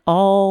you can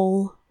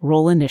all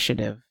roll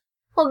initiative.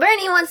 Well,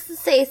 Bernie wants to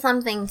say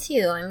something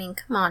too. I mean,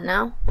 come on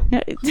now.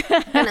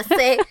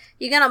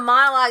 You're gonna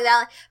monologue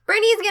that.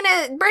 Bernie's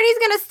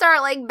gonna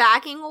start like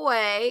backing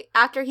away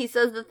after he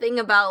says the thing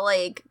about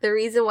like the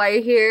reason why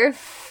you're here.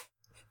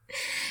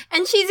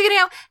 And she's gonna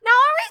go, "Now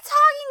are we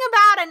talking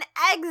about an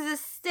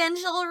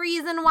existential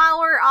reason why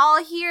we're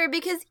all here?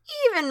 Because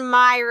even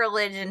my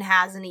religion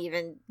hasn't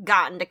even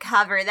gotten to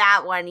cover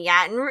that one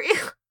yet." And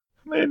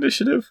My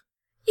initiative.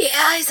 yeah,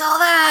 I saw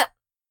that.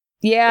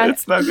 Yeah.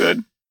 It's not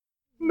good.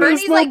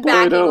 Bernie's like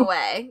backing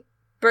away.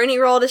 Bernie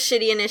rolled a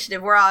shitty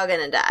initiative. We're all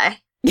gonna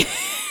die.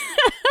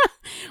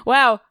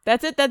 Wow,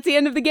 that's it. That's the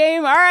end of the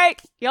game. All right,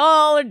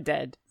 y'all are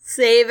dead.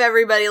 Save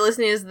everybody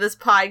listening to this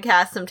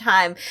podcast some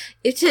time.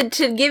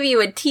 To give you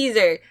a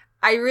teaser,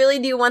 I really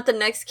do want the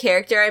next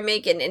character I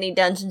make in any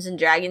Dungeons &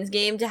 Dragons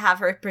game to have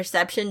her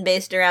perception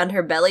based around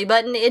her belly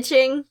button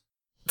itching.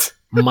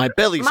 My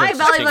belly My sense is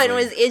belly button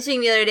tingling. was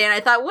itching the other day, and I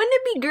thought, wouldn't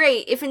it be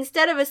great if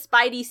instead of a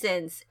spidey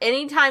sense,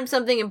 anytime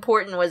something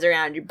important was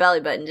around, your belly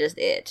button just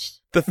itched?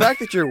 The fact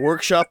that you're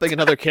workshopping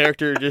another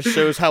character just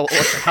shows how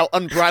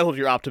unbridled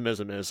your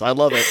optimism is. I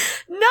love it.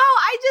 No,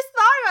 I just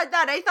thought about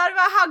that. I thought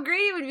about how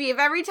great it would be if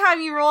every time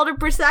you rolled a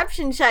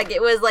perception check,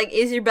 it was like,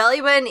 is your belly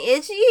button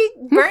itchy?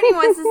 Bernie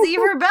wants to see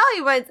if her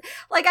belly button's...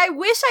 Like, I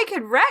wish I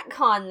could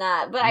retcon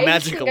that, but I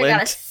just think I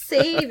gotta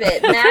save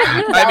it.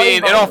 I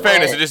mean, in all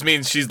fairness, it just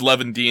means she's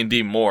loving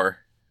D&D more.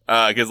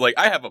 Because, like,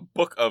 I have a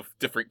book of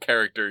different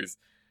characters,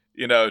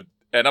 you know,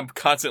 and I'm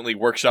constantly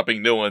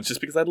workshopping new ones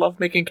just because I love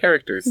making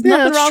characters. There's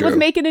nothing wrong with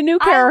making a new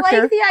character. I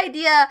like the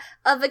idea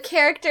of a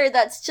character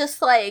that's just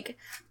like,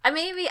 I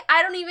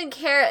don't even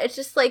care. It's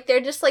just like,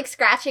 they're just like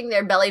scratching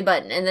their belly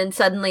button and then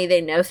suddenly they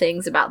know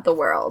things about the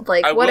world.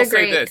 Like, I what will a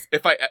great... say this,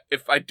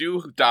 if I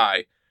do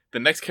die, the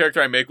next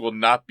character I make will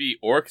not be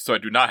Orc, so I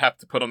do not have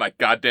to put on that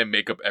goddamn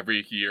makeup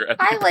every year at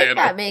the I like panel.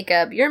 that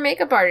makeup. Your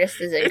makeup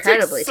artist is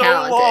incredibly it takes so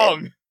talented.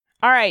 long.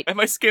 All right. And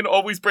my skin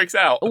always breaks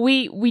out.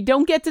 We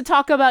don't get to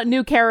talk about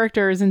new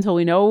characters until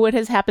we know what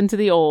has happened to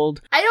the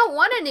old. I don't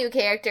want a new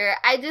character.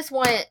 I just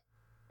want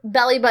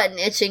belly button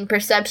itching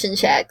perception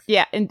checks.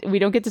 Yeah, and we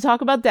don't get to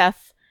talk about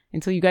death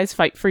until you guys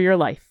fight for your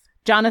life.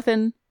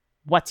 Jonathan,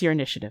 what's your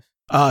initiative?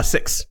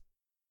 6.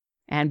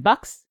 And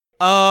Bucks?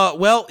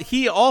 Well,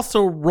 he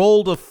also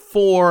rolled a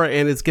 4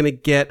 and is gonna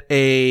get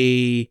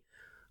a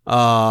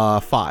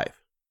 5. All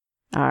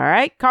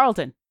right,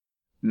 Carlton.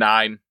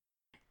 9.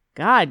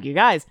 God, you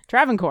guys.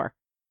 Travancore.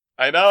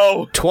 I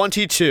know.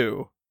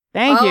 22.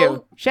 Thank you.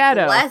 Oh,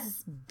 Shadow.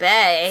 Bless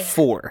Bay.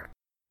 4.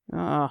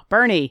 Oh,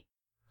 Bernie.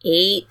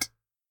 8.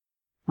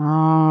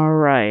 All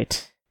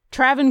right.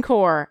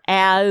 Travancore,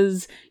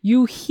 as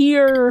you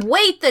hear...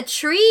 Wait, the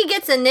tree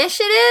gets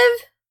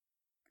initiative?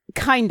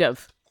 Kind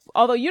of.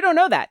 Although you don't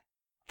know that.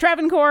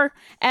 Travancore,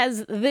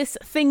 as this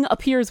thing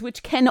appears,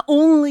 which can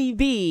only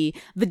be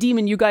the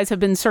demon you guys have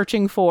been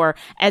searching for,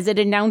 as it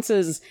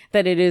announces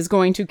that it is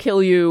going to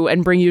kill you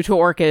and bring you to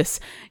Orcus,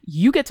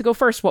 you get to go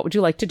first. What would you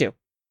like to do?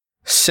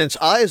 Since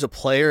I, as a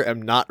player,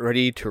 am not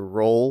ready to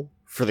roll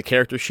for the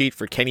character sheet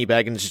for Kenny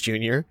Baggins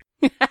Jr.,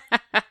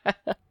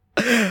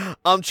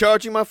 I'm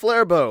charging my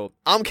flare bow.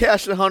 I'm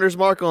casting a Hunter's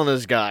Mark on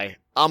this guy.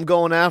 I'm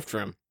going after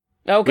him.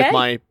 Okay.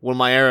 With one of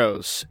my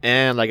arrows.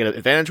 And I get an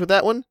advantage with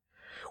that one.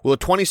 Will a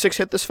 26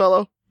 hit this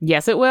fellow?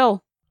 Yes, it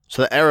will.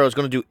 So the arrow is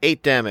going to do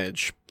 8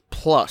 damage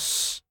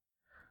plus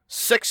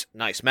 6.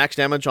 Nice. Max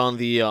damage on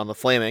the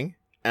flaming.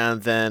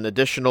 And then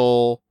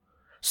additional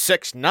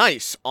 6.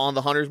 Nice. On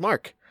the Hunter's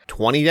Mark.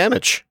 20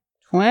 damage.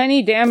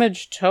 20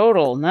 damage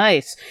total.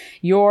 Nice.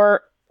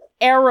 Your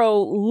arrow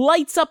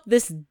lights up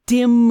this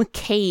dim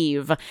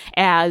cave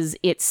as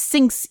it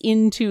sinks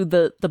into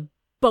the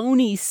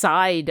bony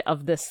side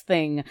of this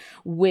thing,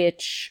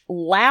 which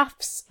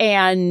laughs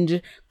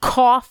and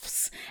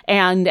coughs,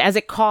 and as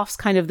it coughs,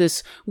 kind of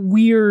this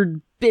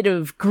weird bit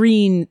of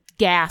green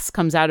gas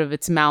comes out of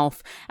its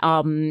mouth,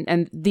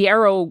 and the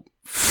arrow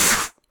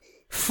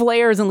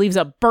flares and leaves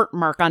a burnt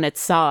mark on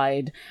its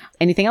side.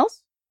 Anything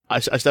else? I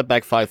step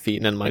back 5 feet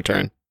and end my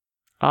turn.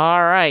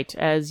 All right,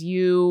 as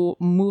you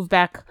move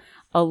back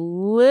a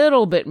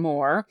little bit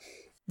more,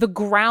 the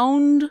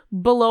ground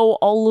below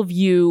all of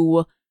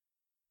you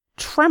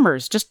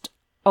tremors just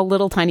a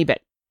little tiny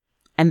bit.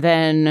 And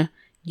then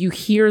you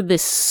hear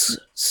this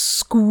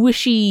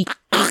squishy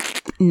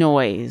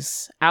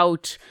noise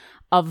out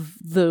of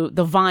the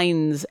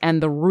vines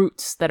and the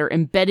roots that are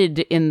embedded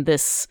in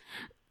this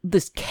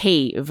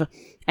cave.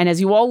 And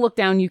as you all look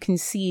down, you can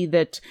see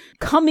that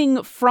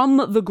coming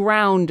from the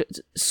ground,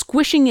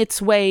 squishing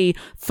its way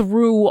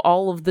through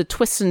all of the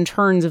twists and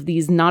turns of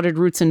these knotted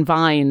roots and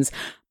vines,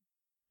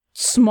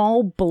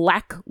 small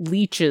black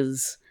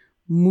leeches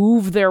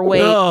move their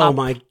way up. Oh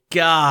my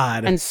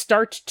god. And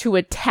start to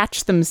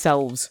attach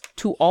themselves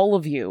to all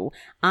of you.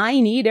 I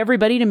need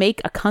everybody to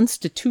make a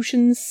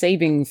Constitution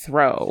saving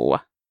throw.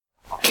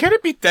 Can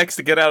it be Dex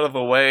to get out of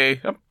the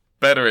way? I'm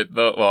better at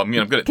the. Well, I mean,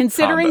 I'm good at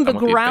Considering combat, the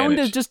I'm with ground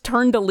advantage. is just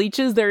turned to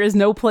leeches, there is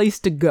no place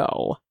to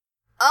go.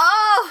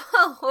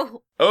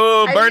 Oh!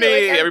 Oh, I Bernie!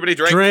 feel like Everybody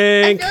drink. I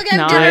Drink. feel like I'm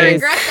Nice. gonna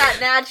regret that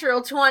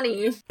natural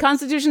 20.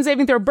 Constitution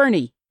saving throw,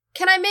 Bernie.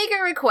 Can I make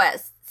a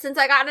request? Since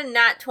I got a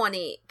nat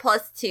 20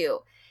 plus 2,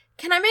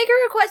 can I make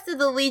a request that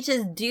the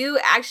leeches do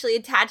actually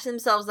attach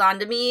themselves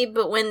onto me,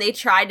 but when they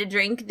try to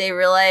drink, they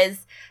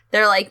realize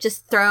they're like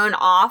just thrown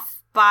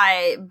off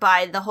by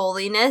the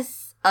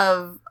holiness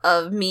of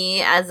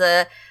me as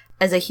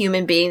a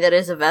human being that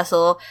is a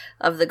vessel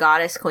of the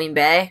goddess Queen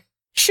Bey?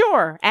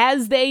 Sure.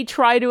 As they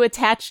try to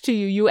attach to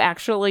you, you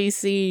actually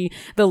see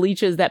the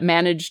leeches that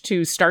manage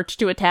to start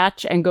to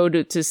attach and go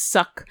to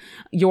suck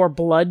your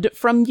blood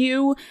from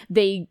you.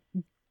 They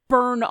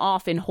burn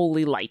off in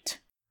holy light.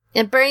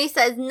 And Bernie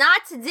says,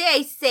 "Not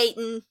today,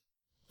 Satan."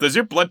 Does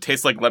your blood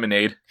taste like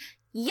lemonade?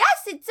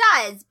 Yes, it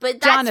does, but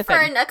that's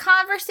Jonathan. for a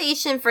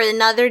conversation for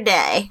another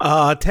day.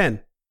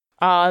 10.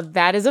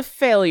 That is a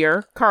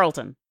failure.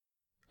 Carlton.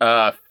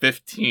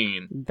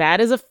 15. That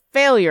is a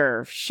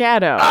failure.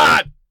 Shadow.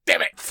 Ah,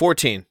 damn it!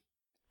 14.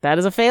 That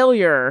is a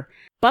failure.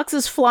 Bucks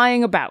is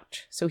flying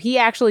about, so he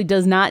actually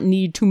does not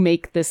need to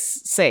make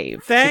this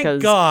save.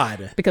 Thank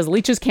God. Because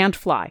leeches can't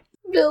fly.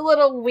 The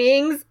little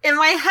wings. In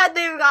my head,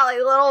 they've got like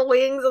little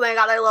wings and they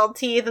got like little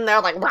teeth and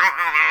they're like.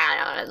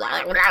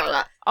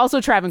 Also,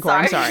 Travancore,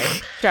 I'm Sorry.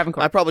 sorry.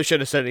 Travancore. I probably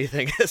shouldn't have said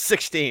anything.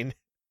 16.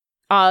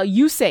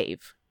 You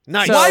save.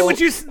 Nice. So- Why would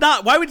you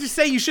not? Why would you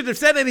say you shouldn't have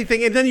said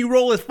anything and then you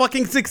roll a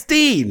fucking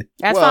 16?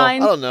 That's well,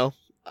 fine. I don't know.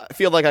 I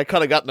feel like I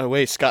could have gotten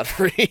away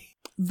scot-free.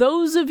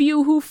 Those of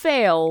you who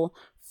fail,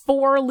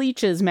 4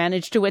 leeches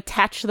manage to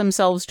attach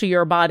themselves to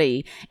your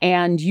body,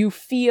 and you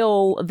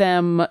feel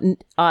them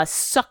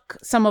suck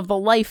some of the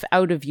life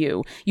out of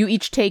you. You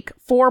each take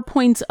 4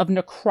 points of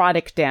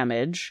necrotic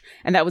damage,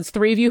 and that was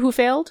 3 of you who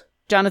failed?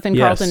 Jonathan,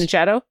 Yes. Carlton, and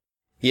Shadow?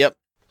 Yep.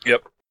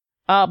 Yep.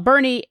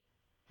 Bernie,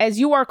 as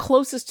you are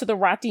closest to the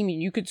rot demon,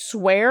 you could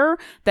swear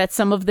that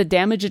some of the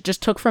damage it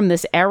just took from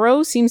this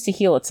arrow seems to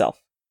heal itself.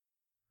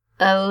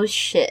 Oh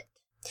shit.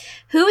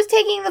 Who's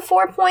taking the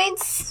 4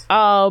 points?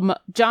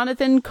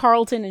 Jonathan,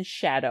 Carlton, and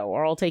Shadow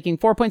are all taking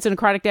 4 points of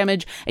necrotic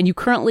damage, and you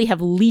currently have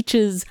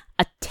leeches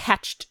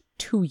attached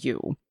to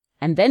you.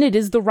 And then it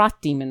is the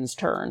rot demon's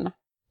turn.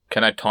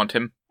 Can I taunt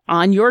him?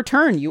 On your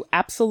turn, you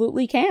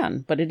absolutely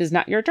can, but it is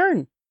not your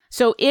turn.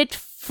 So it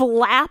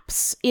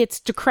flaps its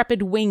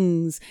decrepit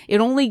wings.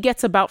 It only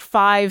gets about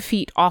 5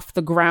 feet off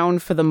the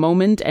ground for the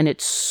moment, and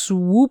it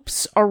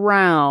swoops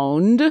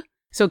around.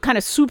 So it kind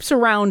of swoops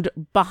around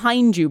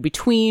behind you,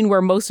 between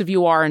where most of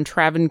you are and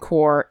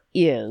Travancore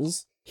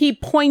is. He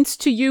points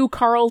to you,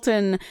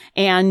 Carlton,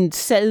 and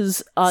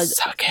says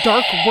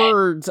dark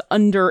words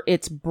under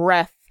its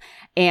breath,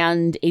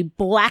 and a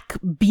black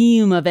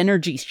beam of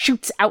energy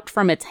shoots out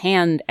from its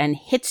hand and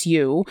hits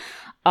you.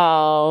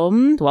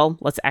 Well,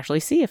 let's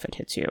actually see if it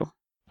hits you.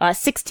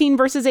 16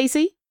 versus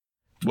AC?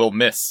 Will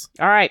miss.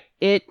 All right,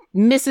 it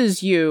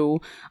misses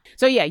you.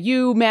 So yeah,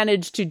 you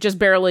manage to just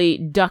barely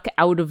duck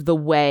out of the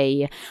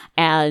way,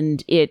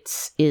 and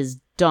it is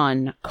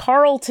done.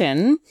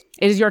 Carlton,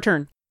 it is your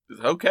turn.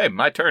 Okay,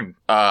 my turn.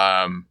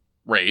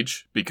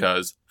 Rage,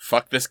 because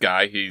fuck this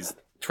guy. He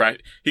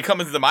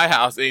comes into my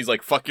house and he's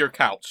like, fuck your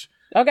couch.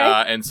 Okay,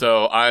 And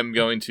so I'm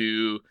going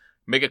to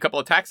make a couple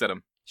attacks at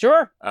him.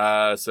 sure.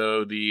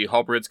 So the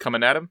halberd's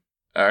coming at him.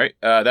 All right,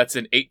 that's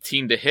an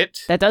 18 to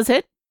hit. That does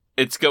hit.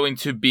 It's going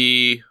to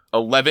be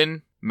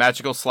 11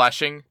 magical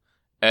slashing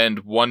and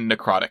 1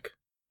 necrotic.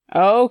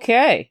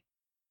 Okay.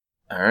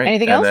 All right.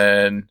 Anything else?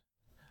 And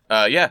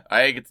then, yeah,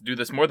 I get to do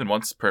this more than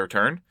once per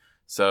turn.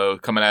 So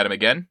coming at him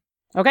again.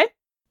 Okay.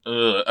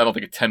 I don't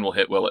think a 10 will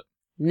hit, will it?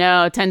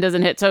 No, 10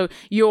 doesn't hit. So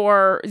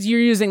you're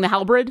using the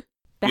halberd?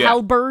 The Yeah.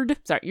 halberd.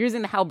 Sorry, you're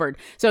using the halberd.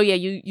 So yeah,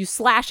 you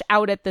slash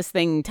out at this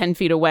thing 10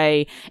 feet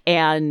away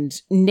and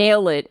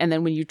nail it. And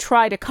then when you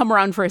try to come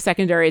around for a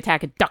secondary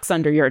attack, it ducks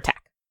under your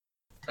attack.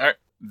 All right,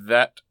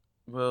 that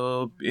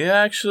will be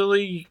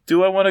actually.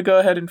 Do I want to go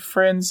ahead and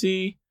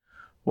frenzy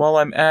while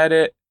I'm at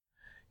it?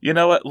 You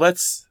know what?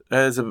 Let's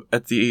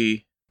at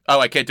the. Oh,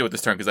 I can't do it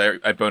this turn because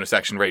I bonus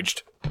action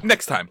raged.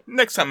 Next time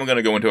I'm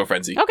gonna go into a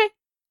frenzy. Okay.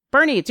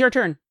 Bernie, it's your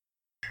turn.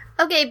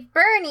 Okay,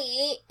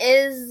 Bernie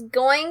is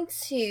going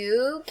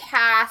to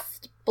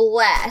cast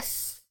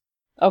Bless.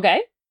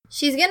 Okay.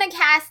 She's gonna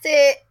cast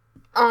it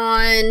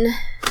on,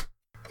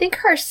 I think,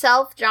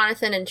 herself,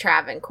 Jonathan, and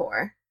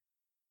Travancore.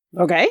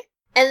 Okay.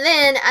 And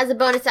then, as a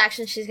bonus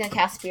action, she's gonna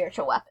cast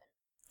Spiritual Weapon.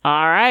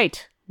 All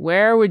right.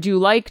 Where would you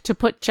like to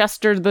put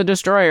Chester the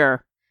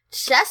Destroyer?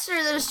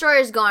 Chester the Destroyer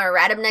is going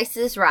right up next to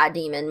this Rod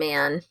Demon,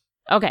 man.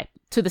 Okay.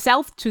 To the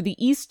south, to the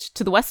east,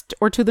 to the west,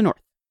 or to the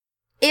north?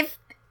 If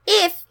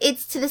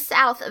it's to the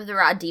south of the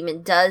Rod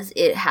Demon, does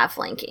it have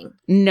flanking?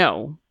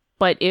 No.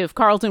 But if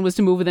Carlton was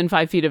to move within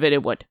 5 feet of it,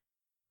 it would.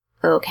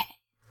 Okay.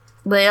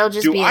 But it'll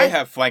just Do be I this-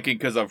 have flanking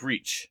because of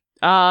reach?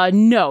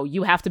 No.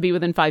 You have to be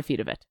within 5 feet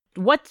of it.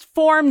 What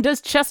form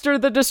does Chester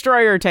the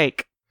Destroyer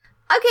take?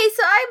 Okay,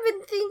 so I've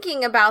been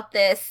thinking about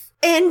this,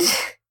 and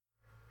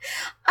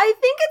I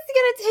think it's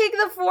gonna take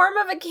the form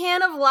of a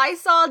can of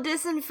Lysol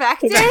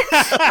disinfectant.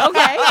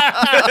 Okay.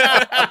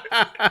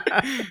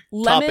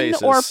 Lemon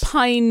aces. or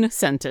pine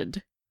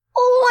scented?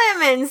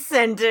 Lemon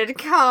scented.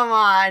 Come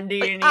on, do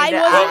you need I to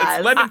wasn't- Well, ask?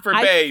 it's lemon for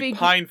I bay, fig-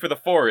 pine for the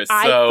forest.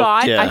 I So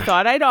I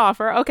thought I'd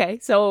offer. Okay,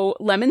 so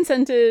lemon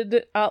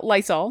scented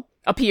Lysol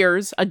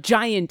appears, a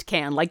giant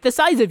can, like the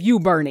size of you,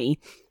 Bernie.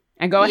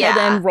 And go ahead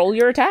Yeah. and roll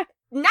your attack.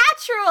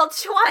 Natural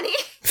 20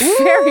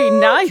 Very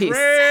nice.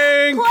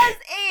 Drink! plus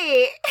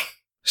 8.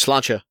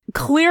 Slancha.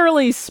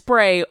 Clearly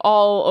spray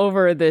all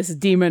over this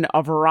demon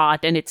of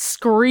rot, and it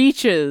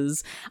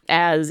screeches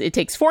as it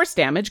takes force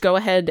damage. Go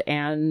ahead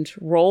and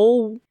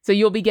roll. So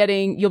you'll be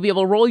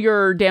able to roll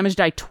your damage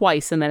die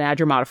twice and then add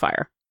your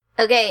modifier.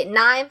 Okay,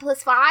 9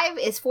 plus 5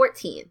 is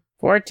 14.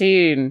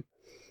 14.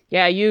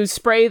 Yeah, you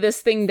spray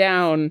this thing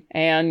down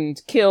and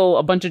kill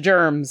a bunch of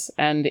germs,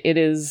 and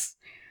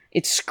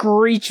it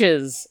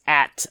screeches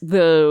at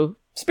the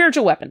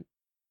spiritual weapon.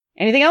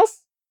 Anything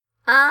else?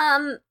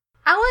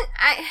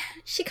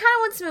 She kind of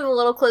wants to move a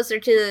little closer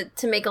to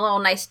make a little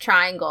nice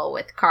triangle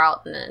with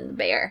Carlton and the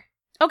bear.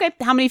 Okay,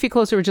 how many feet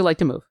closer would you like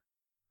to move?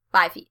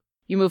 5 feet.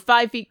 You move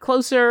 5 feet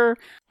closer.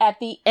 At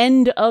the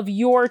end of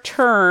your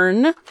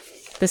turn,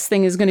 this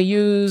thing is going to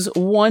use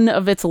one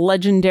of its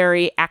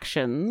legendary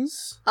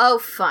actions. Oh,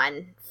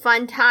 fun.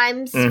 Fun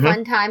times. Mhm.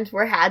 Fun times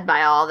were had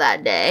by all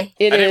that day.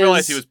 It I didn't is-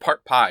 realize he was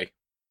part pie.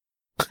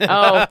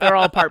 Oh, they're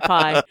all part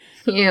pie.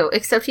 Ew,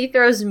 except he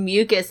throws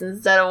mucus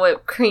instead of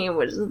whipped cream,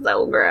 which is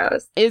so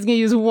gross. It's going to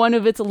use one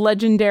of its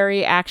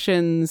legendary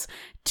actions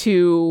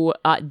to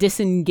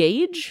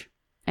disengage,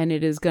 and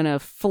it is going to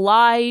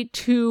fly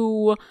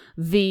to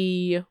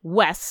the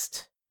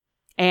west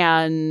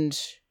and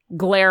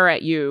glare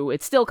at you.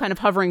 It's still kind of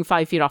hovering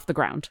 5 feet off the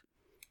ground.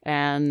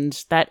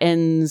 And that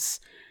ends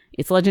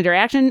its legendary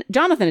action.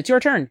 Jonathan, it's your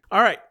turn.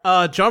 All right.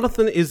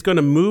 Jonathan is going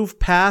to move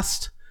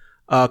past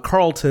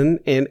Carlton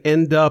and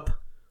end up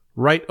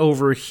right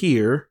over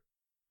here.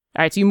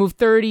 All right, so you move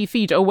 30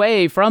 feet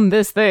away from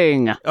this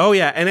thing. Oh,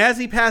 yeah. And as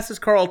he passes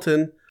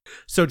Carlton,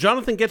 so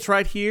Jonathan gets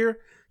right here,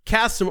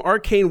 casts some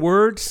arcane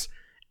words,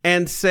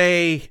 and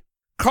say,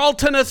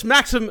 Carltonus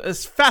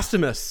Maximus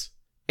Fastimus,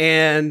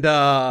 and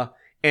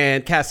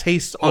cast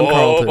haste on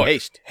Carlton. boy.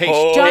 Haste.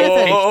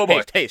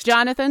 Jonathan. Haste.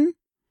 Jonathan,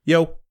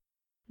 Yo,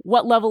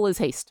 what level is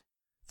haste?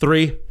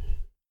 3.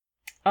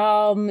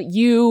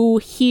 You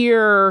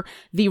hear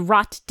the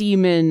rot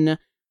demon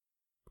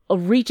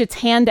reach its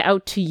hand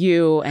out to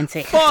you and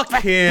say, Fuck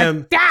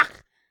him. "Ah!"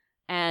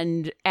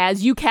 And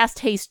as you cast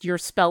haste, your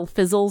spell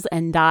fizzles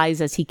and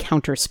dies as he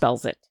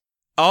counterspells it.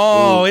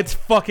 Oh, it's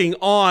fucking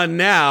on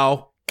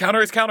now.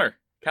 Counter is counter.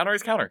 Counter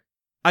is counter.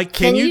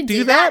 Can you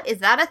do that? Is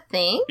that a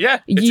thing? Yeah,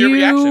 it's your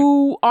reaction.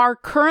 You are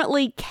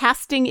currently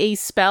casting a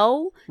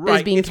spell that is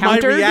Right. being It's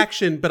countered. my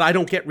reaction, but I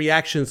don't get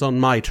reactions on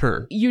my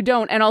turn. You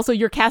don't, and also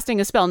you're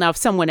casting a spell. Now, if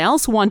someone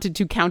else wanted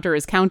to counter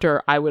his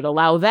counter, I would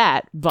allow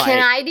that. But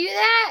Can I do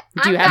that?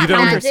 Do you I've have got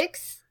counters?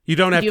 magics. You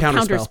don't have you have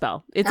counterspell.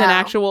 counterspell. It's Oh. an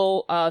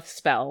actual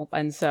spell,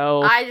 and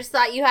so I just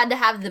thought you had to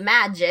have the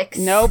magics.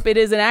 nope, it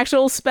is an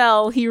actual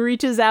spell. He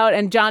reaches out,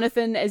 and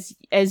Jonathan, as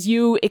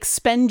you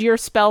expend your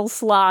spell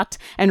slot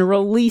and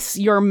release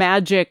your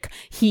magic,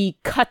 he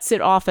cuts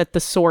it off at the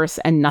source,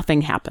 and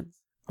nothing happens.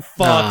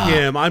 Fuck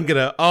him. I'm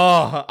gonna.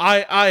 Oh,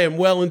 I am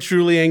well and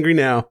truly angry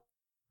now.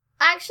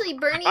 Actually,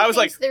 Bernie I was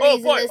thinks like, the oh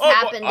reason boy, this oh boy,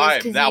 happened I is am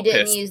because now you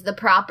didn't pissed. use the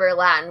proper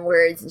Latin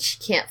words, and she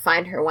can't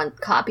find her one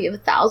copy of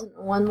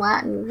 1001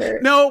 Latin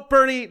verse. No,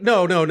 Bernie.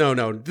 No.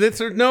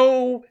 There's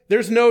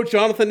no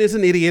Jonathan is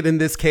an idiot in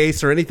this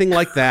case or anything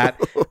like that.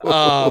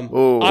 I'm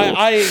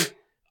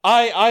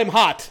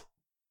hot.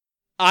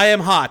 I am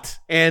hot,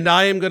 and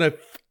I am gonna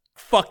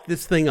fuck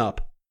this thing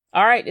up.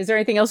 All right, is there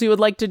anything else you would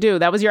like to do?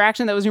 That was your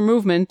action. That was your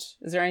movement.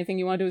 Is there anything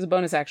you want to do as a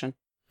bonus action?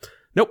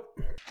 Nope.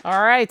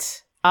 All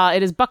right.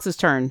 It is Bucks'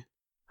 turn.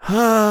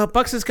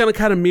 Bucks is going to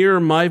kind of mirror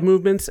my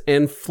movements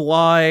and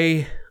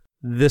fly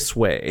this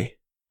way.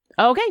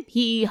 Okay.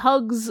 He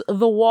hugs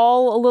the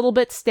wall a little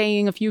bit,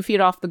 staying a few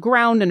feet off the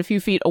ground and a few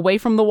feet away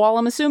from the wall,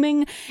 I'm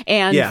assuming,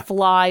 and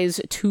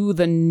flies to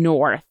the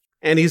north.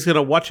 And he's going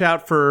to watch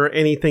out for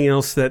anything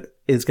else that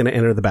is going to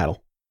enter the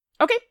battle.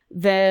 Okay.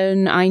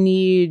 Then I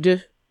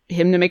need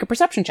him to make a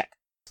perception check.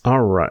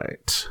 All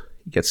right.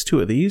 He gets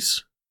 2 of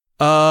these.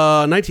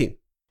 19.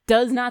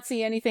 Does not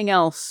see anything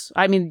else.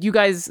 I mean, you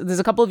guys, there's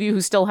a couple of you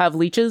who still have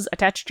leeches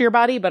attached to your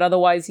body, but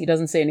otherwise he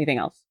doesn't see anything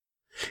else.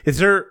 Is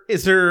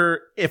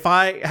there, if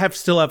I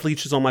still have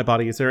leeches on my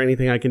body, is there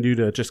anything I can do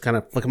to just kind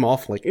of flick them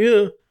off? Like,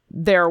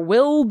 There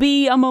will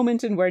be a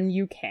moment in when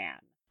you can.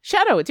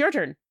 Shadow, it's your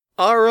turn.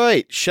 All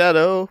right,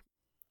 Shadow.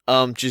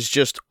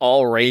 Just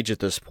all rage at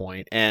this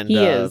point, and He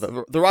is.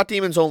 the rot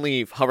demon's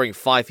only hovering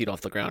 5 feet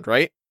off the ground,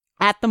 right?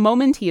 At the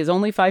moment, he is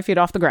only 5 feet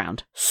off the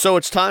ground. So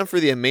it's time for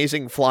the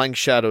amazing flying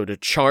Shadow to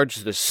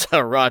charge this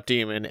rot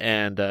demon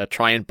and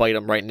try and bite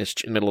him right in his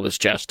middle of his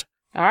chest.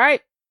 All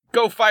right.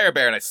 Go Fire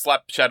Bear, and I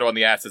slap Shadow on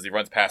the ass as he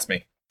runs past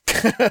me.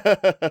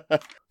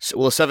 So,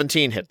 will a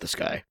 17 hit this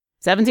guy?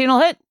 17 will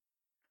hit.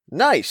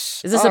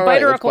 Nice. Is this a All bite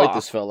right, or a let's claw? bite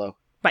this fellow.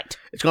 Bite.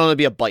 It's going to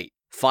be a bite.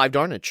 5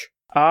 darnage.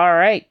 All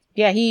right.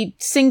 Yeah, he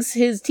sinks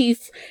his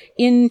teeth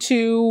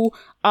into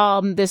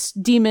this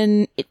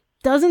demon. It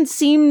doesn't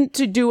seem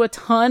to do a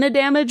ton of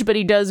damage, but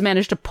he does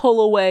manage to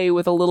pull away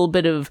with a little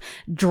bit of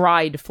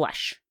dried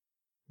flesh.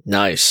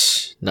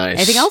 Nice.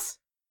 Anything else?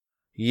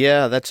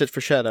 Yeah, that's it for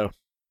Shadow.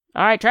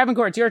 All right,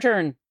 Travancore, it's your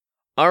turn.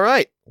 All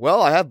right. Well,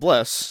 I have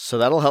Bless, so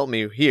that'll help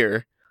me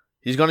here.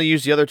 He's going to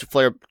use the other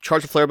to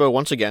charge the flare bow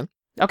once again.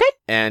 Okay.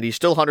 And he's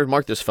still 100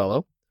 marked this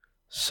fellow.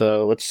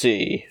 So let's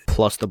see.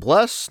 Plus the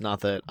Bless,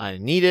 not that I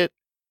need it.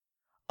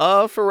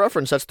 For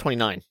reference, that's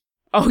 29.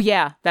 Oh,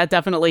 yeah, that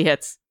definitely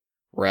hits.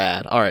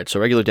 Rad. All right, so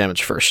regular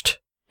damage first.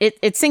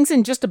 It sinks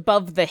in just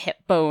above the hip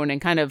bone and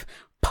kind of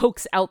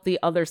pokes out the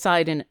other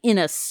side in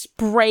a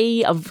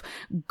spray of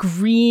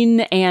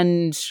green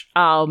and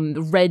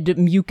red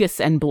mucus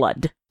and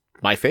blood.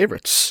 My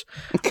favorites.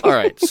 All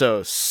right,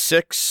 so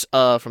 6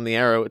 from the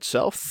arrow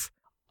itself,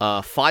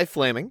 5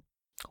 flaming,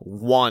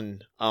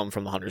 1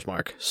 from the hunter's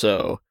mark.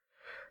 So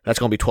that's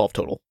going to be 12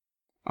 total.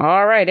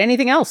 All right,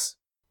 anything else?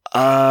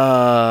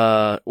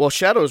 Well,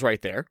 Shadow's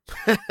right there.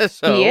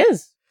 So He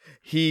is.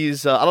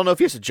 He's, I don't know if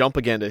he has to jump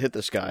again to hit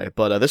this guy,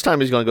 but this time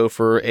he's going to go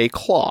for a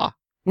claw.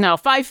 No,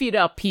 5 feet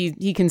up,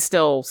 he can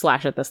still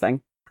slash at this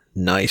thing.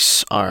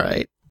 Nice. All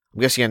right.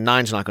 I'm guessing a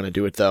 9's not going to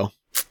do it, though.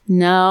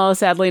 No,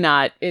 sadly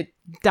not. It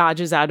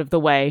dodges out of the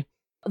way.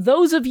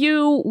 Those of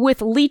you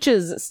with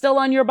leeches still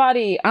on your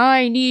body,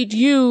 I need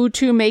you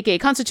to make a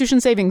Constitution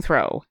saving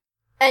throw.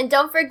 And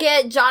don't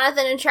forget,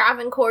 Jonathan and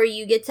Travancore,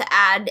 you get to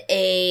add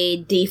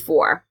a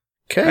D4.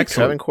 Okay, Excellent.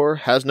 Travancore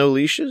has no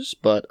leashes,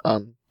 but,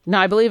 No,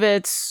 I believe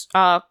it's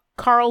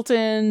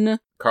Carlton.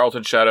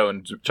 Carlton, Shadow,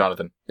 and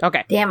Jonathan.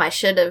 Okay. Damn, I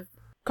should have.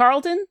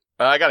 Carlton?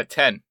 I got a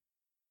 10.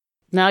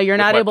 No, you're with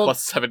not my able.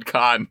 plus 7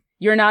 con.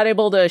 You're not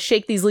able to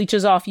shake these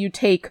leeches off. You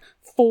take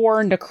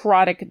 4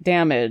 necrotic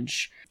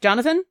damage.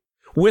 Jonathan?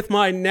 With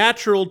my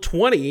natural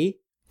 20,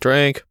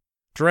 drink.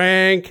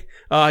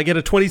 I get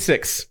a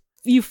 26.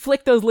 You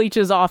flick those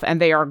leeches off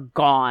and they are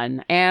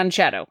gone. And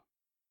Shadow.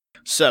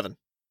 7.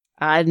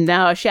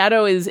 Now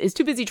Shadow is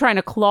too busy trying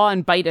to claw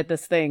and bite at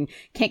this thing.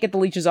 Can't get the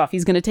leeches off.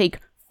 He's going to take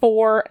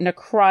 4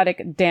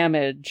 necrotic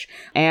damage,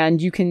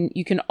 and you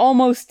can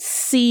almost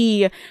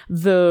see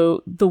the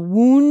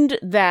wound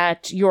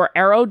that your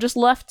arrow just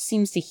left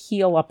seems to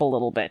heal up a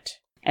little bit.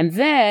 And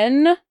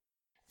then,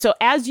 so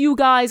as you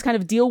guys kind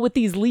of deal with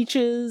these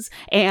leeches,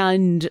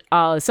 and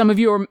some of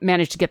you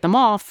manage to get them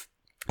off,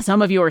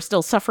 some of you are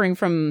still suffering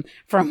from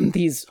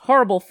these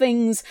horrible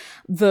things.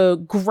 The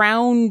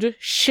ground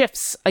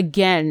shifts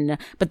again,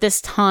 but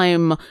this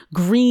time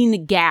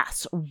green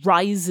gas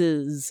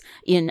rises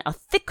in a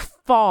thick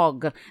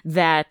fog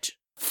that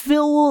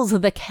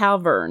fills the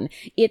cavern.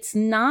 It's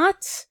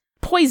not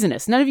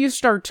poisonous. None of you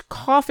start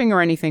coughing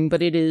or anything,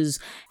 but it is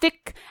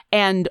thick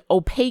and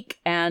opaque,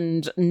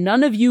 and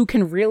none of you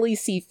can really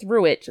see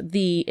through it.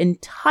 The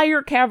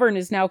entire cavern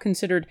is now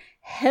considered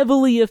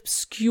heavily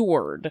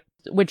obscured,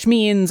 which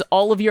means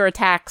all of your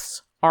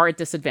attacks are at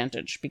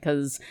disadvantage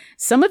because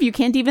some of you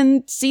can't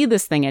even see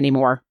this thing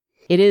anymore.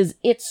 It is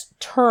its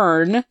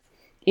turn.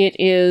 It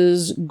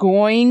is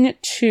going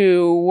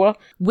to,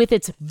 with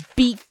its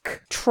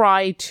beak,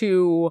 try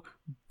to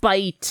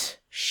bite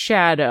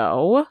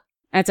Shadow.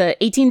 That's a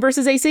 18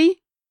 versus AC?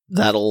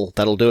 That'll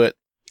do it.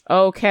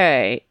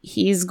 Okay.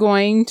 He's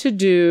going to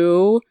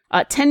do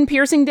 10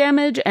 piercing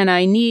damage, and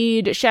I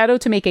need Shadow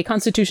to make a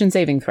Constitution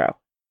saving throw.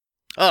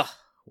 Ugh.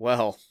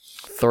 Well,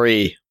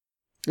 3.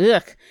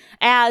 Ugh.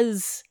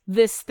 As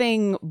this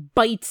thing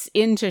bites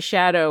into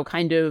Shadow,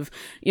 kind of,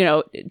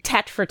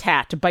 tat for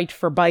tat, bite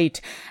for bite,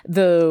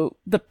 the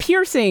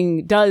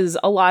piercing does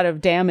a lot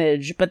of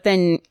damage, but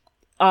then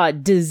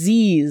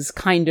disease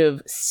kind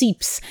of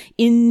seeps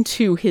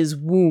into his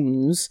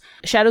wounds.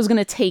 Shadow's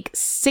gonna take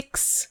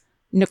 6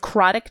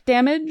 necrotic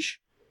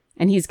damage,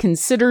 and he's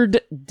considered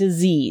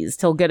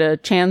diseased. He'll get a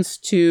chance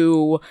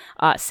to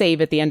save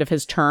at the end of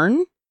his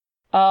turn.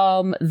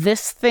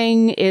 This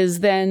thing is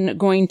then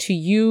going to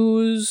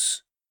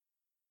use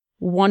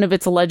one of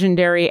its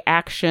legendary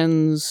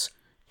actions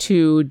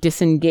to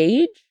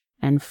disengage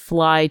and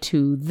fly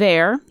to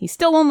there. He's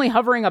still only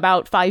hovering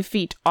about 5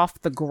 feet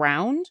off the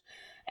ground,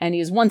 and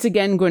he's once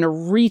again going to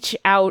reach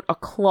out a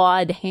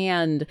clawed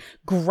hand,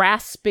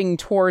 grasping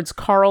towards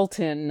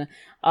Carlton,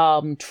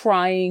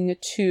 trying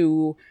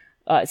to,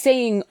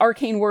 saying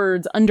arcane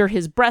words under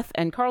his breath,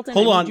 and Carlton,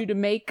 Hold I on. need you to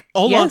make...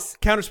 Hold Yes? on.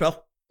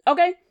 Counterspell.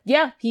 Okay,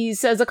 yeah, he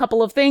says a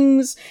couple of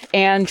things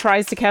and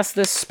tries to cast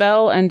this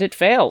spell, and it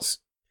fails.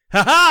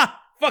 Ha-ha!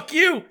 Fuck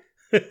you!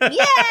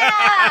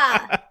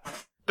 Yeah!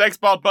 Thanks,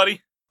 bald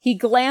buddy. He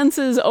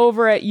glances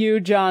over at you,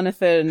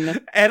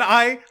 Jonathan, And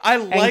I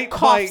and light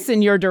coughs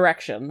in your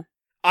direction.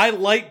 I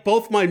light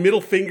both my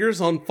middle fingers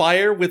on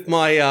fire with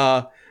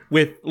my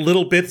with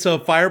little bits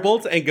of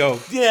firebolts and go,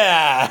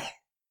 yeah.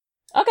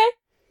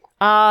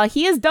 Okay.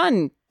 He is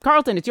done.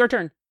 Carlton, it's your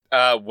turn.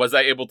 Was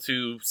I able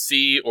to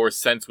see or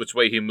sense which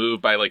way he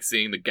moved by, like,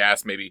 seeing the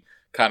gas maybe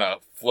kind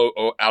of float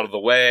out of the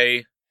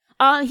way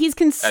He's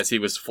as he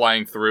was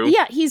flying through?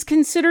 Yeah, he's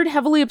considered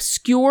heavily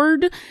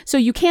obscured, so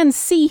you can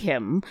see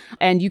him,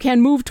 and you can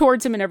move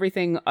towards him and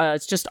everything.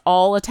 It's just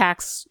all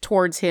attacks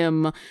towards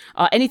him.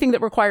 Anything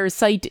that requires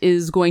sight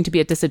is going to be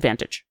at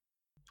disadvantage.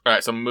 All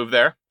right, so I'm going to move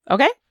there.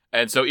 Okay?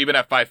 And so even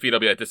at 5 feet, I'll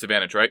be at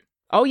disadvantage, right?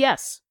 Oh,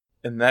 yes.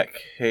 In that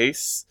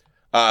case,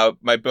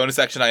 my bonus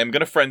action, I am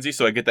going to frenzy,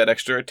 so I get that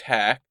extra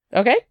attack.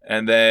 Okay.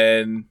 And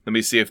then let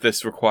me see if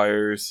this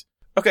requires...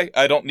 Okay,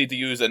 I don't need to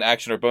use an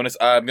action or bonus.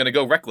 I'm going to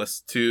go reckless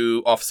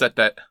to offset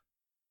that.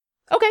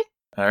 Okay.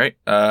 All right.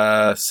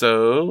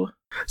 So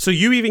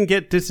you even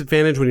get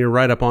disadvantage when you're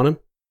right up on him?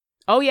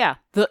 Oh, yeah.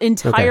 The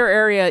entire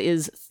area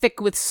is thick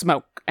with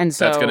smoke, and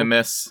so... that's going to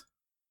miss.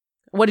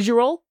 What did you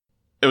roll?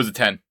 It was a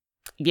 10.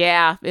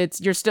 Yeah,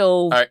 you're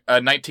still... All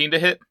right, 19 to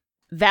hit.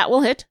 That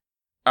will hit.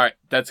 All right,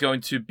 that's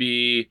going to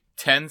be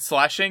 10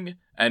 slashing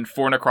and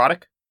 4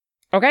 necrotic.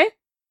 Okay.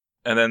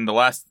 And then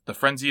the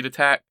frenzied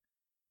attack,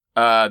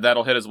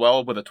 that'll hit as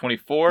well with a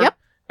 24. Yep.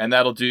 And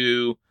that'll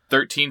do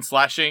 13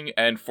 slashing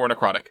and 4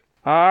 necrotic.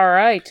 All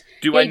right.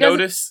 Do Yeah, I he doesn't-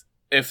 notice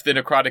if the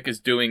necrotic is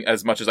doing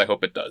as much as I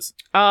hope it does?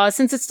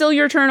 Since it's still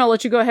your turn, I'll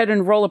let you go ahead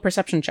and roll a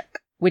perception check,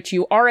 which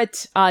you are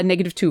at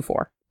 -2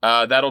 for.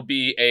 That'll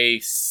be a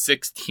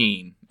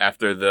 16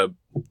 after the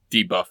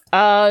debuff.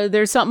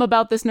 There's something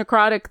about this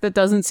necrotic that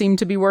doesn't seem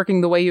to be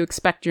working the way you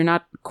expect. You're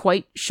not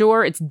quite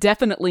sure. It's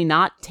definitely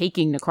not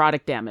taking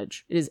necrotic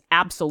damage. It is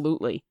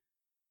absolutely.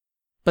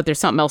 But there's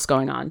something else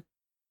going on.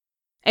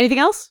 Anything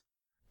else?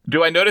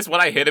 Do I notice when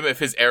I hit him if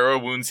his arrow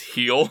wounds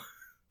heal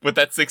with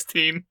that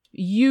 16?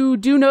 You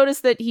do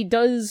notice that he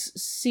does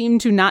seem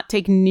to not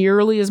take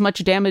nearly as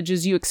much damage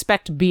as you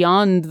expect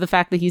beyond the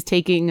fact that he's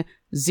taking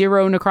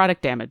 0 necrotic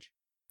damage.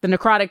 The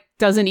necrotic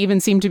doesn't even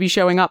seem to be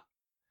showing up.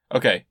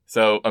 Okay,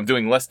 so I'm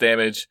doing less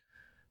damage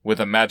with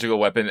a magical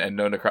weapon and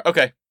no necrotic.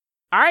 Okay.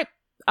 All right.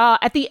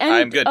 At the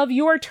I'm end good. of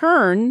your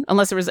turn,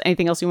 unless there was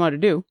anything else you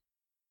wanted to do.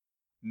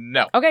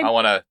 No. Okay. I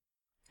want to...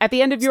 At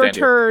the end of your Stand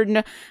here.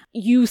 turn,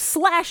 you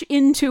slash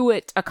into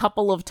it a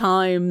couple of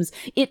times.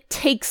 It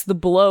takes the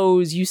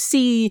blows. You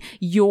see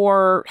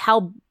your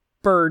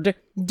halberd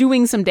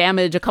doing some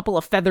damage. A couple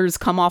of feathers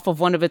come off of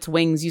one of its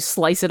wings. You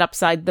slice it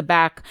upside the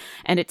back,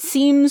 and it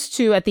seems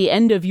to, at the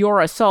end of your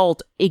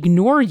assault,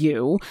 ignore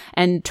you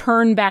and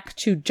turn back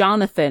to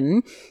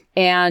Jonathan.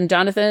 And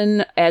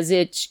Jonathan, as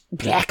it...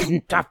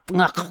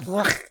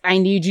 I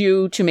need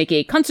you to make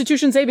a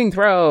Constitution saving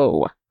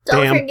throw.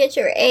 Don't Damn. forget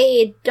your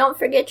aid. Don't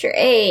forget your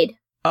aid.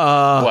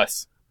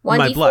 Bless. my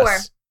 1d4.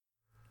 bless.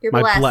 Your My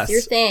bless. bless.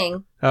 Your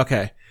thing.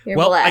 Okay. Your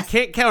Well, bless. I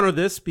can't counter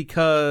this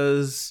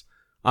because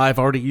I've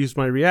already used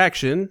my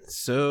reaction,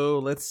 so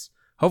let's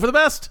hope for the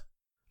best.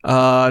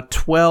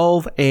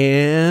 12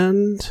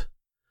 and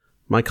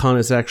my con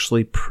is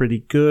actually pretty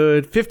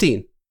good.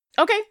 15.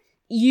 Okay.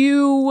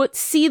 You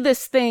see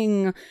this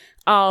thing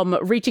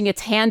reaching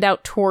its hand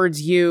out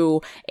towards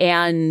you,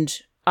 and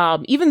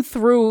even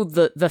through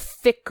the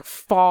thick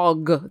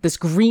fog, this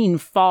green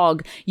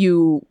fog,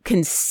 you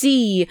can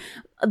see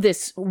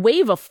this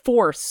wave of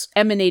force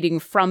emanating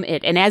from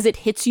it. And as it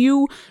hits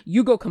you,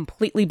 you go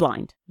completely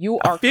blind. You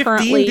A are 15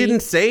 currently didn't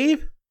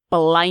save?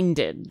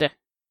 blinded.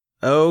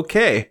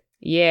 Okay.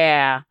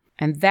 Yeah.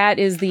 And that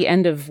is the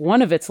end of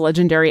one of its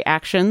legendary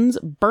actions.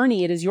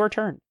 Bernie, it is your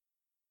turn.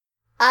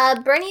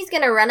 Bernie's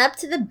gonna run up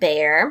to the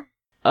bear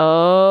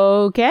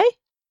Okay.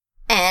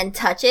 and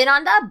touch it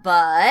on the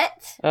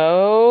butt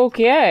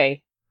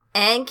Okay.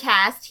 and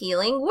cast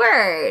Healing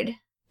Word.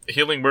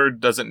 Healing Word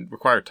doesn't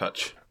require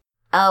touch.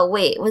 Oh,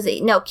 wait, was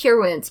it? No, Cure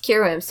Wounds.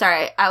 Cure Wounds.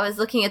 Sorry, I was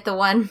looking at the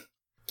one.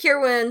 Cure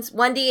Wounds,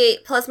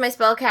 1d8 plus my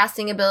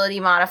spellcasting ability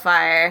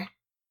modifier.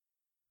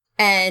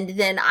 And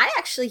then I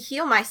actually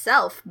heal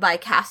myself by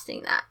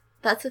casting that.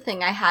 That's the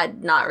thing I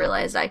had not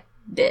realized I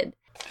did.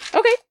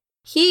 Okay.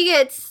 He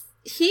gets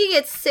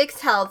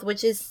 6 health,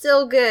 which is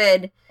still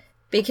good,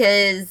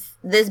 because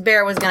this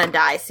bear was going to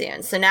die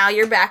soon. So now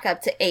you're back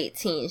up to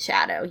 18,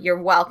 Shadow.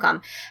 You're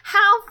welcome.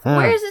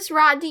 Where's this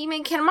rod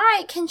demon?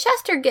 Can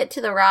Chester get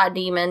to the rod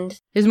demon?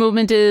 His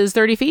movement is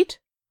 30 feet.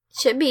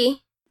 Should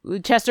be.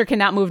 Chester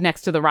cannot move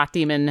next to the rot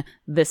demon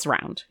this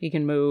round. He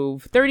can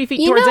move 30 feet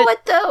You towards know it.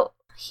 what, though?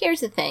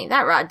 Here's the thing.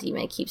 That rod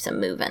demon keeps him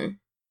moving.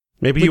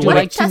 Maybe Would you want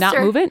like to not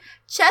Chester- move it?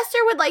 Chester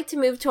would like to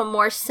move to a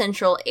more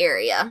central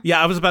area.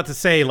 Yeah, I was about to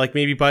say, like,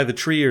 maybe by the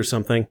tree or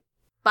something.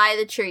 By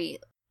the tree.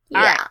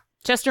 All Yeah. right.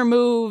 Chester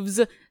moves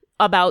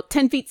about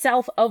 10 feet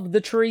south of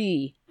the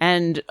tree,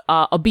 and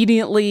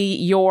obediently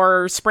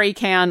your spray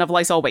can of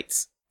Lysol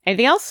waits.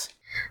 Anything else?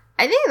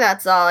 I think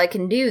that's all I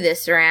can do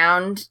this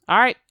round. All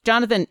right,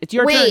 Jonathan, it's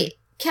your turn. Wait,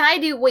 can I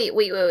do... Wait.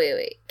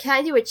 Can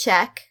I do a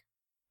check?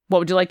 What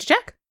would you like to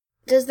check?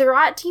 Does the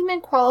rot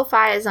demon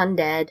qualify as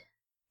undead?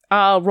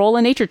 Roll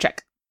a nature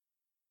check.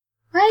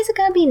 Why is it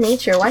gotta be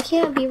nature? Why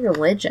can't it be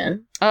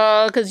religion?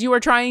 Because you are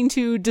trying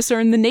to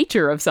discern the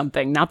nature of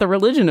something, not the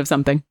religion of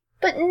something.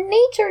 But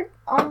nature...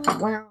 Oh,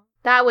 well.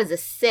 That was a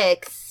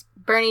 6.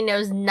 Bernie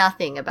knows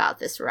nothing about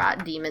this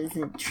rot demon's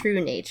true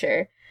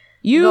nature.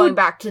 Going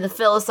back to the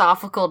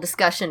philosophical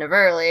discussion of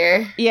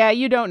earlier. Yeah,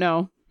 you don't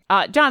know.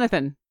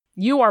 Jonathan,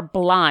 you are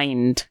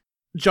blind.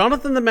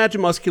 Jonathan the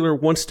Magimuscular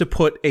wants to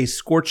put a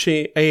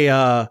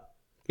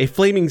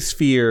flaming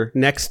sphere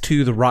next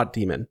to the rot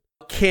demon.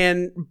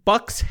 Can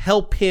Bucks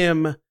help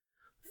him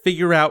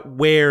figure out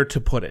where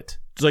to put it?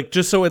 Like,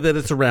 just so that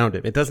it's around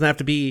him. It doesn't have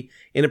to be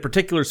in a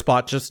particular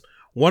spot, just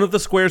one of the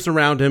squares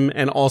around him,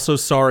 and also,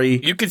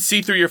 You can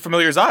see through your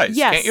familiar's eyes,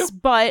 can't you? Yes,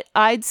 but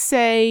I'd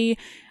say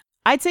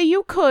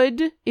you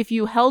could, if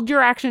you held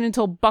your action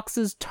until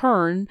Bucks's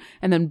turn,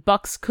 and then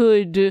Bucks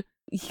could,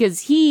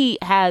 because he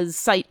has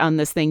sight on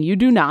this thing, you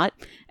do not,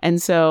 and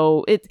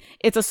so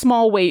it's a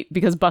small wait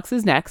because Bucks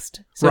is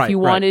next. So if you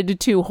wanted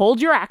to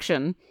hold your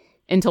action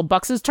until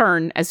Bucks'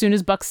 turn, as soon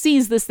as Bucks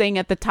sees this thing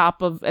at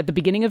the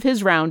beginning of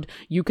his round,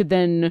 you could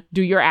then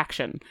do your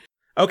action.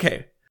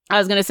 Okay. I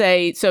was gonna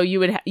say, so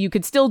you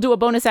could still do a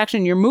bonus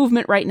action in your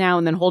movement right now,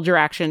 and then hold your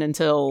action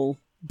until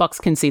Bucks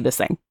can see this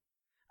thing.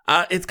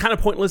 It's kind of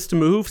pointless to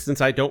move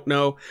since I don't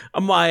know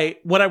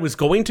what I was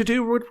going to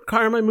do would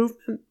require my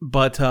movement,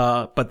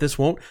 but this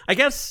won't. I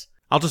guess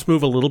I'll just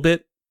move a little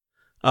bit,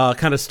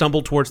 kind of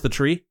stumble towards the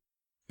tree.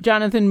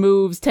 Jonathan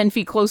moves 10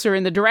 feet closer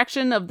in the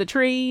direction of the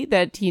tree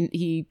that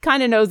he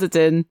kind of knows it's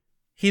in.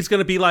 He's going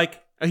to be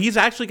like, he's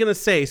actually going to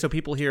say, so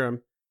people hear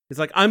him, he's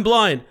like, I'm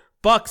blind.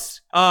 Bucks,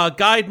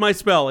 guide my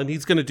spell. And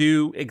he's going to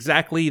do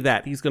exactly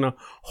that. He's going to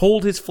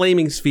hold his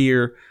flaming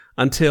sphere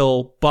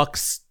until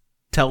Bucks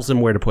tells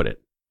him where to put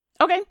it.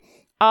 Okay.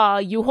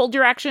 You hold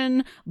your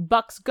action,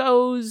 Bucks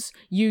goes,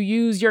 you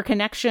use your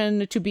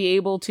connection to be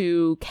able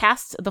to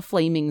cast the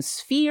flaming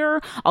sphere.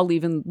 I'll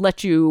even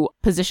let you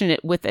position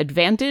it with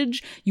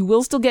advantage. You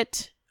will still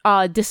get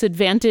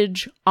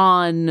disadvantage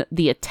on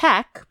the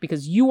attack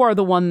because you are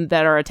the one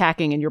that are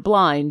attacking and you're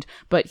blind,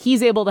 but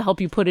he's able to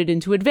help you put it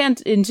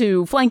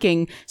into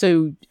flanking,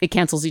 so it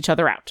cancels each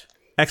other out.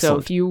 Excellent. So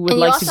if you would And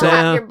like you also to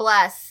have your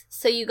bless,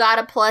 so you got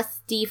a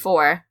plus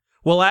D4.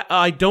 Well,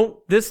 I don't.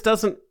 This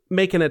doesn't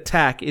make an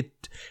attack.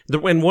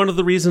 And one of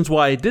the reasons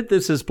why I did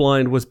this as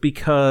blind was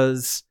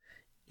because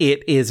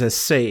it is a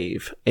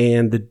save,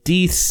 and the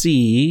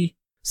DC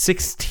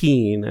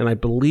 16, and I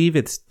believe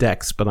it's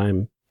Dex, but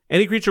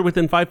any creature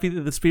within 5 feet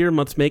of the sphere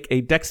must make a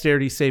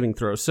dexterity saving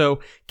throw. So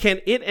can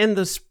it and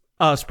the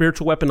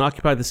spiritual weapon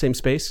occupy the same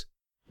space?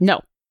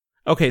 No.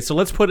 Okay, so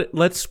let's put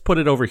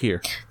it over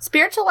here.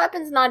 Spiritual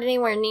weapon's not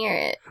anywhere near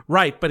it.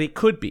 Right, but it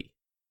could be.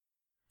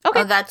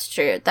 Okay. Oh, that's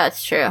true.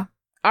 That's true.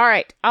 All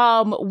right.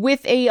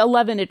 With a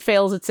 11, it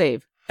fails its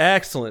save.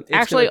 Excellent. It's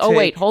Actually, gonna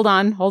wait, take- hold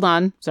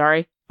on.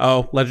 Sorry.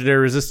 Oh, legendary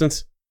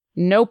resistance?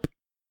 Nope.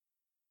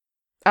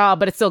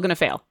 But it's still gonna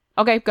fail.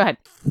 Okay, go ahead.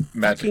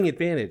 Fucking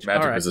advantage.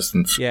 Magic All right.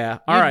 resistance. Yeah.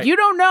 All right. You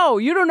don't know.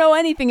 You don't know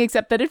anything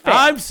except that it failed.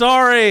 I'm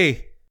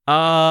sorry.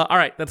 All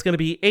right. That's going to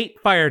be 8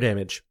 fire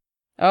damage.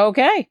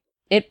 Okay.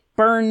 It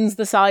burns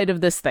the side of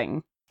this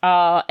thing.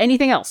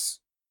 Anything else?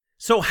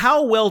 So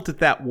how well did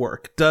that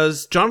work?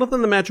 Does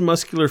Jonathan the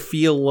Magimuscular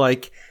feel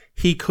like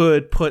he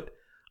could put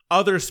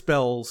other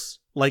spells,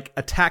 like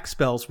attack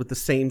spells, with the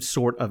same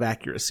sort of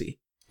accuracy?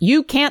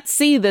 You can't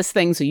see this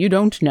thing, so you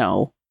don't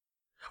know.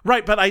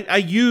 Right, but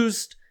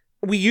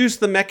we used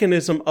the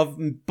mechanism of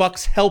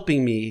Bucks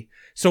helping me.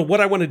 So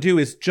what I want to do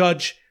is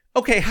judge,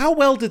 okay, how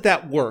well did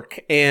that work?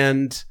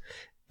 And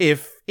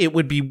if it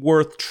would be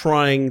worth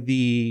trying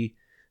the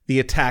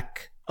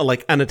attack,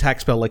 like an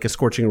attack spell, like a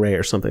Scorching Ray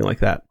or something like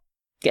that.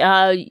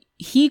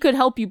 He could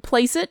help you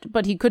place it,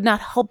 but he could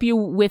not help you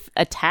with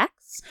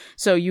attacks.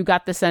 So you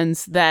got the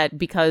sense that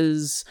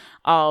because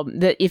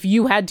that if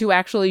you had to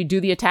actually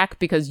do the attack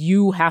because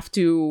you have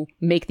to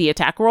make the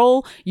attack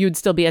roll, you'd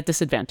still be at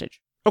disadvantage.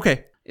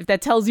 Okay. If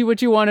that tells you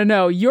what you want to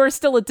know, you're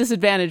still at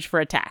disadvantage for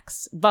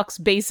attacks. Bucks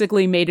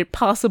basically made it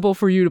possible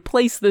for you to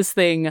place this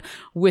thing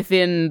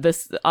within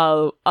this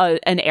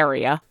an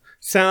area.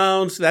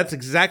 That's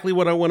exactly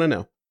what I want to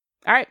know.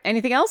 All right,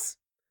 anything else?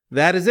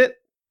 That is it.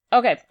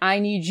 Okay, I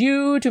need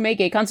you to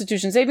make a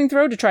Constitution saving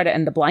throw to try to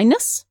end the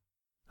blindness.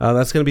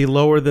 That's going to be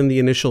lower than the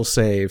initial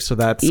save, so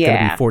that's going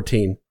to be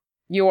 14.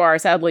 You are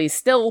sadly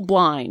still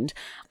blind.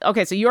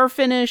 Okay, so you're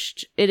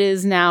finished. It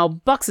is now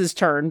Bucks's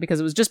turn, because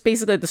it was just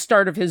basically the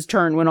start of his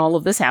turn when all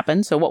of this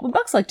happened. So what would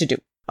Bucks like to do?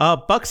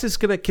 Bucks is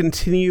going to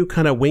continue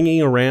kind of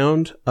winging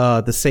around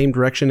the same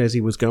direction as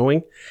he was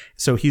going.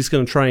 So he's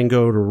going to try and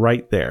go to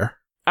right there.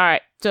 All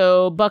right,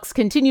 so Bucks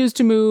continues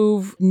to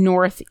move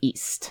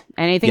northeast.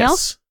 Anything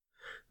else?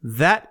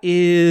 That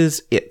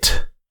is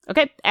it.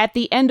 Okay, at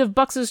the end of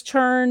Bucks's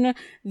turn,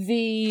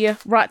 the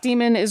Rot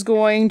Demon is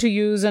going to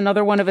use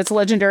another one of its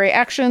legendary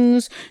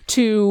actions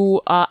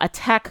to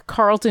attack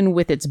Carlton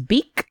with its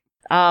beak.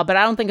 But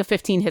I don't think a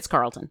 15 hits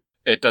Carlton.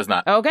 It does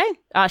not. Okay,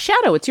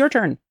 Shadow, it's your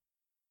turn.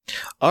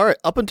 All right,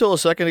 up until a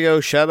second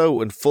ago,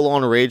 Shadow, in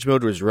full-on rage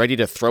mode, was ready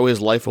to throw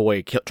his life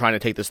away trying to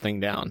take this thing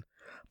down.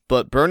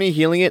 But Bernie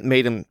healing it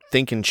made him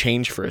think and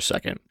change for a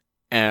second.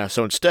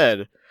 So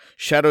instead,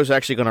 Shadow's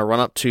actually going to run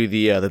up to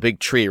the big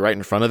tree right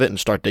in front of it and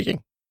start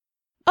digging.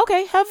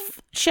 Okay, have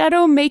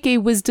Shadow make a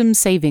wisdom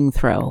saving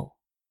throw.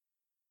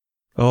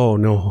 Oh,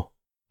 no.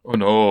 Oh,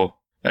 no.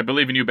 I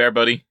believe in you, Bear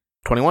Buddy.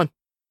 21.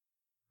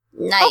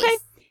 Nice. Okay.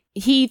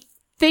 He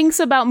thinks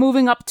about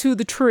moving up to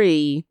the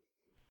tree.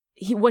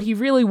 What he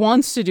really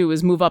wants to do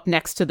is move up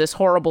next to this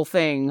horrible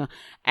thing,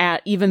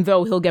 even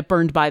though he'll get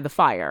burned by the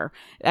fire.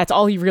 That's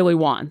all he really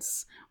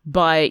wants.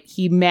 But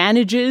he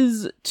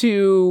manages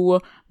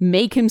to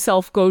make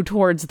himself go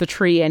towards the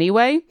tree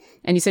anyway.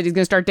 And he said he's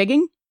going to start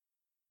digging?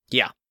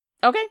 Yeah.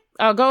 Okay,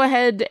 go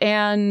ahead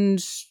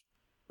and...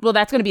 Well,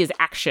 that's going to be his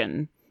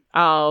action.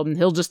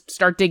 He'll just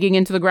start digging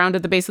into the ground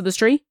at the base of this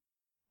tree?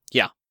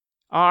 Yeah.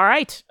 All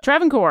right,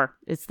 Travancore,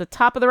 it's the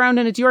top of the round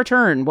and it's your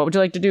turn. What would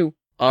you like to do?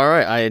 All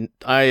right,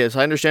 as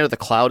I understand it, the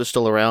cloud is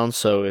still around,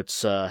 so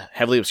it's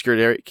heavily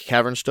obscured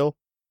cavern still?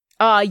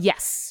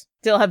 Yes.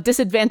 Still have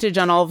disadvantage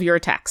on all of your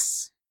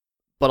attacks.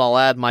 But I'll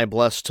add my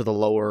bless to the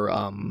lower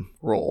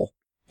roll.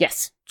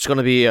 Yes. It's going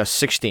to be a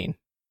 16.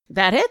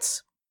 That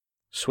hits.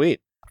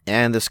 Sweet.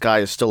 And this guy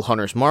is still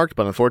Hunter's marked,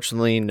 but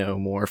unfortunately no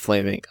more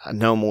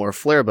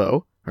flare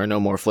bow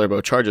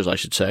charges, I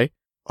should say.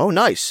 Oh,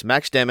 nice.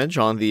 Max damage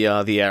on the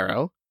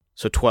arrow.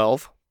 So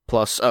 12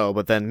 plus,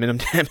 but then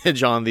minimum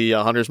damage on the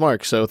Hunter's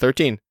mark, so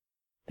 13.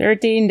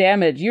 13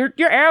 damage. Your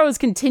arrows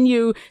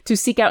continue to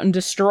seek out and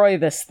destroy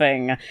this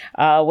thing.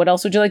 What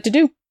else would you like to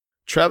do?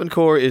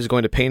 Travancore is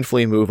going to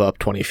painfully move up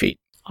 20 feet.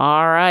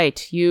 All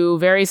right. You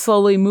very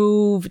slowly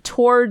move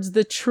towards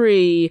the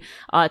tree,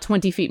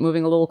 20 feet,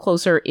 moving a little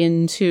closer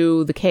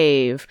into the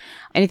cave.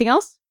 Anything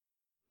else?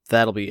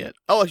 That'll be it.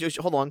 Oh,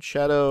 hold on.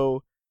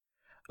 Shadow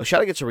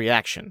gets a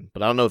reaction,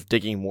 but I don't know if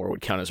digging more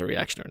would count as a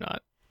reaction or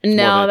not.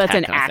 No, that's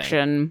an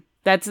action.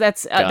 That's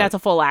a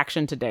full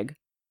action to dig.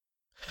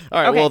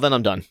 All right, okay. Well, then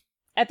I'm done.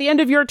 At the end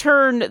of your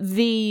turn,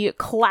 the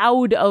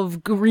cloud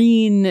of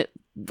green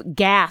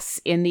gas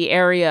in the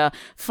area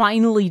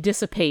finally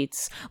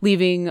dissipates,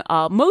 leaving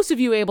most of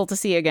you able to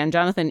see again.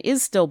 Jonathan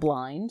is still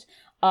blind.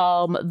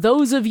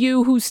 Those of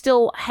you who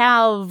still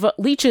have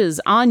leeches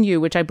on you,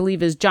 which I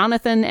believe is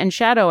Jonathan and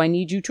Shadow, I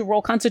need you to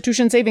roll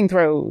Constitution saving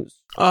throws.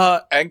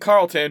 And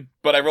Carlton,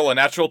 but I roll a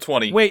natural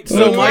 20. Wait,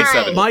 so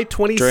Nice. my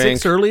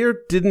 26 earlier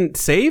didn't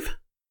save?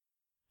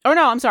 Oh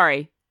no, I'm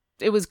sorry.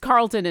 It was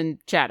Carlton and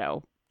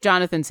Shadow.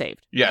 Jonathan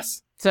saved.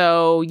 Yes.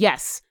 So,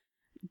 yes.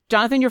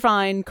 Jonathan, you're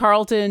fine.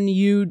 Carlton,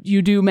 you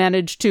do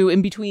manage to,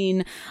 in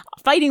between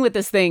fighting with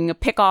this thing,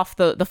 pick off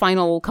the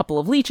final couple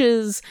of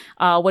leeches.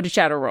 What did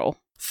Shadow roll?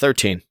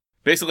 13.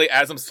 Basically,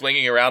 as I'm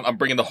swinging around, I'm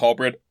bringing the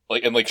halberd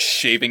and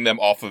shaving them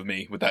off of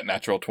me with that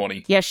natural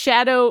 20. Yeah,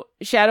 Shadow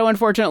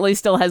unfortunately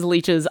still has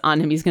leeches on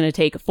him. He's going to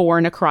take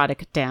 4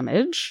 necrotic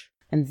damage.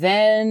 And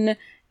then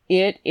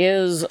it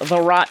is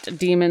the Rot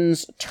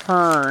Demon's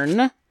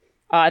turn.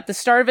 At the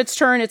start of its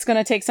turn, it's going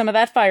to take some of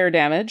that fire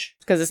damage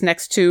because it's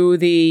next to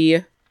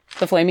the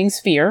flaming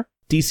sphere.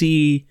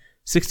 DC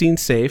 16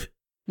 save.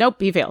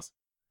 Nope, he fails.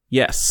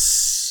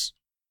 Yes.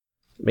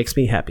 Makes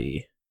me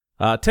happy.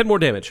 10 more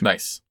damage.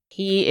 Nice.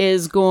 He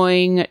is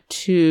going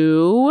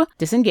to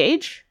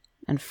disengage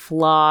and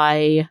fly.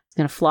 He's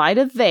going to fly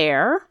to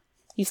there.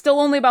 He's still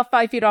only about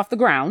 5 feet off the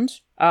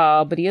ground,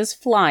 but he is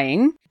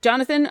flying.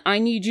 Jonathan, I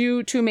need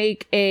you to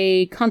make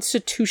a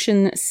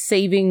Constitution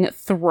saving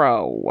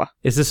throw.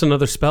 Is this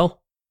another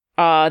spell?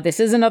 This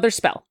is another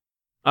spell.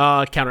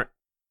 Counter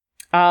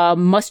it.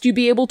 Must you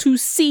be able to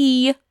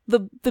see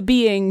the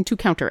being to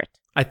counter it?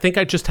 I think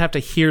I just have to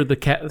hear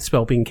the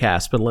spell being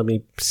cast, but let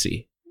me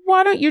see.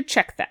 Why don't you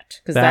check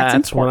that? Because that's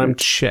important. what I'm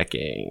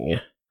checking.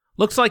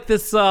 Looks like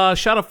this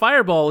shot of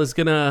fireball is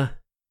gonna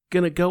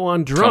go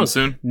on drunk. Come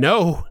soon.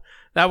 No,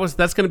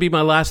 that's gonna be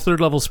my last 3rd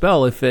level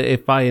spell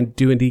if I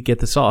do indeed get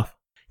this off.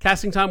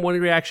 Casting time, 1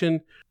 reaction,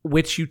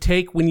 which you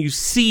take when you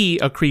see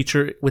a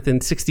creature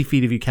within 60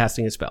 feet of you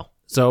casting a spell.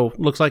 So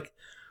looks like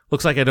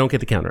I don't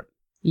get to counter it.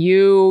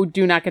 You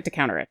do not get to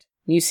counter it.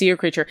 You see a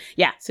creature.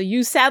 Yeah, so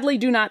you sadly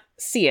do not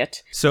see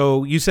it.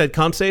 So you said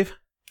con save?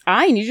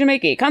 I need you to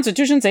make a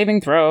Constitution saving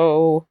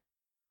throw.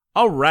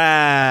 All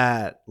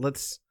right.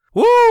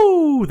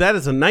 Woo! That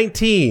is a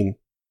 19.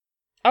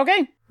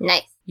 Okay.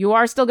 Nice. You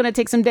are still going to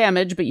take some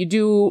damage, but you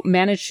do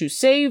manage to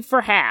save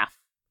for half.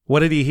 What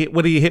did he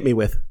hit me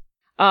with?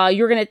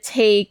 You're going to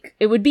take,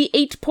 it would be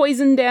 8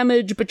 poison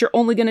damage, but you're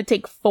only going to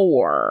take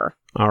 4.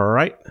 All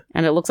right.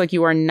 And it looks like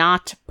you are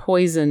not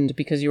poisoned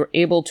because you were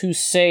able to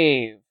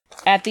save.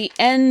 At the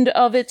end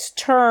of its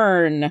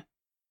turn,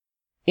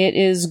 it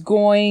is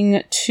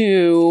going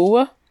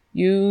to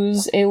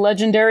use a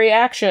legendary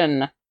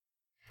action.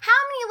 How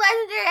many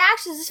legendary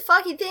actions does this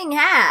fucking thing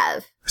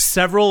have?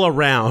 Several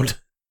around.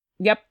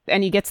 Yep,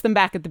 and he gets them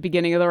back at the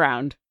beginning of the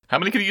round. How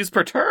many can you use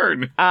per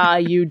turn?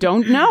 You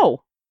don't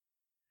know.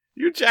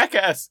 You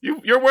jackass!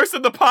 You're worse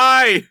than the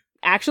pie.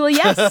 Actually,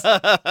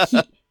 yes.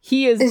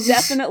 He is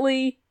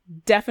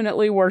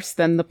definitely worse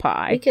than the We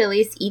pie. could at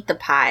least eat the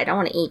pie. I don't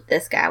want to eat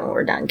this guy when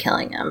we're done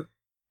killing him.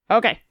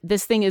 Okay,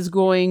 this thing is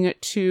going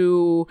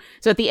to...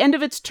 So at the end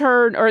of its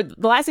turn, or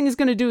the last thing it's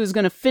going to do is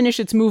going to finish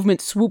its movement,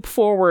 swoop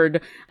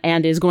forward,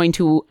 and is going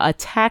to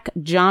attack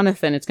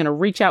Jonathan. It's going to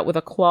reach out with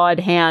a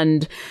clawed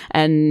hand,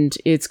 and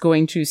it's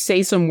going to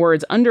say some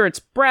words under its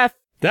breath.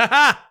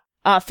 Ha!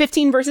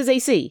 15 versus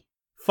AC.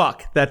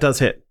 Fuck, that does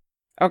hit.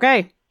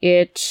 Okay,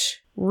 it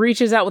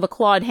reaches out with a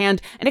clawed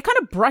hand, and it kind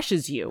of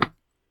brushes you.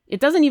 It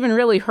doesn't even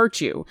really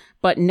hurt you,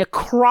 but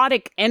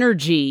necrotic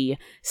energy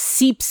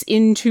seeps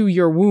into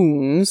your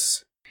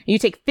wounds. You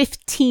take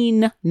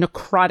 15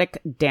 necrotic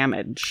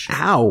damage.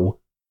 Ow.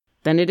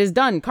 Then it is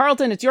done.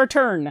 Carlton, it's your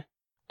turn.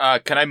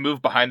 Can I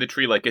move behind the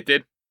tree like it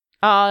did?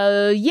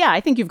 Yeah, I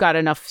think you've got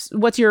enough.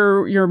 What's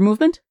your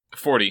movement?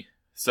 40.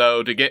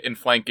 So to get in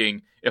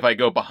flanking, if I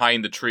go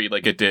behind the tree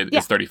like it did, Yeah.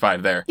 it's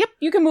 35 there. Yep,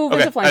 you can move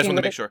Okay, as a I just flanking want to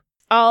with make it. sure.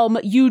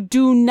 You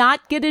do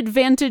not get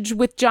advantage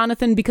with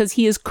Jonathan because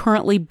he is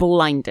currently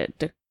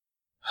blinded.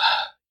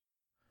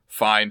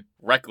 Fine.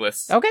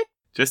 Reckless. Okay.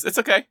 It's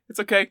okay. It's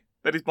okay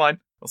that he's blind.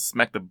 I'll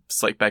smack the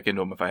sight back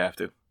into him if I have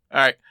to.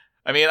 Alright.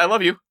 I mean, I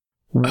love you.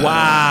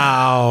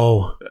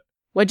 Wow.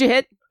 What'd you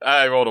hit?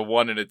 I rolled a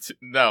 1 and a 2.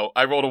 No,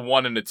 I rolled a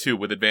 1 and a 2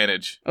 with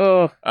advantage.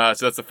 Oh,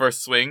 So that's the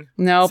first swing.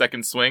 no.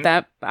 Second swing.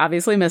 That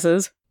obviously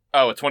misses.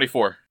 Oh, a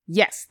 24.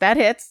 Yes, that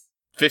hits.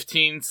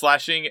 15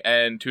 slashing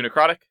and 2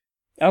 necrotic.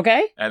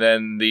 Okay. And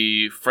then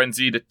the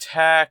frenzied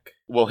attack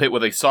will hit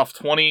with a soft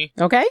 20.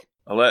 Okay.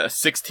 A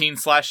 16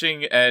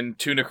 slashing and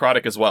 2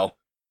 necrotic as well.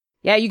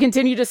 Yeah, you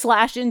continue to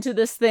slash into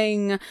this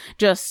thing,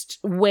 just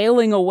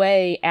wailing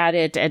away at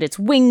it, at its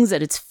wings,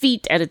 at its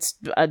feet, at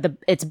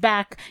its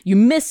back. You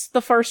miss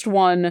the first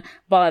one,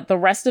 but the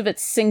rest of it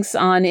sinks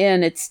on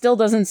in. It still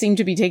doesn't seem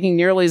to be taking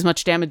nearly as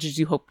much damage as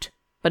you hoped,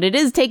 but it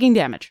is taking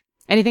damage.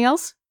 Anything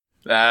else?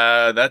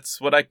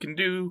 That's what I can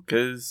do,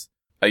 because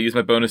I use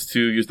my bonus to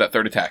use that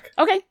third attack.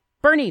 Okay,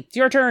 Bernie, it's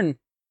your turn.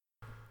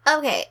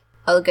 Okay.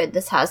 Oh, good.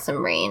 This has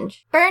some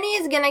range. Bernie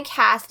is going to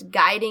cast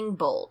Guiding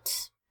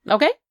Bolt.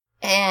 Okay.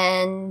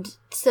 And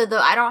so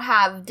I don't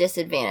have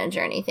disadvantage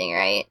or anything,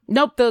 right?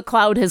 Nope, the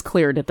cloud has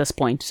cleared at this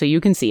point, so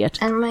you can see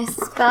it. And my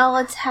spell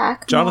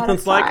attack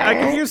Jonathan's like, I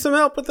modifier- could use some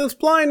help with this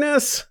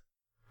blindness.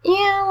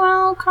 Yeah,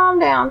 well, calm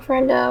down,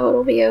 friendo.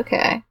 It'll be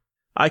okay.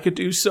 I could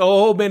do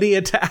so many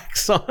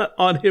attacks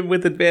on him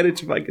with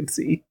advantage if I could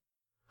see.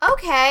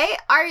 Okay,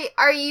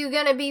 are you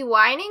gonna be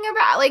whining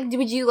about, like,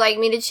 would you like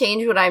me to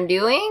change what I'm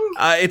doing?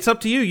 It's up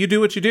to you. You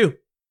do what you do.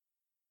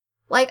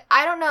 Like,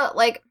 I don't know,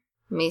 like,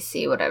 let me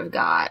see what I've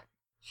got.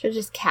 Should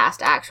just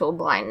cast actual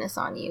blindness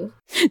on you.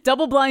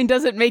 Double blind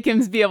doesn't make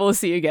him be able to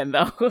see again,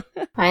 though.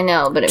 I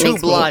know, but it Two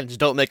makes blinds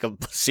don't make a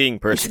seeing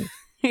person.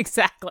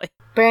 Exactly.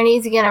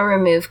 Bernie's gonna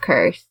remove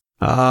curse.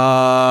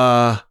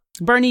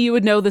 Bernie, you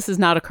would know this is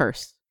not a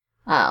curse.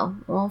 Oh,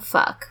 well,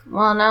 fuck.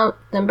 Well, no,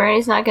 then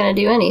Bernie's not gonna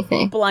do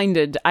anything.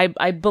 Blinded.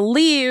 I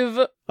believe...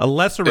 A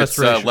lesser It's,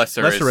 restoration.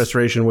 lesser lesser is-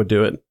 restoration would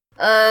do it.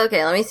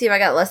 Okay, let me see if I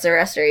got lesser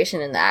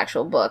restoration in the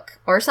actual book.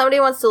 Or if somebody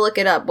wants to look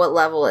it up. What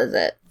level is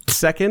it?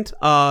 Second,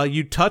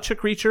 you touch a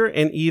creature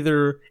and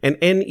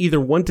end either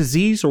one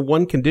disease or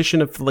one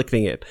condition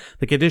afflicting it.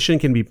 The condition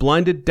can be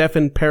blinded,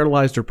 deafened,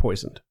 paralyzed, or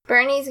poisoned.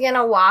 Bernie's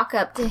gonna walk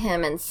up to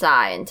him and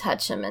sigh and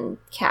touch him and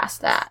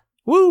cast that.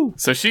 Woo!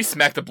 So she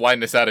smacked the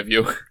blindness out of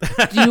you.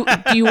 Do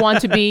you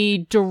want to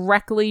be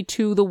directly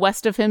to the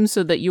west of him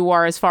so that you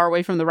are as far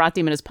away from the rot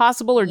demon as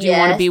possible, or do you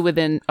want to Yes. be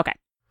within... Okay.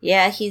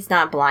 Yeah, he's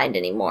not blind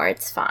anymore.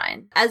 It's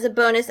fine. As a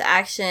bonus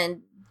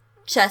action,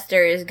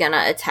 Chester is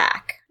gonna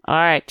attack. All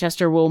right,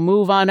 Chester will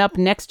move on up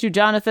next to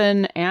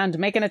Jonathan and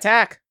make an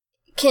attack.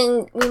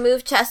 Can we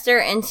move Chester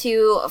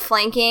into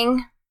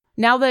flanking?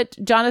 Now that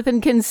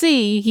Jonathan can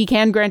see, he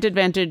can grant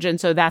advantage, and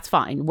so that's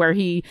fine.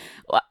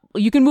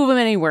 You can move him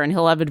anywhere and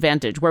he'll have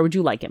advantage. Where would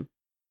you like him?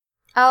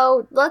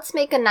 Oh, let's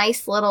make a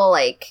nice little,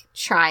 like,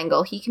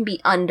 triangle. He can be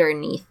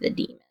underneath the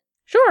demon.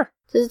 Sure.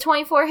 Does a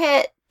 24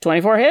 hit?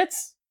 24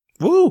 hits.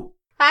 Woo!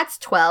 That's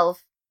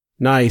 12.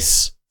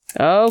 Nice.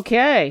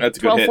 Okay. That's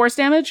a good 12 hit. force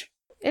damage.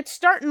 It's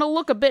starting to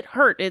look a bit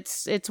hurt.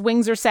 Its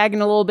wings are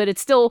sagging a little bit.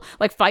 It's still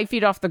like 5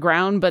 feet off the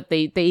ground, but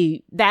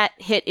that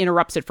hit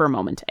interrupts it for a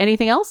moment.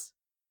 Anything else?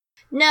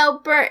 No,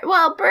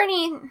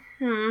 Bernie,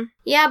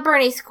 Yeah,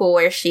 Bernie's cool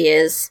where she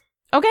is.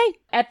 Okay,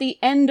 at the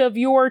end of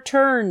your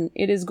turn,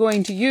 it is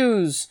going to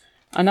use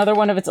another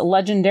one of its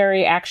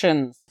legendary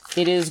actions.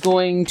 It is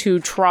going to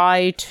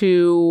try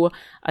to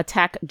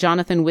attack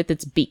Jonathan with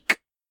its beak.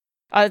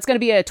 It's going to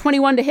be a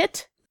 21 to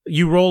hit.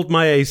 You rolled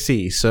my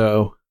AC,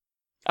 so...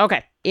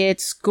 Okay,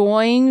 it's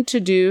going to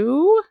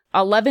do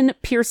 11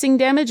 piercing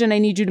damage, and I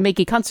need you to make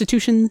a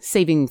Constitution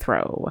saving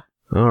throw.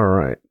 All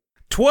right.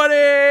 20!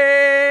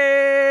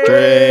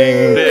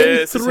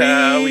 This is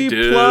how we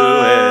do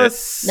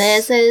plus...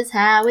 This is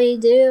how we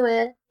do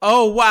it.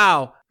 Oh,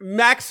 wow.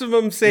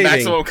 Maximum saving.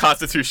 Maximum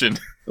Constitution.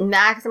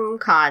 Maximum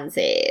con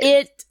save.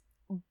 It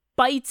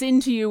bites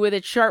into you with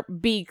its sharp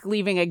beak,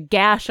 leaving a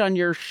gash on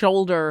your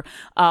shoulder,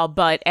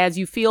 but as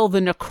you feel the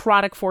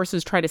necrotic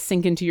forces try to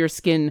sink into your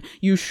skin,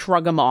 you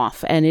shrug them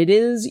off, and it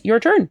is your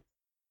turn.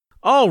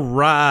 All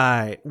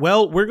right.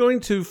 Well, we're going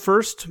to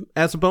first,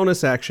 as a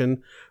bonus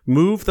action,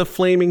 move the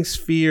flaming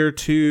sphere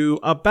to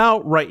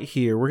about right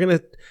here. We're going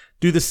to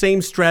do the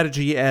same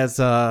strategy as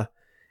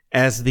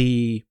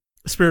the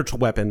spiritual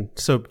weapon.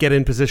 So get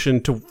in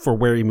position for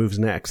where he moves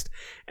next.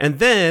 And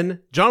then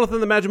Jonathan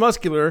the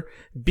Magimuscular,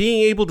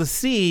 being able to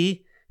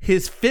see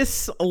his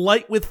fists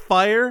alight with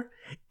fire,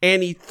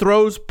 and he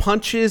throws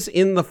punches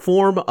in the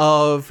form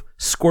of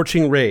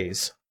scorching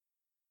rays.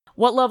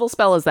 What level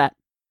spell is that?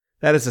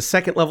 That is a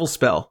 2nd level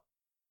spell.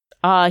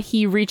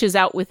 He reaches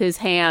out with his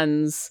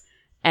hands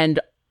and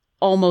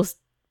almost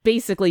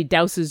basically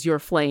douses your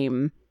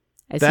flame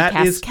as That he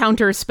casts is-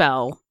 counter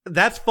spell.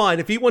 That's fine.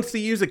 If he wants to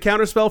use a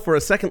counter spell for a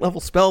 2nd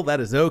level spell, that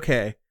is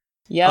okay.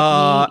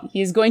 Yep,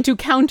 he's going to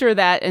counter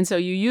that, and so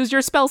you use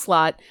your spell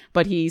slot,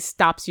 but he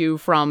stops you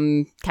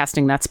from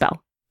casting that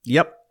spell.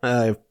 Yep.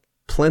 I have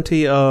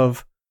plenty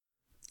of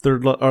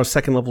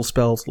 2nd level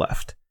spells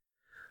left.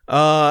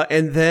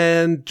 And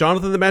then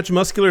Jonathan the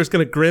Magimuscular is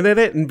going to grin at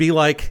it and be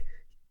like,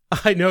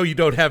 I know you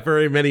don't have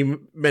very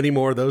many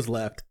more of those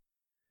left.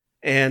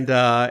 And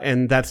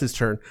that's his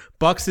turn.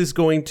 Bucks is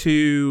going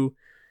to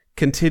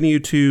continue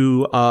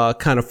to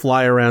kind of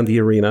fly around the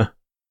arena.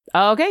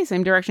 Okay,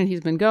 same direction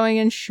he's been going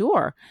in,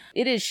 sure.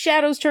 It is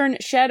Shadow's turn.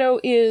 Shadow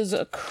is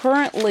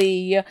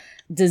currently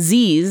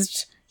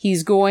diseased.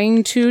 He's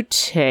going to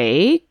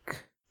take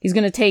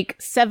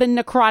 7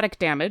 necrotic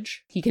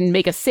damage. He can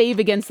make a save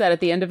against that at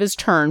the end of his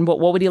turn, but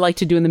what would he like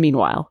to do in the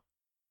meanwhile?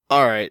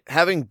 All right,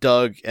 having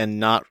dug and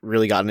not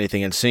really gotten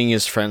anything and seeing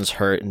his friends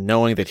hurt and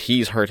knowing that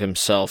he's hurt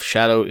himself,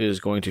 Shadow is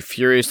going to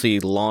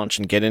furiously launch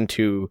and get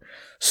into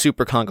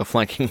super conga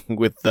flanking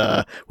with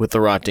the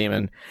rot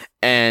demon.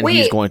 And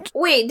he's going to...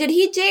 Wait, did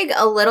he dig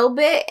a little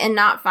bit and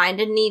not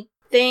find anything?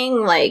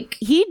 Like,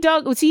 He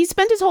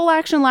spent his whole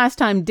action last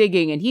time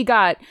digging, and he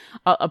got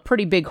a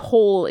pretty big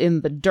hole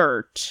in the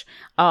dirt.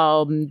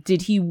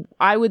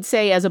 I would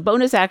say as a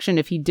bonus action,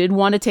 if he did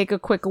want to take a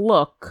quick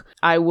look,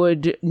 I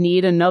would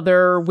need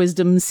another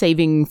wisdom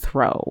saving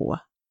throw.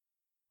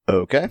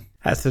 Okay.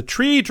 As the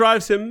tree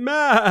drives him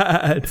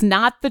mad. It's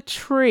not the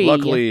tree.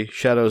 Luckily,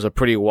 Shadow's a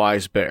pretty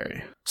wise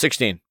berry.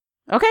 16.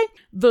 Okay.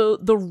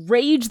 The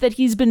rage that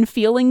he's been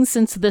feeling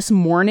since this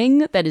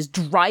morning that is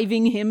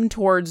driving him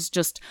towards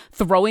just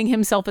throwing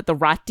himself at the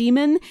rot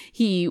demon,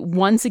 he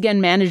once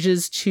again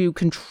manages to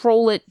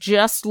control it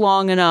just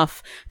long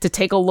enough to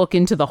take a look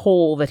into the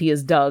hole that he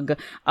has dug.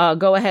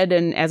 Go ahead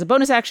and as a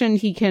bonus action,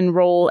 he can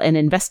roll an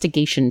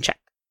investigation check.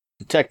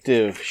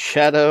 Detective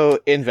Shadow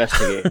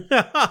investigate.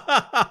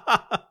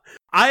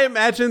 I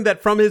imagine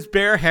that from his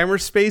bare hammer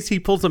space, he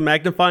pulls a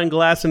magnifying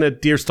glass and a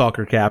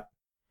deerstalker cap.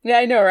 Yeah,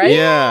 I know, right?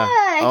 Yeah.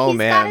 Oh, he's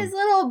man. got his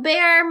little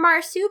bear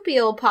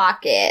marsupial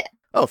pocket.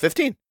 Oh,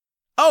 15.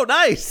 Oh,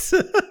 nice.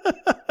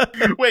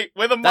 Wait,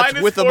 with a That's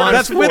minus with the 4.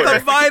 minus That's with a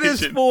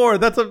investigation. -4.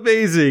 That's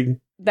amazing.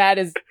 That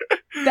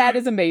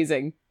is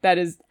amazing. That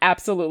is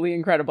absolutely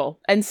incredible.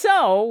 And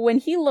so when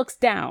he looks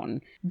down,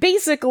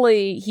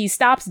 basically he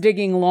stops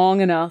digging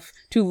long enough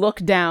to look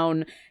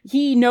down.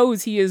 He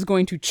knows he is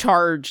going to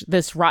charge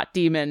this rot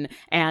demon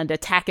and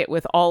attack it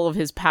with all of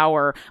his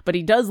power, but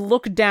he does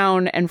look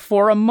down, and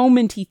for a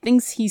moment he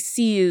thinks he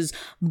sees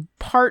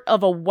part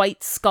of a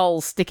white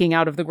skull sticking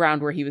out of the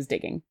ground where he was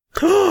digging.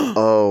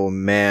 Oh,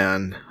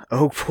 man.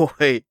 Oh,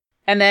 boy.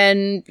 And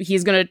then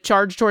he's going to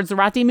charge towards the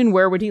rot demon.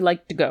 Where would he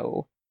like to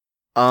go?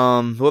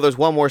 Well, there's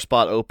one more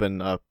spot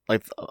open,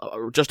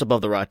 just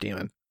above the rot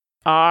demon.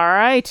 All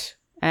right.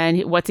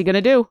 And what's he going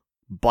to do?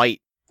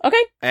 Bite.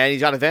 Okay. And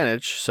he's got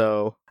advantage,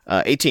 so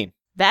 18.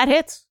 That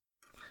hits.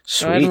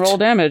 Sweet. Go ahead and roll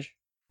damage.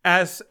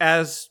 As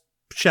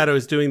Shadow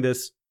is doing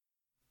this,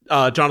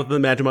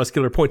 Jonathan the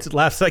Magimuscular points and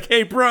laughs like,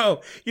 "Hey, bro,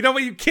 you know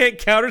what you can't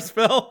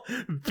counterspell?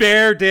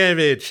 Bear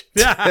damage."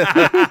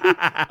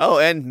 Oh,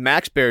 and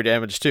max bear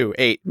damage, too.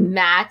 8.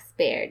 Max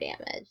bear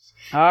damage.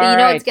 All But you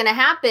know right. what's gonna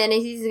happen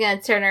is he's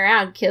gonna turn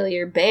around and kill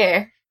your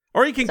bear.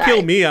 Or he can Sorry.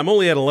 kill me. I'm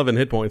only at 11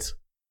 hit points.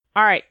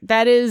 All right.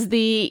 That is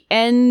the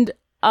end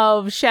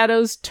of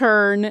Shadow's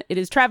turn. It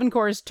is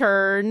Travancore's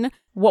turn.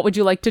 What would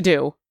you like to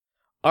do?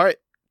 All right.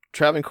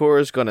 Travancore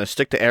is going to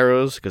stick to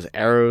arrows, because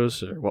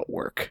arrows are what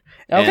work.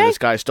 Okay. And this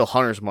guy's still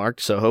Hunter's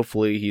marked, so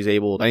hopefully he's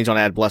able... And he's going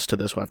to add Bless to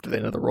this one after the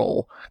end of the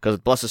roll, because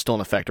Bless is still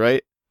in effect,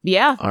 right?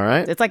 Yeah. All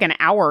right. It's like an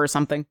hour or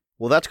something.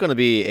 Well, that's going to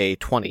be a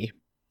 20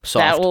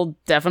 soft. That will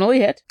definitely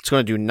hit. It's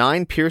going to do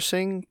 9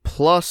 piercing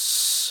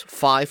plus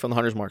 5 from the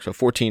hunter's mark, so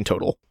 14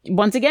 total.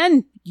 Once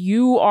again,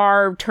 you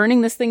are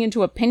turning this thing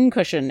into a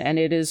pincushion, and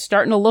it is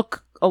starting to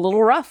look a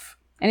little rough.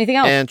 Anything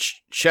else? And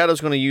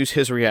Shadow's going to use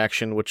his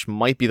reaction, which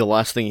might be the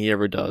last thing he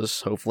ever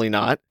does. Hopefully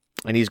not.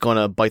 And he's going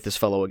to bite this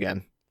fellow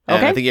again. And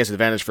Okay. I think he has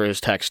advantage for his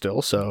attack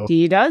still, so...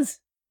 He does.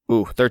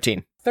 Ooh,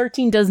 13.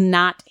 13 does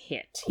not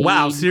hit.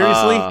 Wow, He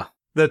seriously? Uh,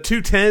 The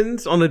 2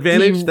 10s on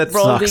advantage? He That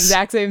rolled sucks. the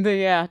exact same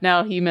thing. Yeah.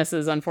 No, he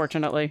misses,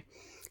 unfortunately.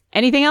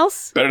 Anything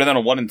else? Better than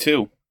a 1 and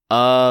 2.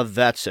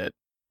 That's it.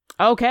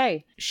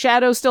 Okay.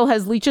 Shadow still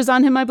has leeches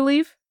on him, I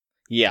believe.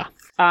 Yeah,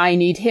 I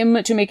need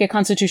him to make a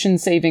Constitution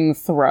saving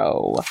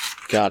throw.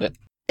 got it.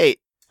 8.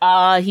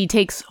 He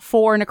takes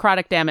 4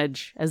 necrotic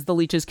damage as the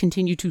leeches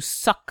continue to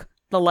suck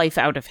the life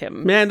out of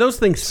him. Man, those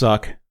things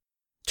suck.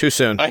 Too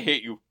soon. I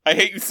hate you. I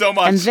hate you so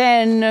much. And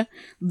then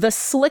the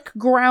slick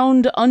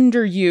ground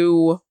under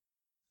you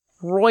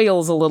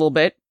roils a little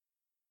bit,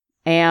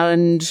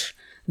 and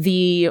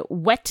the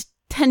wet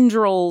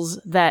tendrils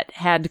that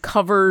had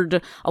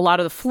covered a lot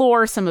of the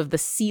floor, some of the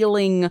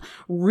ceiling,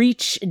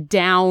 reach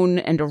down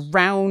and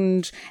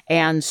around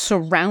and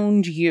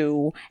surround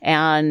you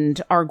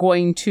and are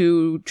going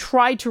to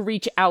try to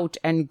reach out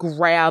and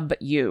grab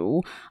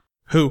you.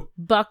 Who?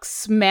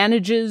 Bucks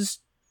manages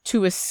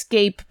to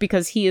escape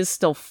because he is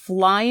still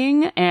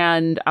flying,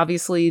 and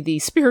obviously the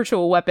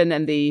spiritual weapon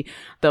and the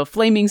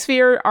flaming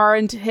sphere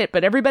aren't hit,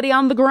 but everybody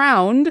on the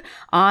ground,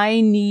 I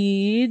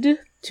need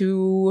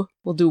to...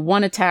 We'll do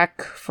 1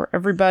 attack for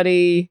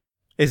everybody.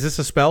 Is this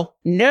a spell?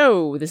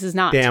 No, this is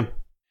not. Damn.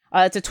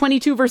 It's a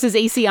 22 versus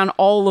AC on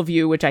all of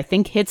you, which I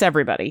think hits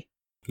everybody.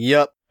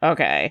 Yep.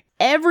 Okay.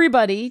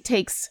 Everybody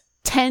takes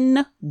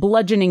 10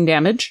 bludgeoning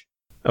damage.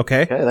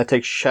 Okay. Okay, that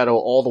takes Shadow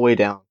all the way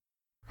down.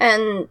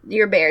 And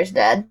your bear's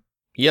dead.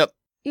 Yep.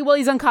 Well,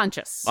 he's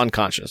unconscious.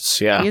 Unconscious,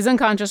 yeah. He is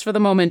unconscious for the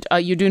moment.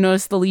 You do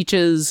notice the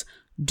leeches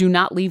do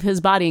not leave his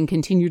body and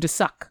continue to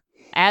suck.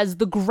 As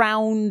the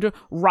ground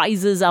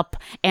rises up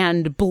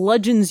and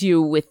bludgeons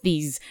you with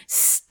these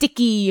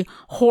sticky,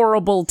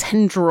 horrible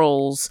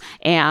tendrils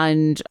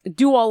and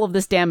do all of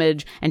this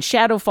damage, and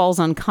Shadow falls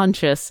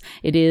unconscious,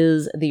 it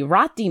is the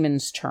Rot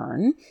Demon's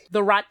turn.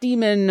 The Rot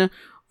Demon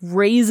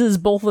raises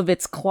both of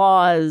its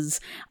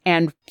claws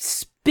and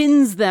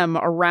spins them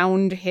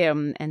around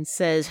him and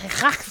says, Is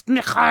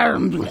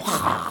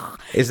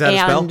that a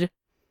spell? and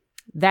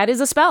that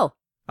is a spell.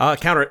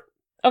 Counter it.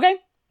 Okay.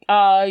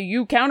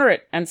 You counter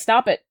it and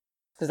stop it,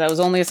 because that was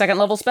only a 2nd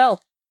level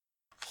spell.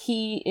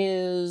 He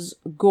is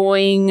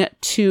going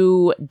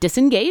to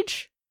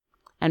disengage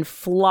and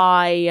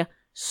fly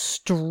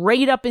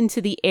straight up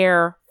into the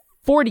air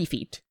 40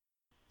 feet.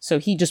 So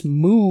he just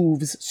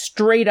moves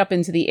straight up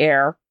into the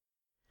air.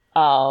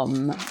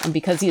 And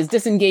because he is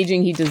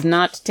disengaging, he does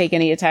not take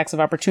any attacks of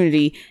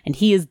opportunity, and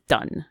he is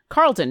done.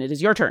 Carlton, it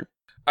is your turn.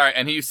 All right,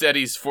 and you said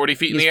he's 40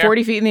 feet in He's the air?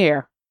 40 feet in the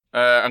air.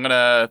 I'm going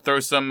to throw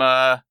some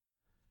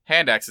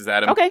hand axes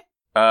at him. Okay.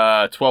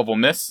 12 will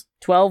miss.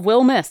 12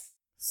 will miss.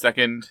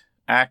 Second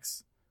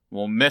axe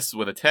will miss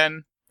with a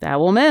 10. That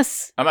will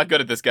miss. I'm not good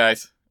at this,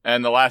 guys.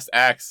 And the last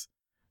axe,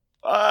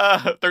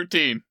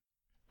 13.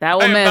 That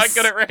will I am miss.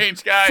 not good at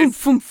range, guys. Foop,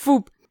 foop,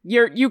 foop.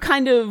 You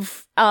kind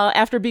of,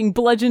 after being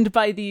bludgeoned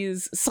by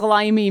these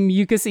slimy,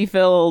 mucousy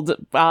filled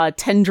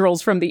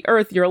tendrils from the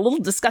earth, you're a little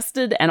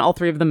disgusted, and all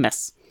 3 of them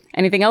miss.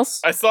 Anything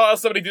else? I saw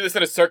somebody do this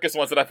in a circus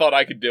once, and I thought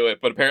I could do it,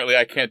 but apparently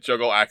I can't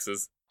juggle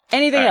axes.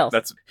 Anything else?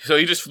 So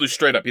he just flew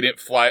straight up. He didn't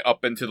fly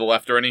up into the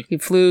left or any. He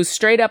flew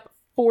straight up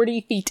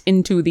 40 feet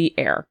into the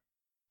air.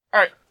 All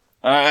right,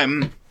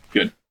 I'm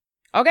good.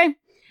 Okay.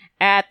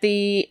 At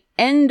the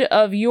end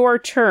of your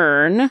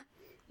turn,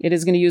 it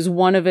is going to use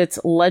one of its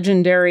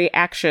legendary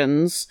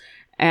actions,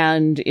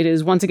 and it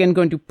is once again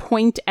going to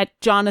point at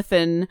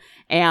Jonathan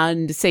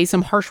and say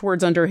some harsh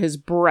words under his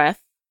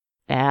breath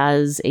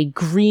as a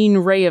green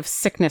ray of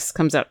sickness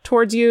comes out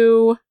towards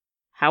you.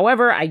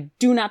 However, I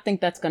do not think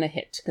that's going to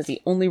hit, because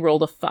he only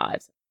rolled a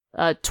 5.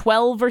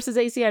 12 versus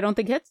AC, I don't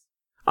think hits.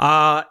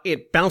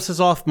 It bounces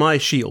off my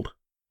shield.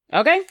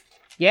 Okay.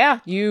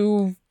 Yeah,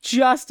 you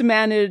just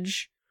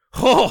manage.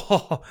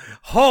 Ho,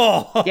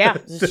 ho. Yeah,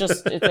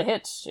 it's a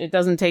hit. It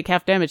doesn't take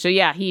half damage. So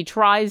yeah, he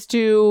tries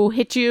to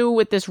hit you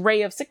with this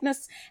ray of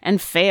sickness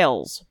and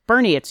fails.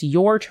 Bernie, it's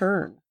your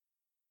turn.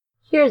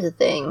 Here's the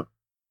thing.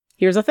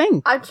 Here's a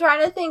thing. I'm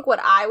trying to think what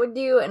I would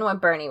do and what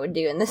Bernie would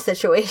do in this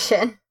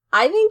situation.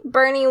 I think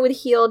Bernie would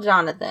heal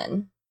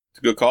Jonathan. It's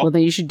a good call. Well,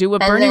 then you should do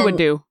what And Bernie then- would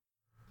do.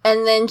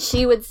 And then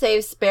she would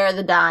save Spare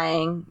the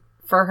Dying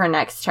for her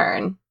next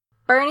turn.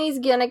 Bernie's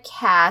gonna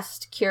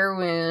cast Cure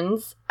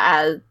Wounds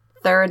at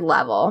 3rd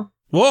level.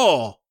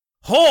 Whoa.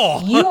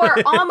 Ho. You are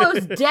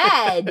almost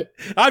dead!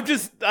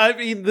 I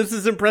mean, this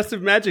is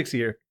impressive magics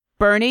here.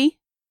 Bernie,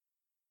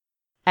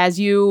 as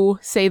you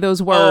say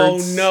those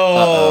words Oh,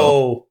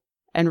 no.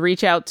 and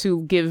reach out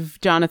to give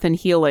Jonathan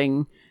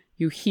healing,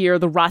 you hear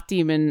the Rot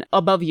Demon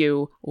above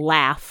you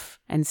laugh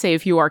and say a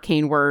few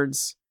arcane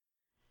words,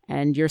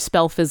 and your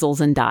spell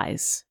fizzles and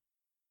dies.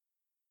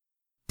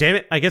 Damn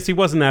it, I guess he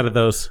wasn't out of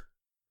those.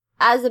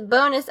 As a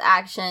bonus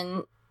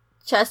action,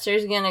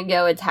 Chester's gonna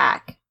go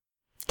attack.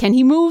 Can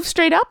he move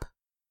straight up?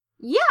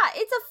 Yeah,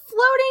 it's a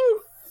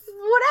floating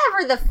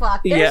whatever the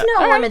fuck. There's Yeah.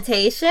 no All right.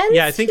 limitations.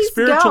 Yeah, I think He's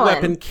spiritual going.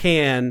 weapon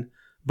can,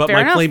 but Fair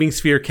my enough. flaming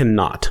sphere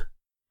cannot.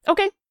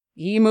 Okay.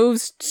 He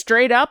moves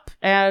straight up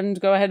and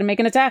go ahead and make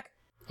an attack.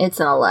 It's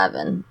an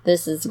 11.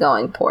 This is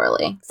going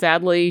poorly.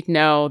 Sadly,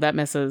 no, that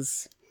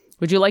misses.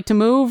 Would you like to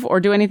move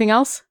or do anything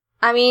else?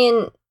 I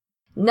mean,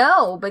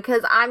 no,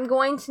 because I'm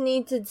going to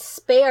need to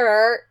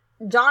spare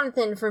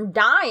Jonathan from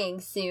dying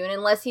soon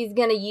unless he's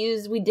going to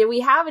use... Did we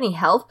have any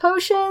health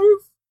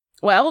potions?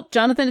 Well,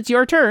 Jonathan, it's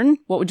your turn.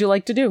 What would you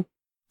like to do?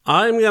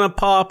 I'm going to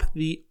pop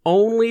the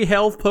only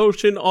health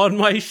potion on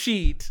my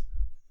sheet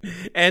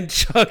and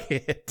chug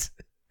it.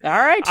 All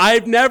right.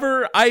 I'd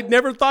never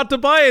thought to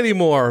buy any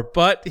more,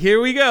 but here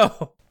we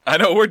go. I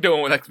know what we're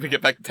doing when we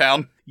get back to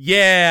town.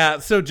 Yeah,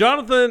 so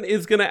Jonathan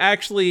is going to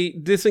actually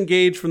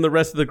disengage from the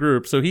rest of the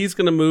group. So he's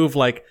going to move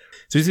so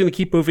he's going to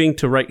keep moving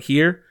to right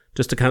here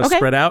just to kind of Okay.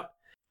 spread out.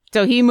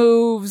 So he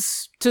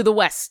moves to the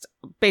west.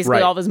 Basically,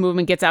 Right. all of his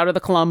movement gets out of the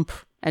clump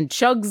and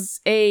chugs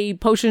a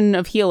potion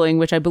of healing,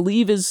 which I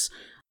believe is...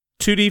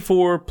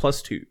 2d4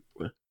 plus 2.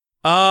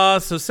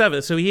 So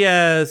 7. So he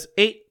has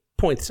 8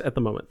 points at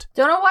the moment.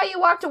 Don't know why you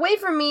walked away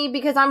from me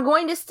because I'm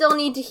going to still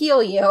need to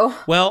heal you.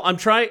 Well, I'm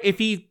trying. If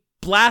he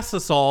blasts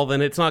us all,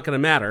 then it's not going to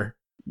matter.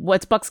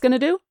 What's Bucks going to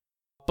do?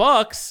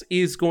 Bucks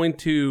is going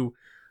to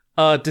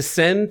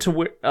descend to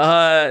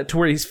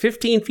where he's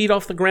 15 feet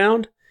off the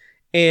ground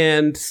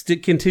and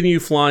continue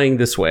flying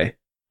this way.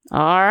 All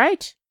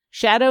right.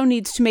 Shadow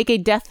needs to make a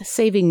death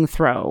saving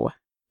throw.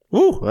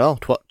 Ooh. Well,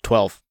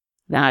 12.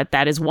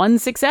 That is one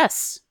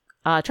success.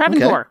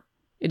 Travancore,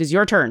 it is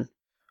your turn.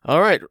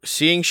 All right.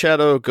 Seeing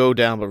Shadow go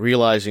down, but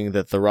realizing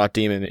that the Rot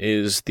Demon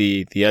is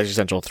the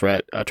existential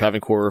threat,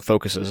 Travancore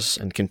focuses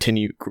and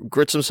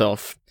grits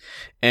himself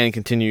and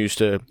continues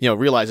to,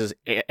 realizes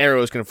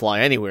arrows can fly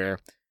anywhere,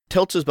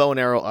 tilts his bow and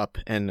arrow up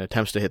and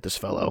attempts to hit this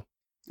fellow.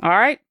 All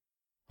right.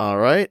 All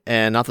right.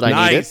 And not that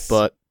I need it, Nice.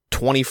 but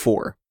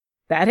 24.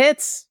 That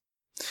hits.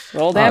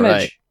 Roll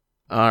damage.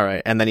 All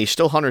right. And then he's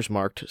still hunter's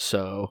marked,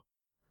 so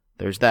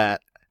there's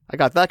that. I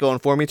got that going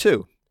for me,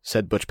 too,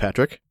 said Butch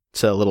Patrick.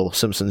 It's a little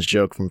Simpsons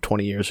joke from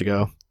 20 years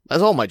ago,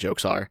 as all my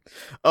jokes are.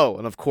 Oh,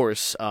 and of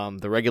course,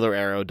 the regular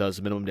arrow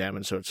does minimum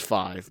damage, so it's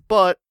 5.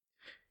 But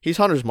he's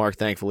hunter's marked,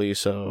 thankfully,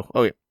 so...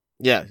 Oh,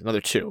 yeah,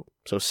 another 2.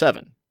 So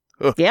 7.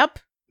 Ugh. Yep.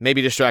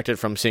 Maybe distracted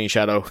from seeing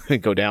Shadow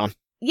go down.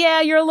 Yeah,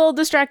 you're a little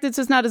distracted,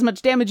 so it's not as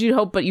much damage you'd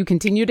hope, but you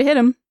continue to hit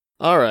him.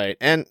 All right,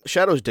 and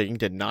Shadow's digging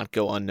did not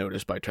go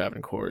unnoticed by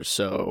Travancore,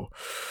 so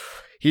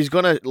he's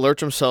going to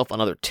lurch himself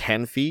another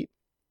 10 feet,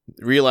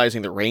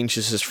 realizing that range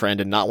is his friend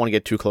and not want to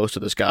get too close to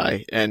this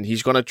guy, and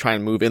he's going to try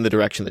and move in the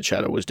direction that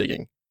Shadow was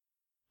digging.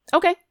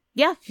 Okay.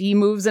 Yeah, he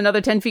moves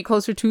another 10 feet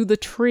closer to the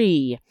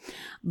tree.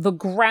 The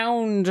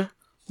ground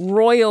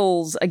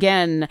roils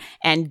again,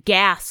 and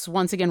gas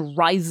once again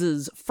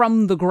rises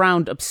from the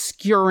ground,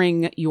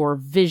 obscuring your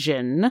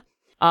vision.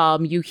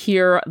 You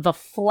hear the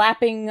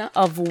flapping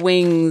of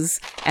wings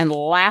and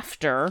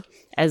laughter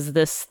as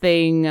this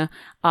thing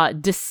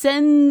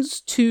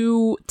descends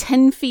to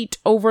 10 feet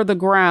over the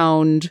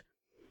ground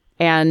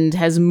and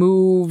has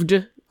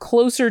moved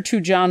closer to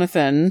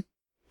Jonathan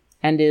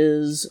and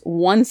is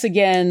once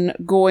again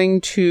going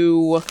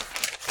to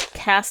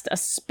cast a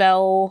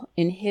spell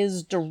in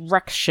his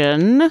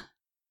direction.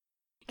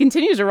 He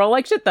continues to roll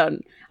like shit, though.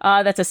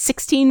 That's a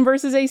 16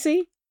 versus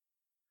AC.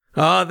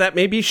 That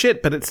may be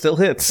shit, but it still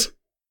hits.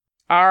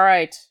 All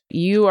right.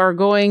 You are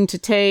going to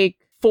take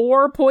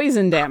 4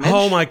 poison damage.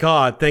 Oh my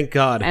god, thank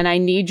god. And I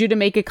need you to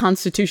make a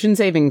Constitution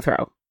saving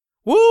throw.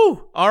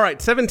 Woo!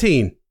 Alright,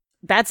 17.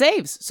 That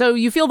saves. So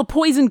you feel the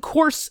poison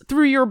course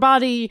through your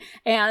body,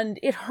 and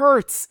it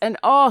hurts, and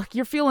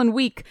you're feeling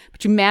weak,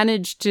 but you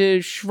manage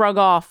to shrug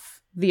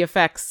off the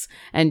effects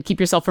and keep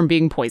yourself from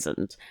being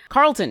poisoned.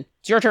 Carlton,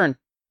 it's your turn.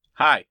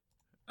 Hi.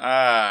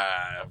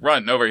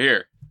 Run over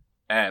here.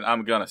 And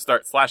I'm gonna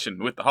start slashing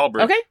with the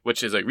halberd, Okay.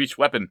 which is a reach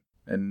weapon.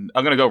 And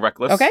I'm gonna go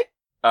reckless. Okay,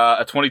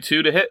 A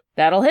 22 to hit.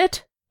 that'll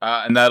hit.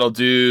 And that'll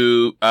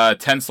do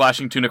 10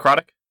 slashing to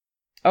necrotic.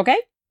 Okay.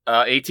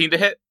 18 to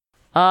hit.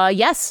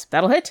 Yes,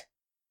 that'll hit.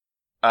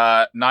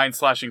 9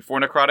 slashing for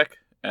necrotic.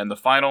 And the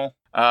final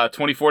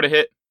 24 to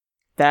hit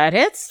That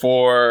hits.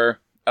 for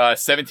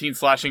 17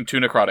 slashing to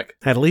necrotic.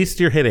 At least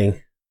you're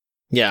hitting.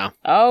 Yeah.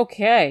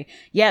 Okay.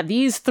 Yeah,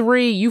 these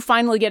 3, you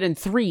finally get in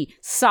 3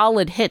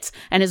 solid hits.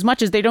 And as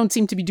much as they don't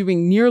seem to be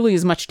doing nearly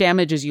as much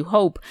damage as you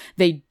hope,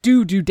 they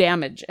do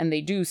damage and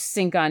they do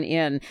sink on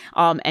in.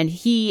 And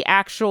he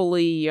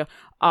actually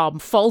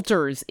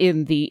falters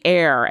in the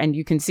air, and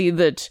you can see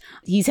that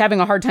he's having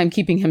a hard time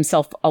keeping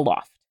himself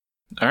aloft.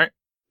 All right.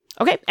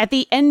 Okay, at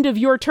the end of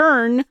your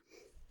turn,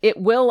 it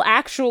will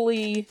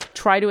actually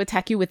try to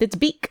attack you with its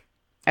beak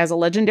as a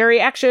legendary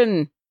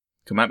action.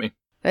 Come at me.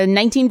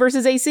 19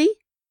 versus AC?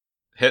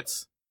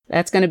 Hits.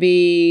 That's going to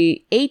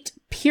be 8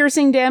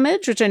 piercing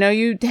damage, which I know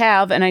you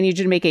have, and I need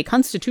you to make a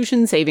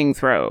Constitution saving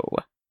throw.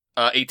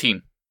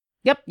 18.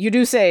 Yep, you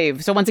do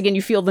save. So once again,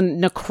 you feel the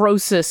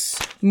necrosis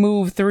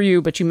move through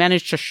you, but you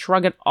manage to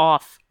shrug it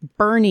off.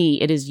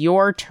 Bernie, it is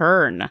your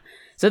turn.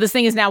 So this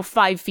thing is now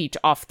 5 feet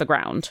off the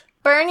ground.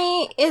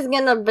 Bernie is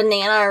gonna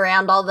banana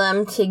around all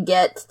them to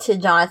get to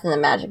Jonathan the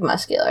Magic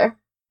Muscular.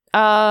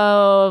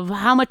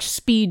 How much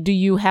speed do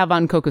you have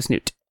on Coco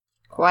Snoot?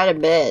 Quite a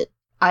bit.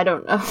 I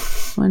don't know.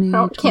 20,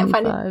 can't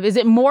find it. Is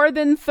it more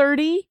than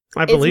 30?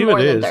 I believe more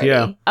it than is, 30.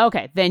 yeah.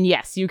 Okay, then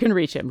yes, you can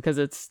reach him because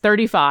it's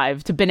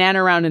 35 to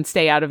banana around and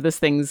stay out of this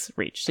thing's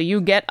reach. So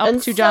you get up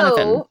And to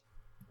Jonathan. So,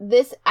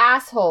 this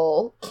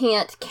asshole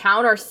can't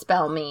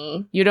counterspell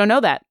me. You don't know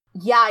that.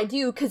 Yeah, I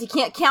do, because he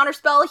can't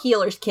counterspell a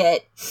healer's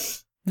kit.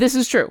 This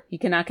is true. He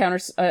cannot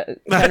counterspell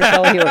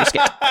a healer's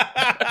kit.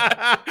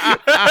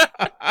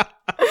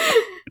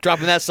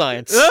 Dropping that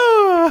science.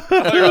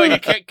 They're like, you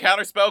can't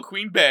counterspell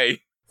Queen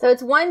Bey. So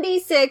it's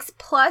 1d6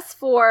 plus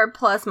 4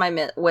 plus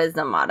my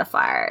wisdom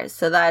modifier.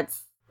 So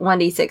that's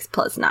 1d6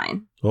 plus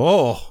 9.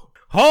 Oh.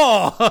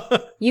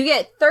 You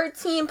get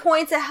 13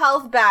 points of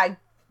health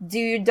back.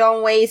 Dude,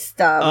 don't waste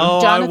them.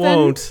 Oh, Jonathan, I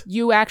won't.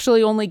 you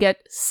actually only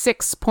get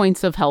 6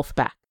 points of health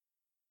back.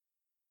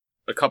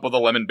 A couple of the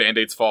lemon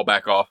band-aids fall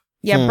back off.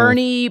 Yeah,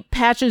 Bernie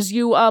patches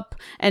you up,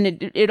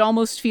 and it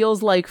almost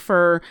feels like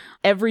for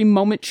every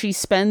moment she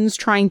spends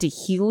trying to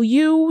heal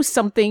you,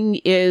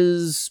 something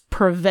is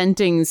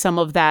preventing some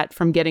of that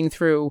from getting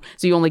through,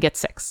 so you only get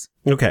 6.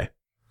 Okay.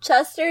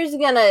 Chester's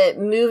gonna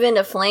move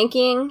into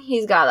flanking.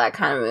 He's got that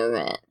kind of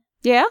movement.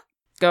 Yeah,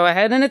 go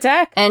ahead and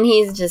attack. And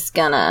he's just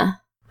gonna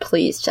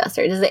please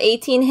Chester. Does the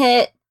 18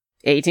 hit?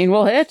 18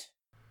 will hit.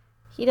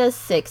 He does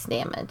 6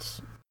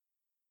 damage.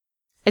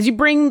 As you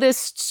bring this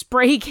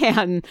spray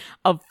can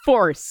of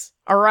force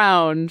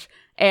around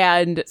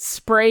and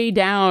spray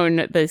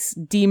down this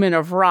demon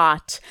of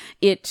rot,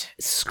 it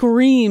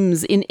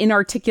screams in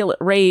inarticulate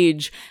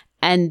rage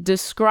and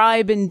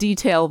describe in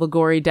detail the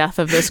gory death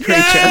of this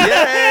creature.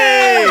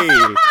 Yay!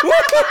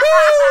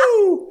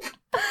 Woo-hoo-hoo!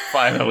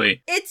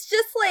 Finally. It's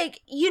just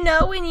like, you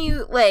know, when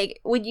you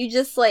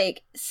just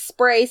like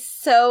spray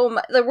so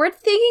much, we're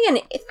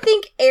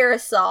think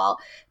aerosol.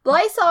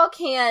 Lysol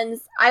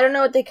cans, I don't know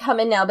what they come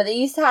in now, but they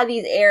used to have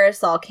these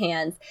aerosol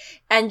cans.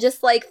 And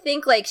just like,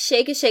 think like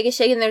shake it,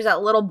 and there's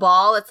that little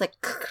ball that's like,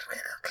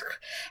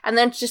 and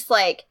then it's just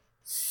like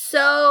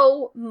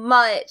so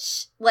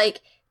much,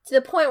 like to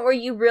the point where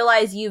you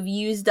realize you've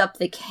used up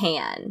the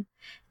can.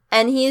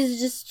 And he's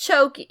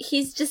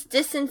just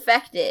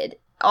disinfected.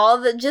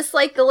 Just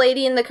like the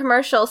lady in the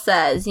commercial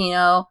says, you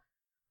know.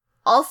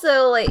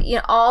 Also, like, you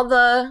know, all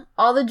the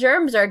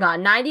germs are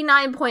gone.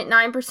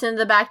 99.9% of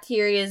the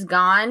bacteria is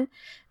gone.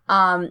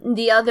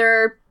 The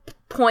other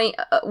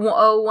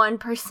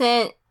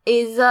 0.01%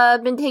 is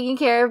been taken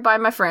care of by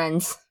my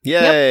friends.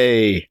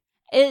 Yay!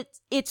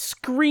 It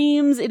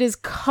screams. It is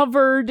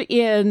covered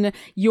in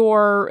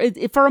your.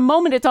 For a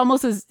moment, it's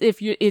almost as if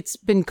it's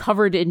been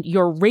covered in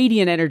your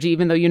radiant energy,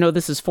 even though you know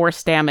this is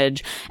force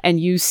damage.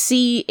 And you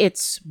see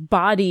its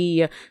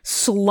body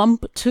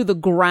slump to the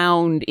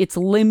ground. Its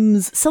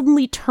limbs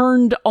suddenly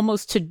turned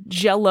almost to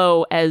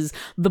jello as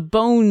the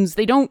bones.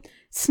 They don't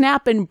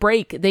snap and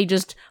break, they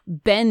just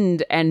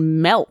bend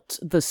and melt.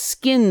 The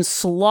skin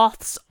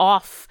sloths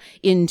off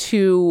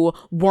into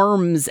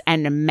worms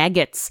and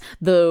maggots.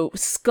 The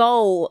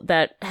skull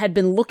that had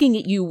been looking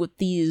at you with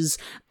these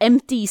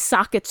empty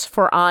sockets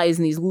for eyes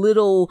and these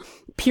little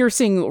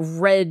piercing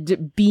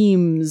red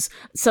beams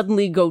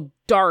suddenly go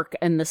dark,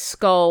 and the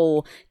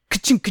skull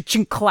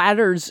ka-ching,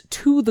 clatters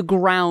to the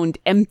ground,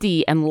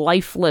 empty and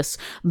lifeless.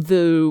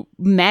 The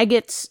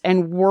maggots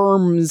and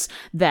worms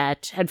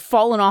that had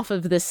fallen off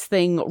of this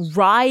thing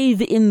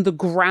writhe in the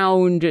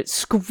ground,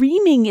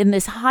 screaming in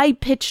this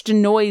high-pitched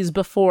noise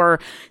before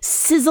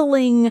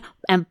sizzling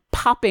and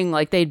popping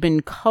like they'd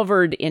been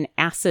covered in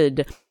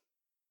acid.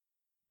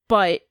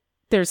 But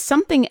there's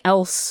something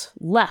else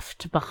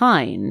left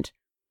behind.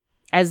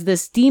 As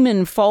this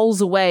demon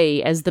falls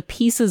away, as the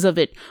pieces of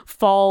it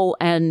fall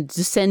and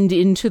descend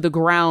into the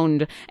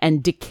ground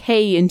and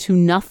decay into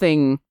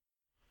nothing,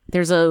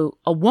 there's a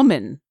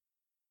woman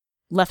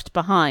left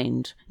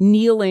behind,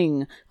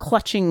 kneeling,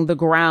 clutching the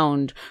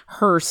ground,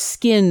 her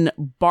skin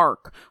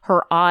bark,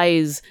 her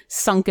eyes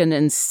sunken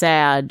and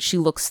sad. She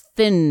looks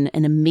thin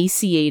and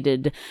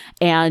emaciated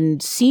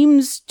and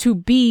seems to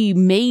be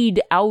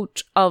made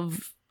out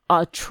of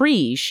a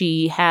tree.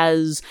 She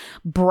has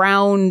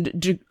brown,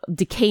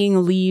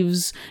 decaying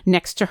leaves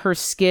next to her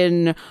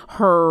skin.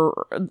 Her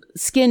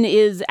skin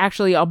is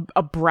actually a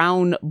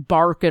brown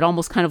bark. It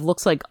almost kind of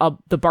looks like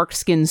the bark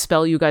skin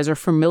spell you guys are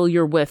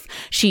familiar with.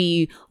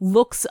 She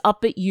looks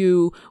up at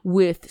you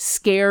with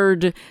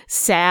scared,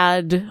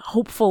 sad,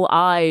 hopeful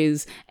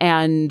eyes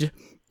and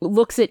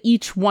looks at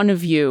each one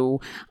of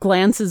you,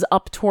 glances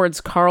up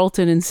towards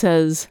Carlton and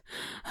says,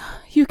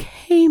 "You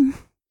came.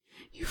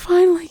 You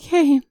finally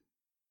came."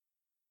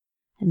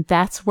 And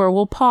that's where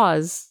we'll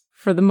pause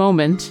for the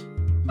moment.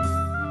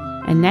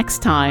 And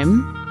next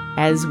time,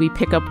 as we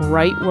pick up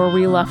right where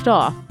we left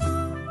off,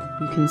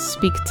 you can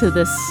speak to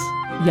this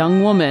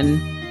young woman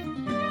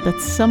that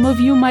some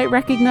of you might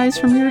recognize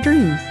from your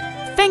dreams.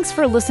 Thanks Thanks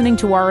for listening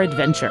to our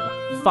adventure.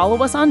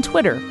 Follow us on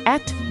Twitter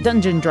at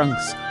Dungeon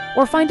Drunks,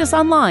 or find us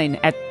online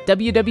at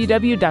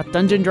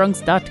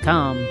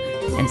www.dungeondrunks.com.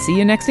 And see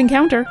you next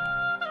encounter.